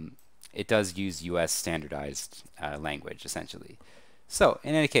 it does use US standardized language, essentially. So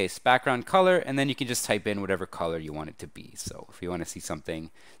in any case, background color, and then you can just type in whatever color you want it to be. So if you want to see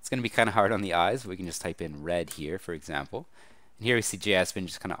something, it's going to be kind of hard on the eyes. We can just type in red here, for example. And here we see JSPen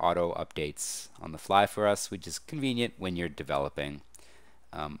just kind of auto updates on the fly for us, which is convenient when you're developing.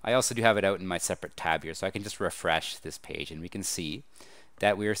 I also do have it out in my separate tab here, so I can just refresh this page and we can see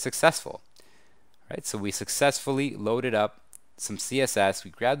that we are successful. Right? So we successfully loaded up some CSS,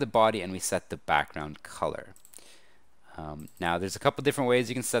 we grabbed the body, and we set the background color. Now there's a couple different ways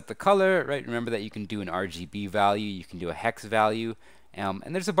you can set the color, right? Remember that you can do an RGB value, you can do a hex value, and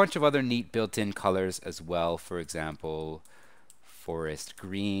there's a bunch of other neat built-in colors as well. For example, forest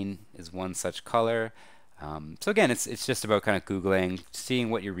green is one such color. So again, it's just about kind of Googling, seeing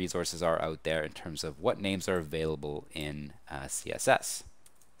what your resources are out there in terms of what names are available in CSS.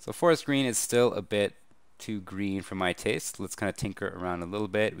 So forest green is still a bit too green for my taste. Let's kind of tinker around a little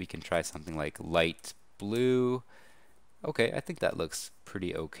bit. We can try something like light blue. Okay, I think that looks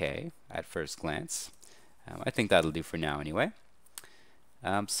pretty okay at first glance. I think that'll do for now anyway.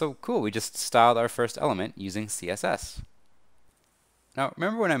 So cool, we just styled our first element using CSS. Now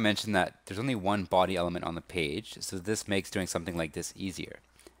remember when I mentioned that there's only one body element on the page, so this makes doing something like this easier.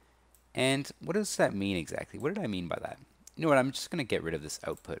 And what does that mean exactly? What did I mean by that? You know what, I'm just going to get rid of this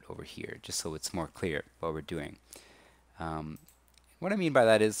output over here just so it's more clear what we're doing. what I mean by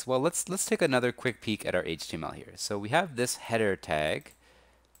that is, well, let's take another quick peek at our HTML here. So we have this header tag,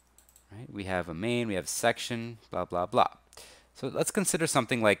 right? We have a main, we have section, blah, blah, blah. So let's consider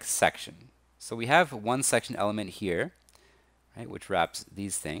something like section. So we have one section element here, right, which wraps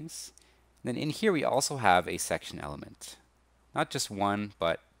these things. And then in here we also have a section element. Not just one,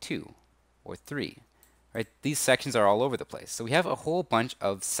 but two or three. Right? These sections are all over the place. So we have a whole bunch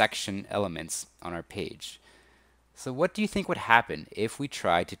of section elements on our page. So what do you think would happen if we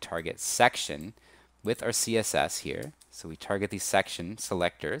try to target section with our CSS here? So we target these section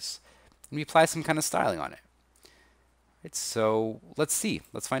selectors and we apply some kind of styling on it. Right, so let's see.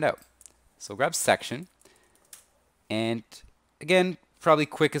 Let's find out. So grab section, and again, probably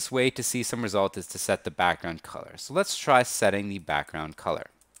quickest way to see some result is to set the background color. So let's try setting the background color.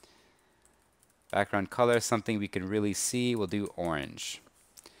 Background color is something we can really see. We'll do orange.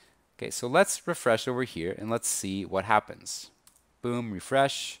 Okay, so let's refresh over here and let's see what happens. Boom,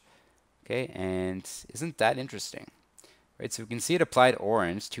 refresh. Okay, and isn't that interesting? Right, so we can see it applied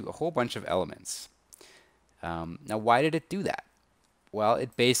orange to a whole bunch of elements. Now, why did it do that? Well,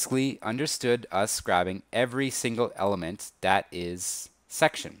 it basically understood us grabbing every single element that is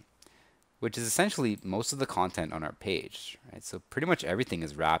section, which is essentially most of the content on our page, right? So pretty much everything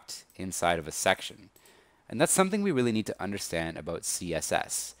is wrapped inside of a section. And that's something we really need to understand about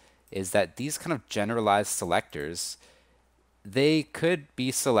CSS, is that these kind of generalized selectors, they could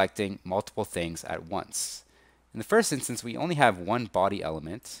be selecting multiple things at once. In the first instance, we only have one body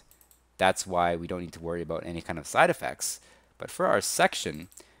element. That's why we don't need to worry about any kind of side effects. But for our section,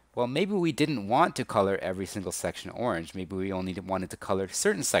 well, maybe we didn't want to color every single section orange. Maybe we only wanted to color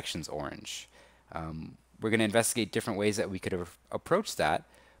certain sections orange. We're going to investigate different ways that we could approach that.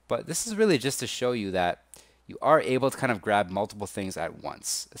 But this is really just to show you that you are able to kind of grab multiple things at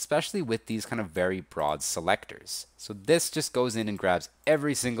once, especially with these kind of very broad selectors. So this just goes in and grabs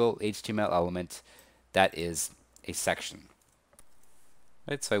every single HTML element that is a section.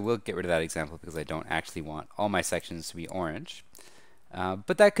 Right, so I will get rid of that example because I don't actually want all my sections to be orange.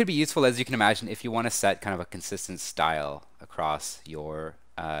 But that could be useful, as you can imagine, if you want to set kind of a consistent style across your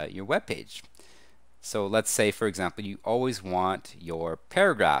web page. So let's say, for example, you always want your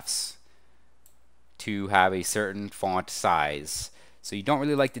paragraphs to have a certain font size. So you don't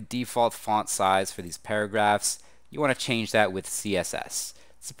really like the default font size for these paragraphs. You want to change that with CSS.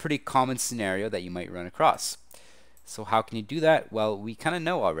 It's a pretty common scenario that you might run across. So how can you do that? Well, we kind of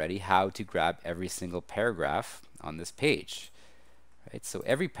know already how to grab every single paragraph on this page. Right? So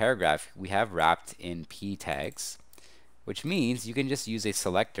every paragraph we have wrapped in p tags, which means you can just use a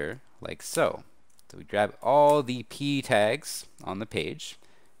selector like so. So we grab all the p tags on the page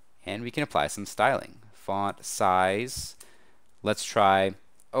and we can apply some styling. Font size, let's try,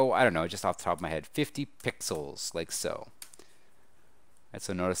 oh, I don't know, just off the top of my head, 50 pixels, like so. Right,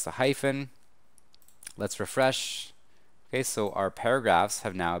 so notice the hyphen. Let's refresh. Okay, so our paragraphs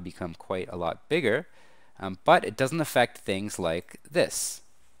have now become quite a lot bigger, but it doesn't affect things like this.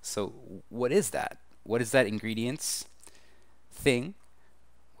 So what is that? What is that ingredients thing?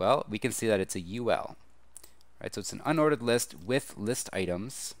 Well, we can see that it's a UL. Right, so it's an unordered list with list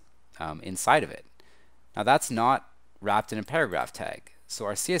items inside of it. Now that's not wrapped in a paragraph tag. So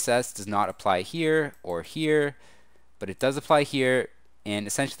our CSS does not apply here or here, but it does apply here. And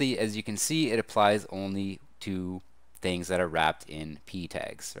essentially, as you can see, it applies only to things that are wrapped in p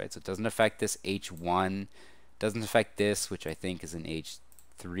tags, right? So it doesn't affect this h1, doesn't affect this, which I think is an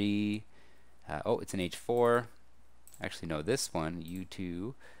h3. Oh, it's an h4. Actually, no, this one,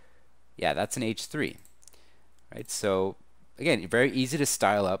 u2. Yeah, that's an h3, right? So again, very easy to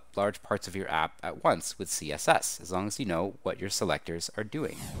style up large parts of your app at once with CSS, as long as you know what your selectors are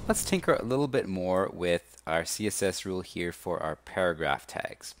doing. Let's tinker a little bit more with our CSS rule here for our paragraph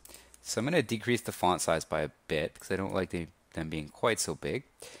tags. So I'm going to decrease the font size by a bit because I don't like them being quite so big.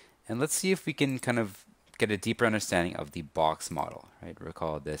 And let's see if we can kind of get a deeper understanding of the box model, right?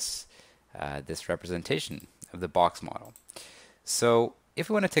 Recall this, this representation of the box model. So if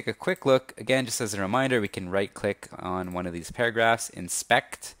we want to take a quick look, again, just as a reminder, we can right-click on one of these paragraphs,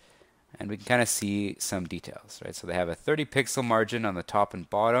 inspect, and we can kind of see some details, right? So they have a 30 pixel margin on the top and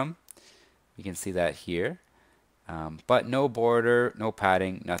bottom. You can see that here, but no border, no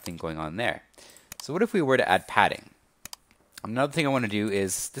padding, nothing going on there. So what if we were to add padding? Another thing I want to do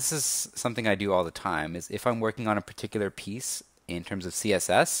is, this is something I do all the time, is if I'm working on a particular piece in terms of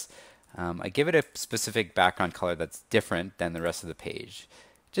CSS, I give it a specific background color that's different than the rest of the page,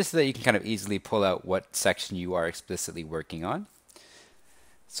 just so that you can kind of easily pull out what section you are explicitly working on.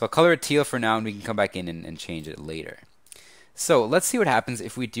 So I'll color it teal for now, and we can come back in and change it later. So let's see what happens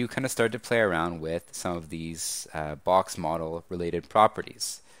if we do kind of start to play around with some of these box model related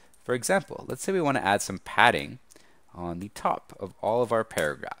properties. For example, let's say we want to add some padding on the top of all of our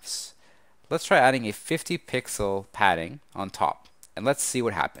paragraphs. Let's try adding a 50 pixel padding on top, and let's see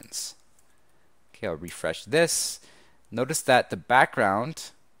what happens. Okay, I'll refresh this. Notice that the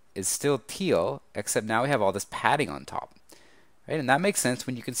background is still teal, except now we have all this padding on top. Right? And that makes sense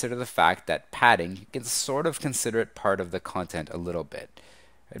when you consider the fact that padding, you can sort of consider it part of the content a little bit.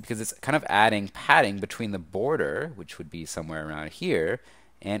 Right? Because it's kind of adding padding between the border, which would be somewhere around here,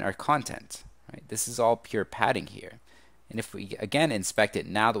 and our content. Right? This is all pure padding here. And if we again inspect it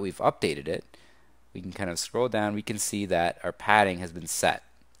now that we've updated it, we can kind of scroll down, we can see that our padding has been set.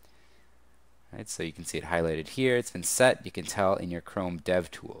 Right? So you can see it highlighted here, it's been set, you can tell in your Chrome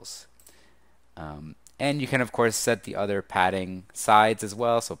DevTools. And you can of course set the other padding sides as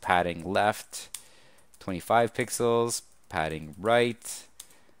well, so padding left 25 pixels, padding right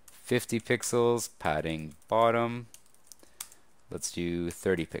 50 pixels, padding bottom, let's do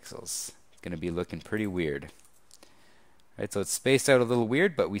 30 pixels. It's going to be looking pretty weird. Right, so it's spaced out a little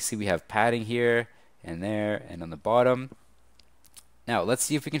weird, but we see we have padding here and there and on the bottom. Now let's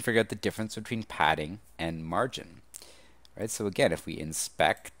see if we can figure out the difference between padding and margin. Right, so again, if we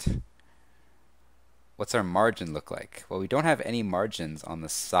inspect, what's our margin look like? Well, we don't have any margins on the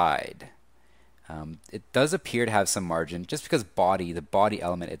side. It does appear to have some margin just because the body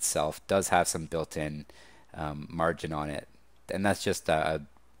element itself does have some built-in margin on it. And that's just a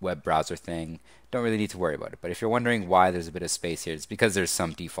web browser thing. Don't really need to worry about it. But if you're wondering why there's a bit of space here, it's because there's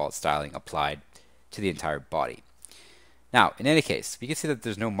some default styling applied to the entire body. Now, in any case, we can see that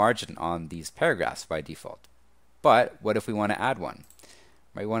there's no margin on these paragraphs by default. But what if we want to add one?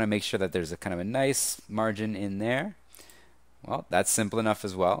 Right, we want to make sure that there's a kind of a nice margin in there. Well, that's simple enough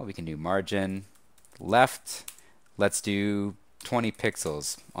as well. We can do margin left. Let's do 20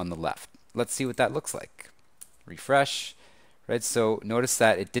 pixels on the left. Let's see what that looks like. Refresh. Right, so notice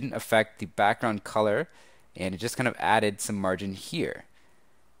that it didn't affect the background color, and it just kind of added some margin here.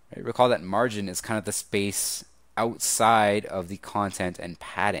 Right, recall that margin is kind of the space outside of the content and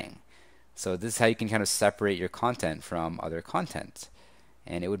padding. So this is how you can kind of separate your content from other content.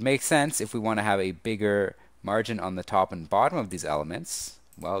 And it would make sense if we want to have a bigger margin on the top and bottom of these elements.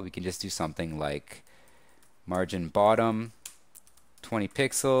 Well, we can just do something like margin bottom 20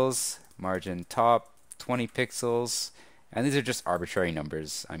 pixels, margin top 20 pixels, and these are just arbitrary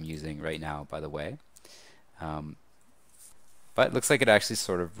numbers I'm using right now, by the way. But it looks like it actually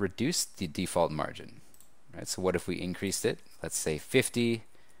sort of reduced the default margin. Right? So what if we increased it? Let's say 50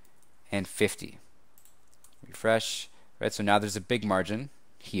 and 50. Refresh. Right, so now there's a big margin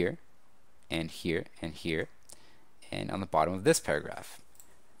here, and here, and here, and on the bottom of this paragraph.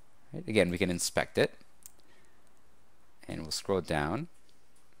 Right, again, we can inspect it, and we'll scroll down,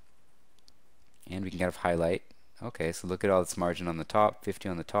 and we can kind of highlight. Okay, so look at all this margin on the top, 50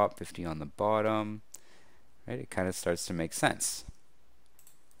 on the top, 50 on the bottom. Right, it kind of starts to make sense.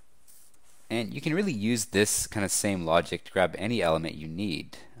 And you can really use this kind of same logic to grab any element you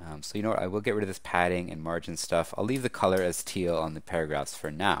need. So you know what, I will get rid of this padding and margin stuff. I'll leave the color as teal on the paragraphs for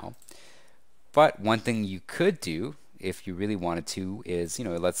now. But one thing you could do, if you really wanted to, is,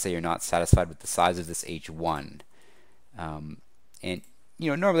 let's say you're not satisfied with the size of this H1. And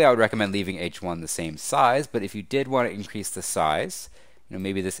normally I would recommend leaving H1 the same size, but if you did want to increase the size,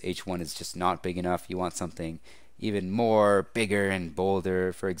 maybe this H1 is just not big enough, you want something even more bigger and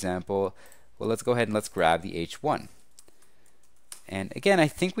bolder, for example. Well, let's go ahead and let's grab the H1. And again, I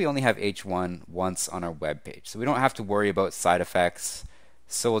think we only have H1 once on our web page, so we don't have to worry about side effects.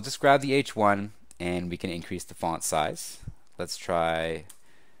 So we'll just grab the H1 and we can increase the font size. Let's try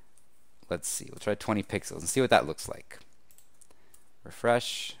 20 pixels and see what that looks like.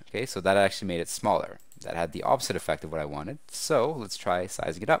 Refresh. Okay, so that actually made it smaller. That had the opposite effect of what I wanted. So let's try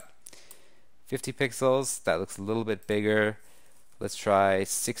sizing it up. 50 pixels, that looks a little bit bigger. Let's try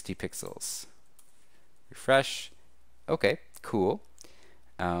 60 pixels. Refresh. Okay, cool.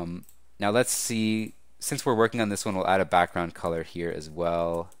 Now let's see, since we're working on this one, we'll add a background color here as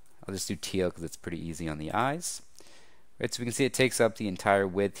well. I'll just do teal because it's pretty easy on the eyes. Right, so we can see it takes up the entire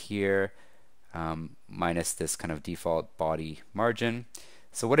width here, minus this kind of default body margin.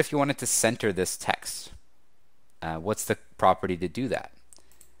 So what if you wanted to center this text? What's the property to do that?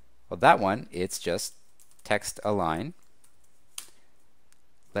 Well, that one, it's just text align.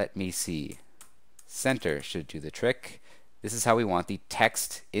 Let me see. Center should do the trick. This is how we want the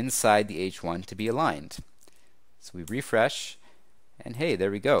text inside the H1 to be aligned. So we refresh, and hey,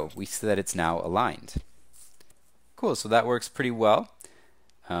 there we go. We see that it's now aligned. Cool, so that works pretty well.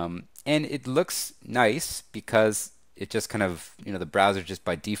 And it looks nice because it just kind of, the browser just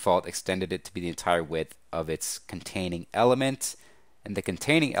by default extended it to be the entire width of its containing element. And the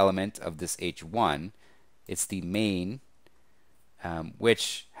containing element of this h1, it's the main,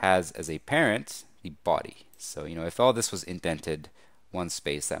 which has as a parent the body. So, if all this was indented one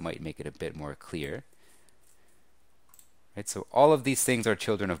space, that might make it a bit more clear. Right, so all of these things are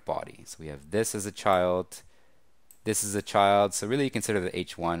children of body. So we have this as a child, this is a child. So really you consider the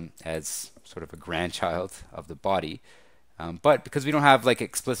h1 as sort of a grandchild of the body. But because we don't have like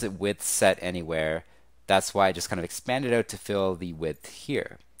explicit width set anywhere, that's why I just kind of expanded out to fill the width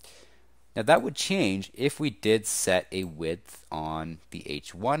here. Now that would change if we did set a width on the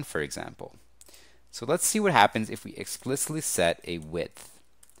h1, for example. So let's see what happens if we explicitly set a width.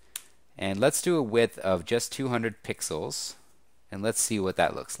 And let's do a width of just 200 pixels, and let's see what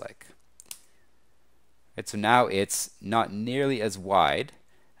that looks like. Right, so now it's not nearly as wide.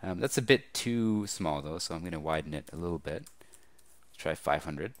 That's a bit too small though, so I'm going to widen it a little bit. Let's try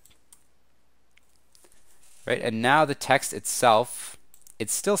 500. Right, and now the text itself,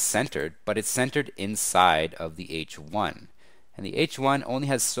 it's still centered, but it's centered inside of the h1. And the h1 only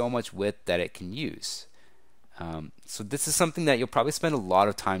has so much width that it can use. So this is something that you'll probably spend a lot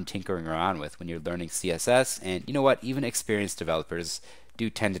of time tinkering around with when you're learning CSS. And you know what? Even experienced developers do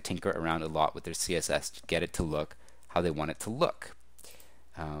tend to tinker around a lot with their CSS to get it to look how they want it to look.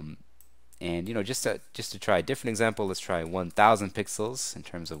 And just to try a different example, let's try 1000 pixels in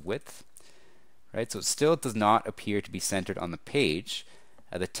terms of width. Right? So it still does not appear to be centered on the page.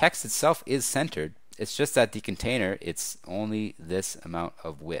 The text itself is centered. It's just that the container, it's only this amount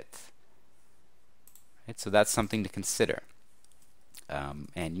of width. Right, so that's something to consider.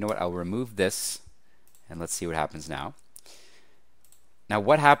 And you know what? I'll remove this, and let's see what happens now. Now,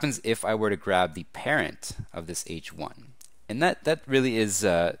 what happens if I were to grab the parent of this h1? And that really is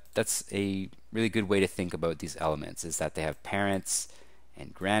that's a really good way to think about these elements, is that they have parents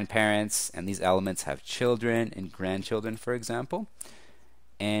and grandparents, and these elements have children and grandchildren, for example.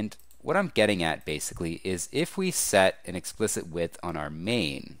 And what I'm getting at basically is if we set an explicit width on our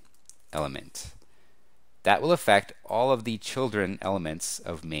main element, that will affect all of the children elements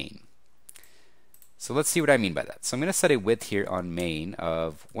of main. So let's see what I mean by that. So I'm going to set a width here on main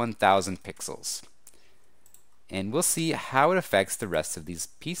of 1000 pixels. And we'll see how it affects the rest of these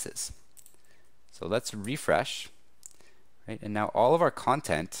pieces. So let's refresh. Right? And now all of our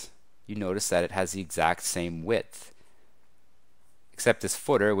content, you notice that it has the exact same width, except this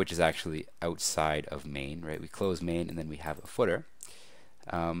footer, which is actually outside of main. Right? We close main and then we have a footer.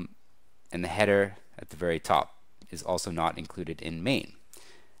 And the header at the very top is also not included in main.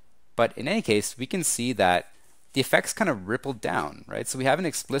 But in any case, we can see that the effects kind of rippled down, right? So we have an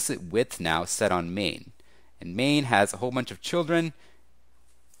explicit width now set on main. And main has a whole bunch of children.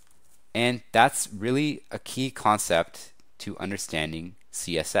 And that's really a key concept to understanding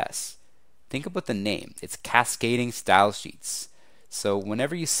CSS. Think about the name. It's cascading style sheets. So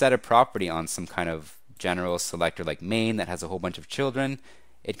whenever you set a property on some kind of general selector like main that has a whole bunch of children,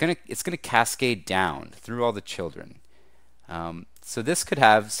 it's gonna cascade down through all the children. So this could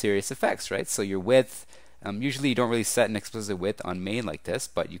have serious effects, right? So your width, usually you don't really set an explicit width on main like this,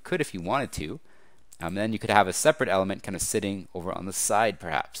 but you could if you wanted to. Then you could have a separate element kind of sitting over on the side,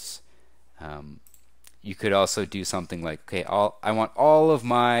 perhaps. You could also do something like, okay, I want all of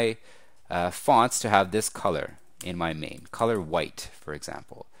my fonts to have this color in my main, color white, for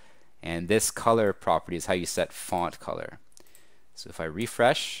example. And this color property is how you set font color. So if I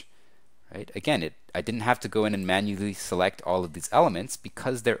refresh, right, again, I didn't have to go in and manually select all of these elements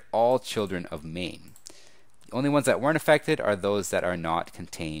because they're all children of main. The only ones that weren't affected are those that are not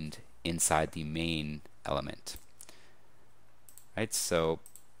contained inside the main element. Right, so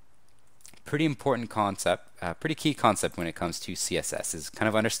pretty important concept, pretty key concept when it comes to CSS is kind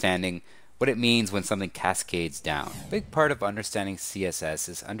of understanding what it means when something cascades down. A big part of understanding CSS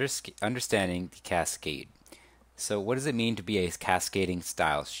is understanding the cascade. So what does it mean to be a cascading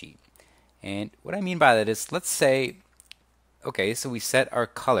style sheet? And what I mean by that is, let's say, okay, so we set our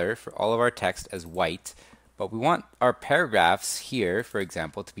color for all of our text as white, but we want our paragraphs here, for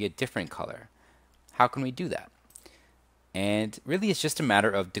example, to be a different color. How can we do that? And really it's just a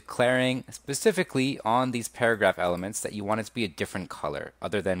matter of declaring specifically on these paragraph elements that you want it to be a different color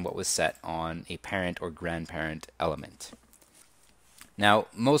other than what was set on a parent or grandparent element. Now,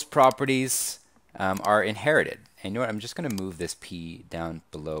 most properties are inherited. And you know what, I'm just going to move this P down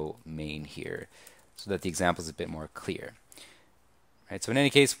below main here so that the example is a bit more clear. Right, so in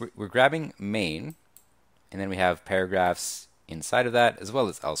any case, we're grabbing main, and then we have paragraphs inside of that as well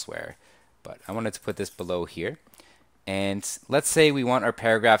as elsewhere. But I wanted to put this below here. And let's say we want our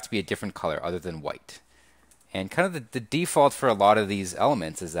paragraph to be a different color other than white. And kind of the default for a lot of these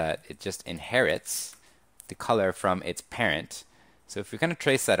elements is that it just inherits the color from its parent. So if we kind of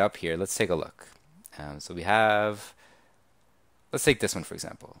trace that up here, let's take a look. So we have, let's take this one for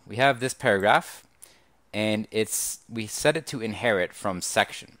example. We have this paragraph, and we set it to inherit from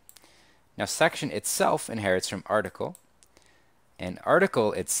section. Now section itself inherits from article, and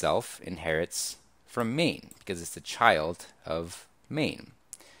article itself inherits from main because it's the child of main.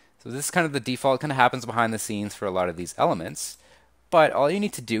 So this is kind of the default, kind of happens behind the scenes for a lot of these elements, but all you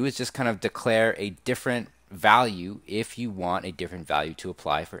need to do is just kind of declare a different value if you want a different value to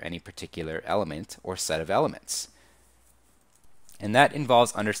apply for any particular element or set of elements. And that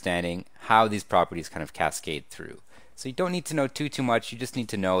involves understanding how these properties kind of cascade through. So you don't need to know too much, you just need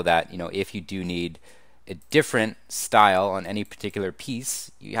to know that, if you do need a different style on any particular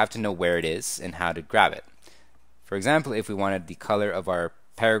piece, you have to know where it is and how to grab it. For example, if we wanted the color of our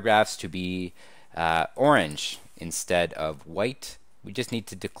paragraphs to be orange instead of white, we just need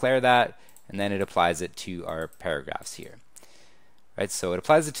to declare that, and then it applies it to our paragraphs here. Right, so it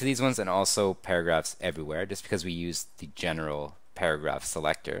applies it to these ones and also paragraphs everywhere, just because we use the general paragraph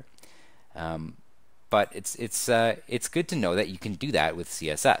selector. But it's good to know that you can do that with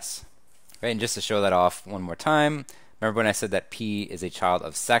CSS. Right, and just to show that off one more time, remember when I said that P is a child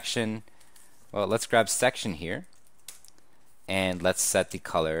of section? Well, let's grab section here, and let's set the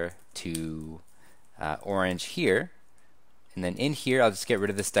color to orange here. And then in here, I'll just get rid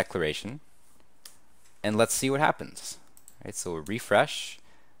of this declaration, and let's see what happens. Right, so we'll refresh,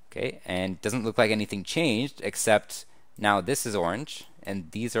 okay, and it doesn't look like anything changed, except now this is orange,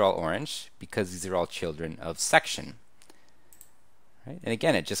 and these are all orange because these are all children of section. Right? And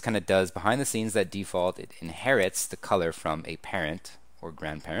again, it just kind of does behind the scenes that default. It inherits the color from a parent or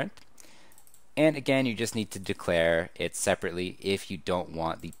grandparent. And again, you just need to declare it separately if you don't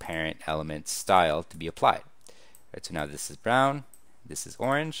want the parent element style to be applied. Right, so now this is brown, this is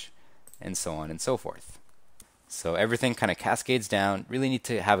orange, and so on and so forth. So everything kind of cascades down. Really need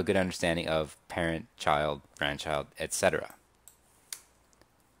to have a good understanding of parent, child, grandchild, etc.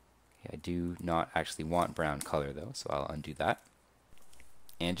 Okay, I do not actually want brown color though, so I'll undo that.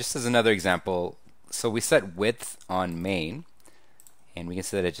 And just as another example, so we set width on main, and we can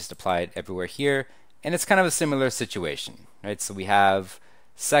see that it just applied everywhere here, and it's kind of a similar situation, right? So we have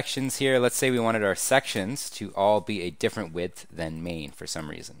sections here. Let's say we wanted our sections to all be a different width than main for some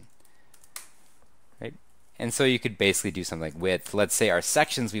reason, right? And so you could basically do something like width. Let's say our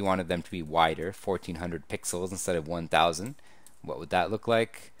sections, we wanted them to be wider, 1400 pixels instead of 1000. What would that look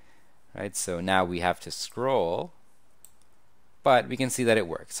like? Right? So now we have to scroll, but we can see that it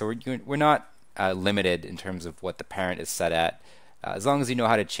works. So we're not limited in terms of what the parent is set at, as long as you know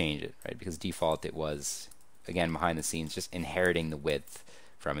how to change it, right? Because default it was, again, behind the scenes, just inheriting the width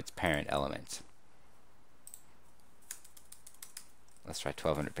from its parent element. Let's try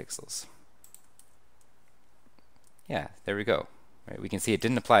 1200 pixels. Yeah, there we go. Right? We can see it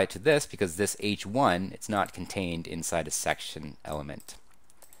didn't apply it to this because this H1, it's not contained inside a section element.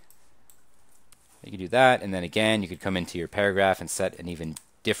 You could do that, and then again, you could come into your paragraph and set an even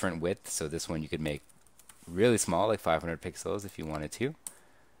different width. So this one you could make really small, like 500 pixels if you wanted to.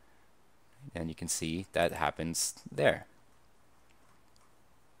 And you can see that happens there.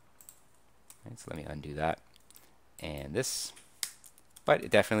 Right, so let me undo that. And this. But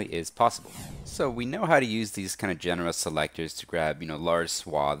it definitely is possible. So we know how to use these kind of general selectors to grab, large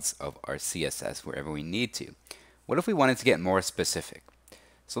swaths of our CSS wherever we need to. What if we wanted to get more specific?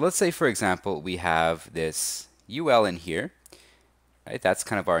 So let's say, for example, we have this UL in here. Right? That's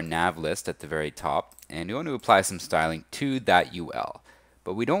kind of our nav list at the very top. And we want to apply some styling to that UL.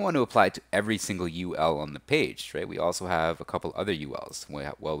 But we don't want to apply it to every single UL on the page. Right? We also have a couple other ULs.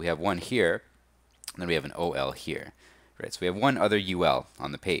 Well, we have one here, and then we have an OL here. Right? So we have one other UL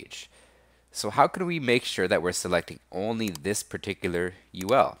on the page. So how can we make sure that we're selecting only this particular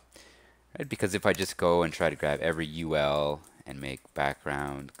UL? Right? Because if I just go and try to grab every UL and make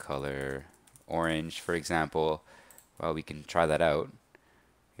background color orange, for example, well, we can try that out.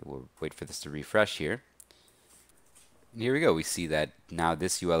 Okay, we'll wait for this to refresh here. And here we go. We see that now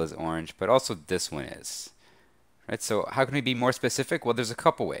this UL is orange, but also this one is. Right? So how can we be more specific? Well, there's a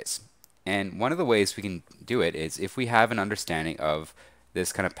couple ways. And one of the ways we can do it is if we have an understanding of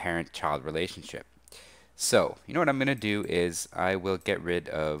this kind of parent-child relationship. So, what I'm going to do is I will get rid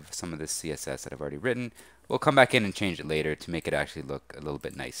of some of this CSS that I've already written. We'll come back in and change it later to make it actually look a little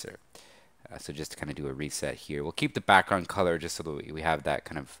bit nicer. So just to kind of do a reset here. We'll keep the background color just so that we have that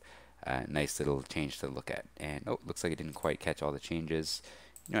kind of nice little change to look at. And oh, looks like it didn't quite catch all the changes.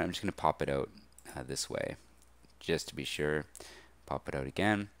 I'm just going to pop it out this way just to be sure. Pop it out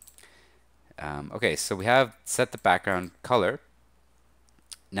again. Okay, so we have set the background color.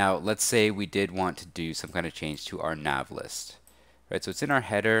 Now let's say we did want to do some kind of change to our nav list. Right, so it's in our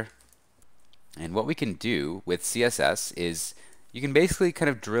header, and what we can do with CSS is you can basically kind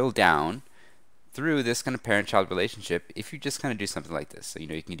of drill down through this kind of parent-child relationship if you just kind of do something like this. So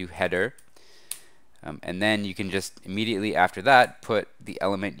you can do header, and then you can just immediately after that put the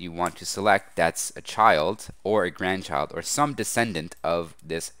element you want to select that's a child or a grandchild or some descendant of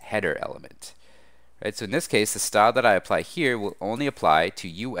this header element. Right, so in this case, the style that I apply here will only apply to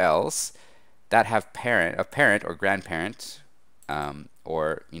ULs that have a parent or grandparent,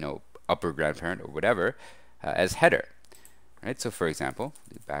 or upper grandparent or whatever as header. Right, so for example,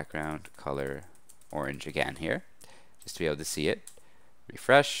 the background color orange again here, just to be able to see it.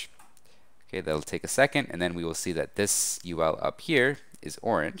 Refresh. Okay, that'll take a second, and then we will see that this UL up here is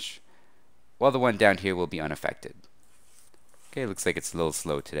orange, while the one down here will be unaffected. Okay, looks like it's a little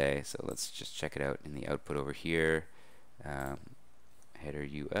slow today, so let's just check it out in the output over here. Header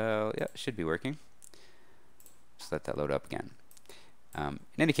UL, yeah, should be working. Just let that load up again. In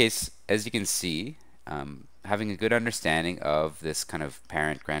any case, as you can see, having a good understanding of this kind of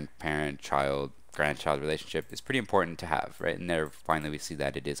parent, grandparent, child, grandchild relationship is pretty important to have, right? And there finally we see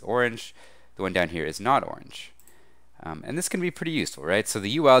that it is orange. The one down here is not orange. And this can be pretty useful, right? So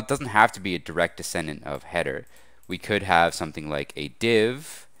the UL doesn't have to be a direct descendant of header. We could have something like a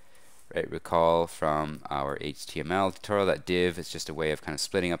div, right? Recall from our HTML tutorial that div is just a way of kind of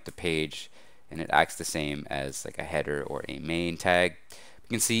splitting up the page, and it acts the same as like a header or a main tag. You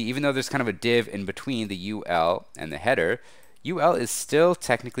can see even though there's kind of a div in between the UL and the header, UL is still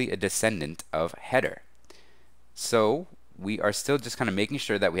technically a descendant of header. So we are still just kind of making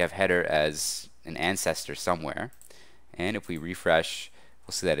sure that we have header as an ancestor somewhere. And if we refresh,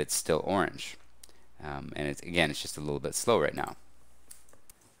 we'll see that it's still orange. And it's just a little bit slow right now.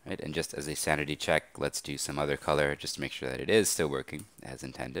 Right, and just as a sanity check, let's do some other color just to make sure that it is still working as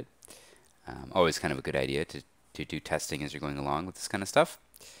intended. Always kind of a good idea to do testing as you're going along with this kind of stuff.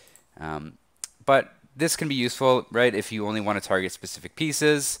 But this can be useful, right, if you only want to target specific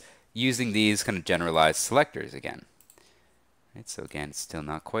pieces using these kind of generalized selectors again. Right, so again, it's still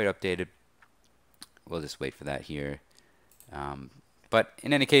not quite updated. We'll just wait for that here. But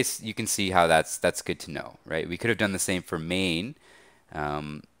in any case, you can see how that's good to know, right? We could have done the same for main,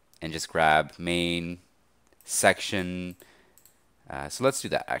 and just grab main section. So let's do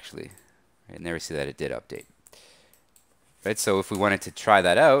that actually. Right, and there we see that it did update. Right, so if we wanted to try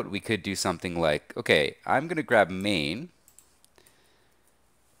that out, we could do something like, okay, I'm going to grab main,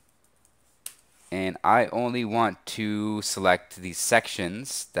 and I only want to select these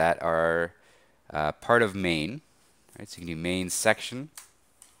sections that are part of main. Right, so you can do main section.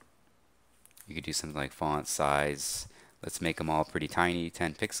 You could do something like font size. Let's make them all pretty tiny,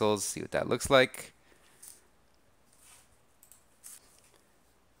 10 pixels, see what that looks like.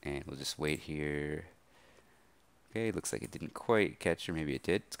 And we'll just wait here. Okay, looks like it didn't quite catch, or maybe it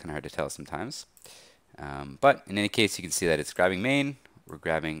did. It's kind of hard to tell sometimes. But in any case, you can see that it's grabbing main. We're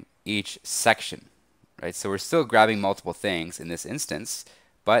grabbing each section, right? So we're still grabbing multiple things in this instance,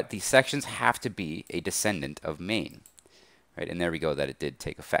 but the sections have to be a descendant of main, right? And there we go, that it did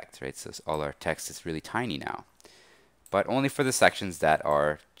take effect, right? So all our text is really tiny now, but only for the sections that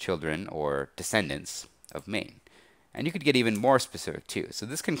are children or descendants of main. And you could get even more specific too. So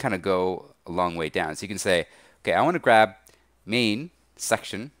this can kind of go a long way down. So you can say, okay, I want to grab main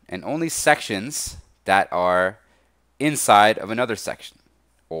section and only sections that are inside of another section.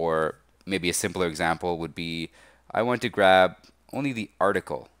 Or maybe a simpler example would be, I want to grab only the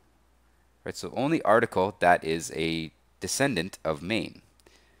article. Right? So only article that is a descendant of main.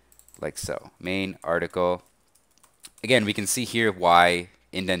 Like so. Main article. Again, we can see here why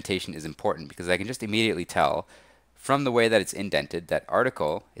indentation is important, because I can just immediately tell from the way that it's indented, that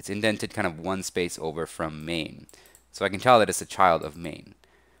article, it's indented kind of one space over from main. So I can tell that it's a child of main.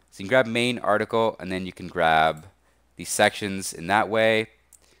 So you can grab main article, and then you can grab these sections in that way.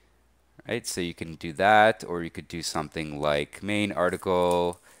 Right? So you can do that, or you could do something like main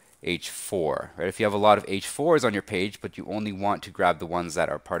article H4. Right? If you have a lot of H4s on your page, but you only want to grab the ones that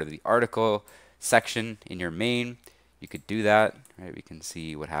are part of the article section in your main, you could do that. Right? We can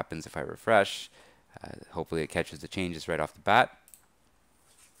see what happens if I refresh. Hopefully it catches the changes right off the bat.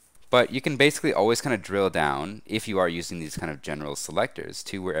 But you can basically always kind of drill down, if you are using these kind of general selectors,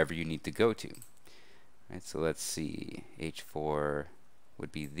 to wherever you need to go to. Right, so let's see, H4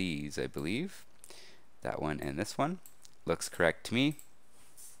 would be these, I believe. That one and this one. Looks correct to me.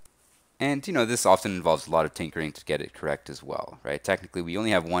 And this often involves a lot of tinkering to get it correct as well, right? Technically, we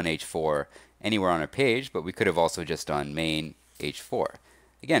only have one H4 anywhere on our page, but we could have also just done main H4.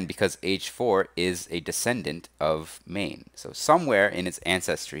 Again, because h4 is a descendant of main. So somewhere in its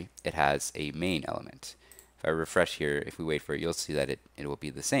ancestry, it has a main element. If I refresh here, if we wait for it, you'll see that it will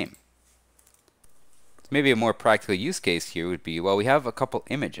be the same. So maybe a more practical use case here would be, well, we have a couple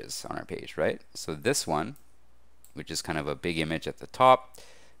images on our page, right? So this one, which is kind of a big image at the top,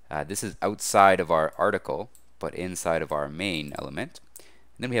 this is outside of our article, but inside of our main element.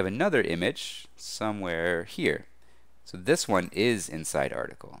 And then we have another image somewhere here. So this one is inside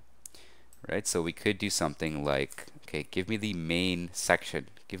article, right? So we could do something like, okay, give me the main section,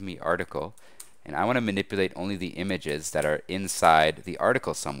 give me article, and I want to manipulate only the images that are inside the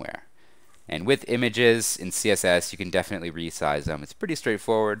article somewhere. And with images in CSS, you can definitely resize them. It's pretty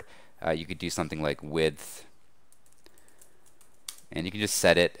straightforward. You could do something like width, and you can just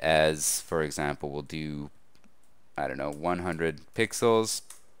set it as, for example, we'll do, I don't know, 100 pixels.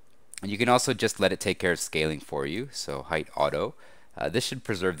 And you can also just let it take care of scaling for you, so height auto. This should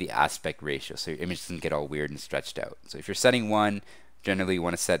preserve the aspect ratio, so your image doesn't get all weird and stretched out. So if you're setting one, generally you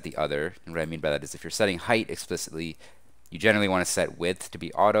want to set the other. And what I mean by that is if you're setting height explicitly, you generally want to set width to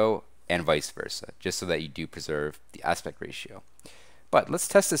be auto and vice versa, just so that you do preserve the aspect ratio. But let's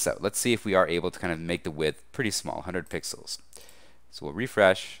test this out. Let's see if we are able to kind of make the width pretty small, 100 pixels. So we'll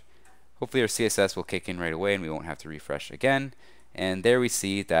refresh. Hopefully our CSS will kick in right away and we won't have to refresh again. And there we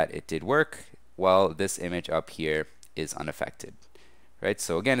see that it did work, while this image up here is unaffected. Right?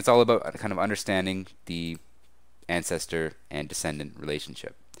 So again, it's all about kind of understanding the ancestor and descendant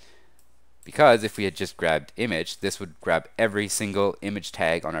relationship. Because if we had just grabbed image, this would grab every single image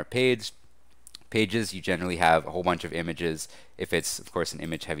tag on our page. Pages, you generally have a whole bunch of images if it's, of course, an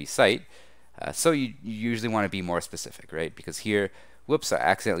image-heavy site. So you usually want to be more specific, right? Because here, whoops, I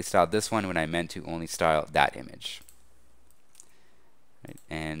accidentally styled this one when I meant to only style that image. Right?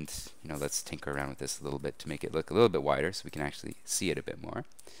 And let's tinker around with this a little bit to make it look a little bit wider so we can actually see it a bit more.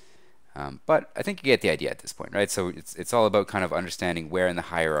 But I think you get the idea at this point, right? So it's all about kind of understanding where in the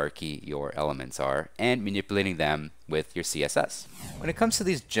hierarchy your elements are and manipulating them with your CSS. When it comes to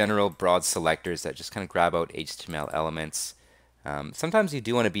these general broad selectors that just kind of grab out HTML elements, sometimes you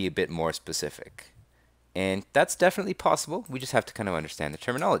do want to be a bit more specific. And that's definitely possible. We just have to kind of understand the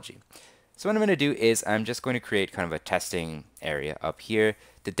terminology. So what I'm going to do is I'm just going to create kind of a testing area up here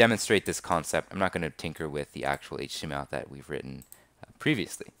to demonstrate this concept. I'm not going to tinker with the actual HTML that we've written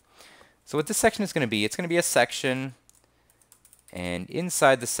previously. So what this section is going to be, it's going to be a section, and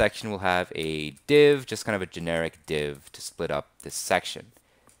inside the section we'll have a div, just kind of a generic div to split up this section.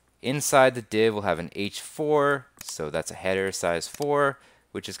 Inside the div we'll have an h4, so that's a header size 4,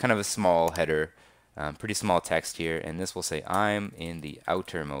 which is kind of a small header. Pretty small text here, and this will say I'm in the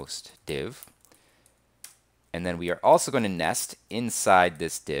outermost div. And then we are also going to nest inside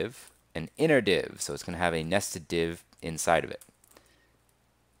this div an inner div, so it's going to have a nested div inside of it.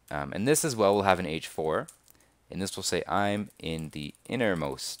 And this as well will have an h4, and this will say I'm in the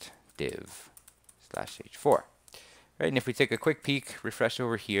innermost div slash h4. Right, and if we take a quick peek, refresh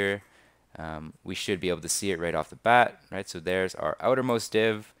over here, we should be able to see it right off the bat. Right, so there's our outermost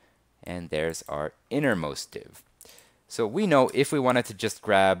div, and there's our innermost div. So we know if we wanted to just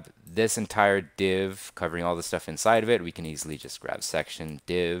grab this entire div covering all the stuff inside of it, we can easily just grab section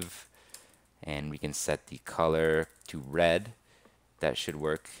div, and we can set the color to red. That should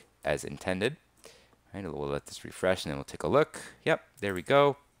work as intended. Right, we'll let this refresh and then we'll take a look. Yep, there we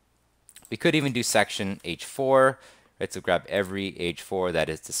go. We could even do section h4, right? So grab every h4 that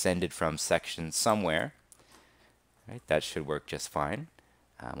is descended from section somewhere. Right, that should work just fine.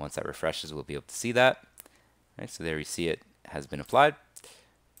 Once that refreshes, we'll be able to see that. Right, so there you see it has been applied.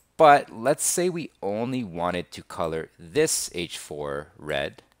 But let's say we only wanted to color this h4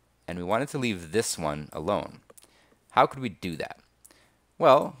 red, and we wanted to leave this one alone. How could we do that?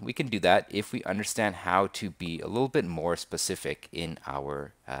 Well, we can do that if we understand how to be a little bit more specific in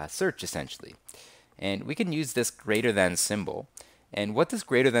our search, essentially. And we can use this greater than symbol. And what this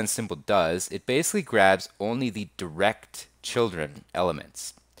greater than symbol does, it basically grabs only the direct children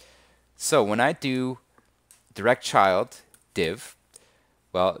elements. So when I do direct child div,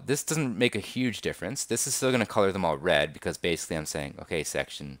 well, this doesn't make a huge difference. This is still going to color them all red because basically I'm saying, okay,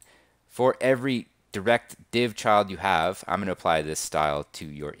 section, for every direct div child you have, I'm going to apply this style to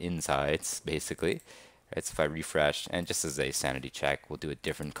your insides, basically. Right, so if I refresh, and just as a sanity check, we'll do a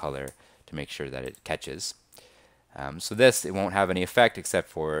different color to make sure that it catches. So this, it won't have any effect except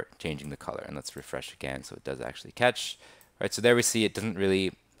for changing the color. And let's refresh again so it does actually catch. Right, so there we see it doesn't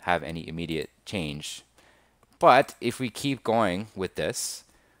really have any immediate change. But if we keep going with this,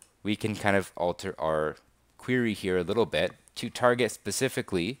 we can kind of alter our query here a little bit to target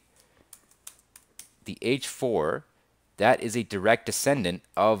specifically the h4 that is a direct descendant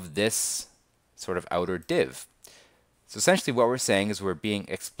of this sort of outer div. So essentially what we're saying is we're being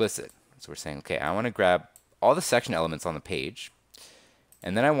explicit. So we're saying, okay, I want to grab all the section elements on the page,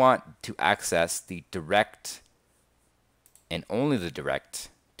 and then I want to access the direct and only the direct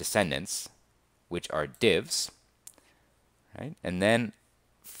descendants, which are divs, right? And then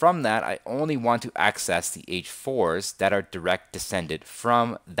from that, I only want to access the h4s that are direct descended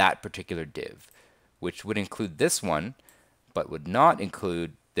from that particular div, which would include this one, but would not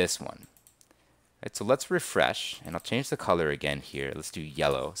include this one. Right, so let's refresh, and I'll change the color again here. Let's do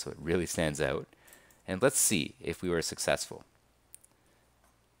yellow so it really stands out. And let's see if we were successful.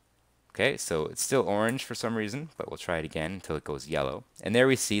 Okay, so it's still orange for some reason, but we'll try it again until it goes yellow. And there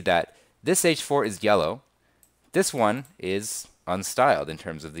we see that this h4 is yellow. This one is unstyled in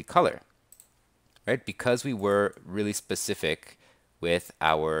terms of the color, right? Because we were really specific with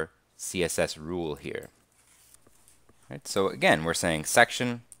our CSS rule here. Right, so again, we're saying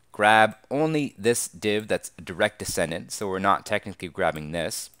section, grab only this div that's a direct descendant, so we're not technically grabbing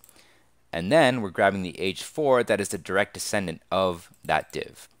this. And then we're grabbing the h4 that is the direct descendant of that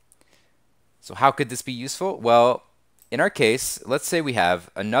div. So how could this be useful? Well, in our case, let's say we have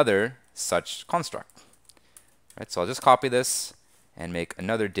another such construct. Right, so I'll just copy this and make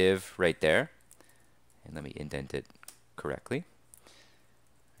another div right there. And let me indent it correctly.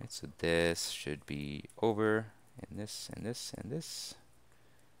 Right, so this should be over, and this, and this, and this,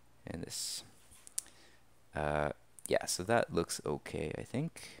 and this. Yeah, so that looks okay, I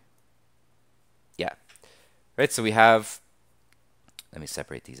think. Yeah. Right, so we have, let me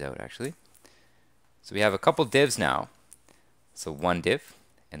separate these out actually. So we have a couple divs now. So one div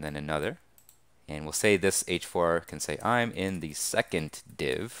and then another. And we'll say this h4 can say I'm in the second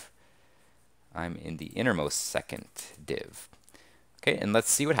div. I'm in the innermost second div. Okay, and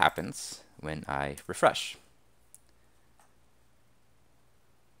let's see what happens when I refresh.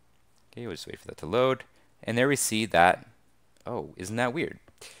 Okay, we'll just wait for that to load. And there we see that, oh, isn't that weird?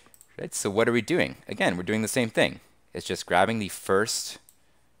 Right, so what are we doing? Again, we're doing the same thing. It's just grabbing the first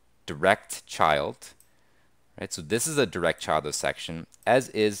direct child. Right, so this is a direct child of section, as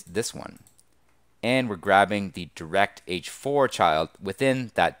is this one. And we're grabbing the direct h4 child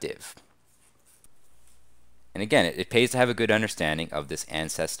within that div. And again, it pays to have a good understanding of this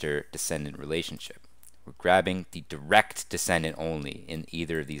ancestor-descendant relationship. We're grabbing the direct descendant only in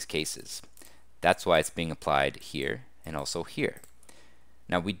either of these cases. That's why it's being applied here and also here.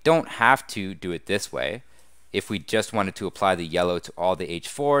 Now we don't have to do it this way. If we just wanted to apply the yellow to all the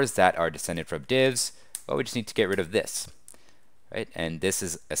h4s that are descended from divs, well, we just need to get rid of this. Right? And this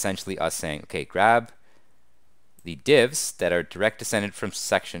is essentially us saying, okay, grab the divs that are direct descended from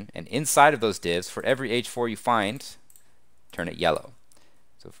section, and inside of those divs, for every h4 you find, turn it yellow.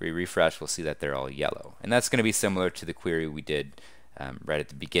 So if we refresh, we'll see that they're all yellow. And that's going to be similar to the query we did right at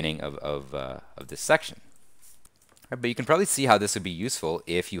the beginning of this section. Right, but you can probably see how this would be useful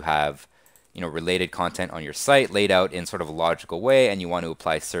if you have related content on your site laid out in sort of a logical way and you want to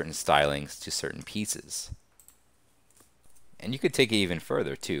apply certain stylings to certain pieces. And you could take it even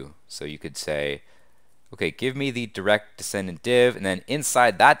further too. So you could say, okay, give me the direct descendant div, and then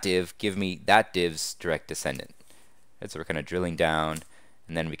inside that div, give me that div's direct descendant. Right, so we're kind of drilling down,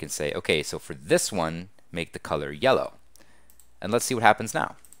 and then we can say, okay, so for this one, make the color yellow. And let's see what happens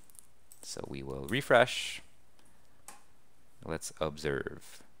now. So we will refresh. Let's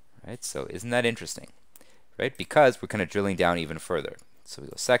observe. Right, so isn't that interesting? Right, because we're kind of drilling down even further. So we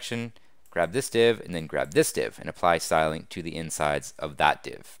go section, grab this div, and then grab this div, and apply styling to the insides of that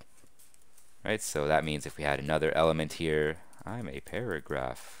div. Right, so that means if we had another element here, I'm a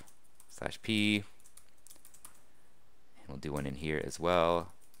paragraph /p, and we'll do one in here as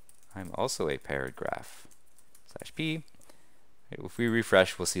well. I'm also a paragraph /p. Right, if we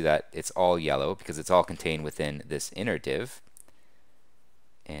refresh, we'll see that it's all yellow because it's all contained within this inner div.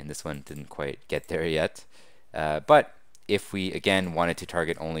 And this one didn't quite get there yet. But if we, again, wanted to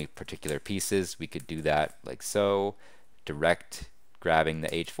target only particular pieces, we could do that like so, direct grabbing the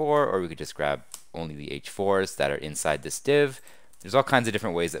h4, or we could just grab only the h4s that are inside this div. There's all kinds of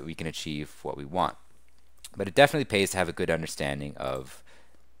different ways that we can achieve what we want. But it definitely pays to have a good understanding of,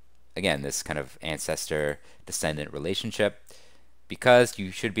 again, this kind of ancestor-descendant relationship, because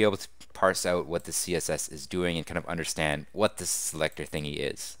you should be able to parse out what the CSS is doing and kind of understand what this selector thingy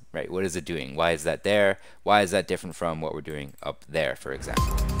is, right? What is it doing? Why is that there? Why is that different from what we're doing up there, for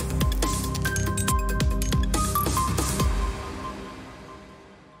example?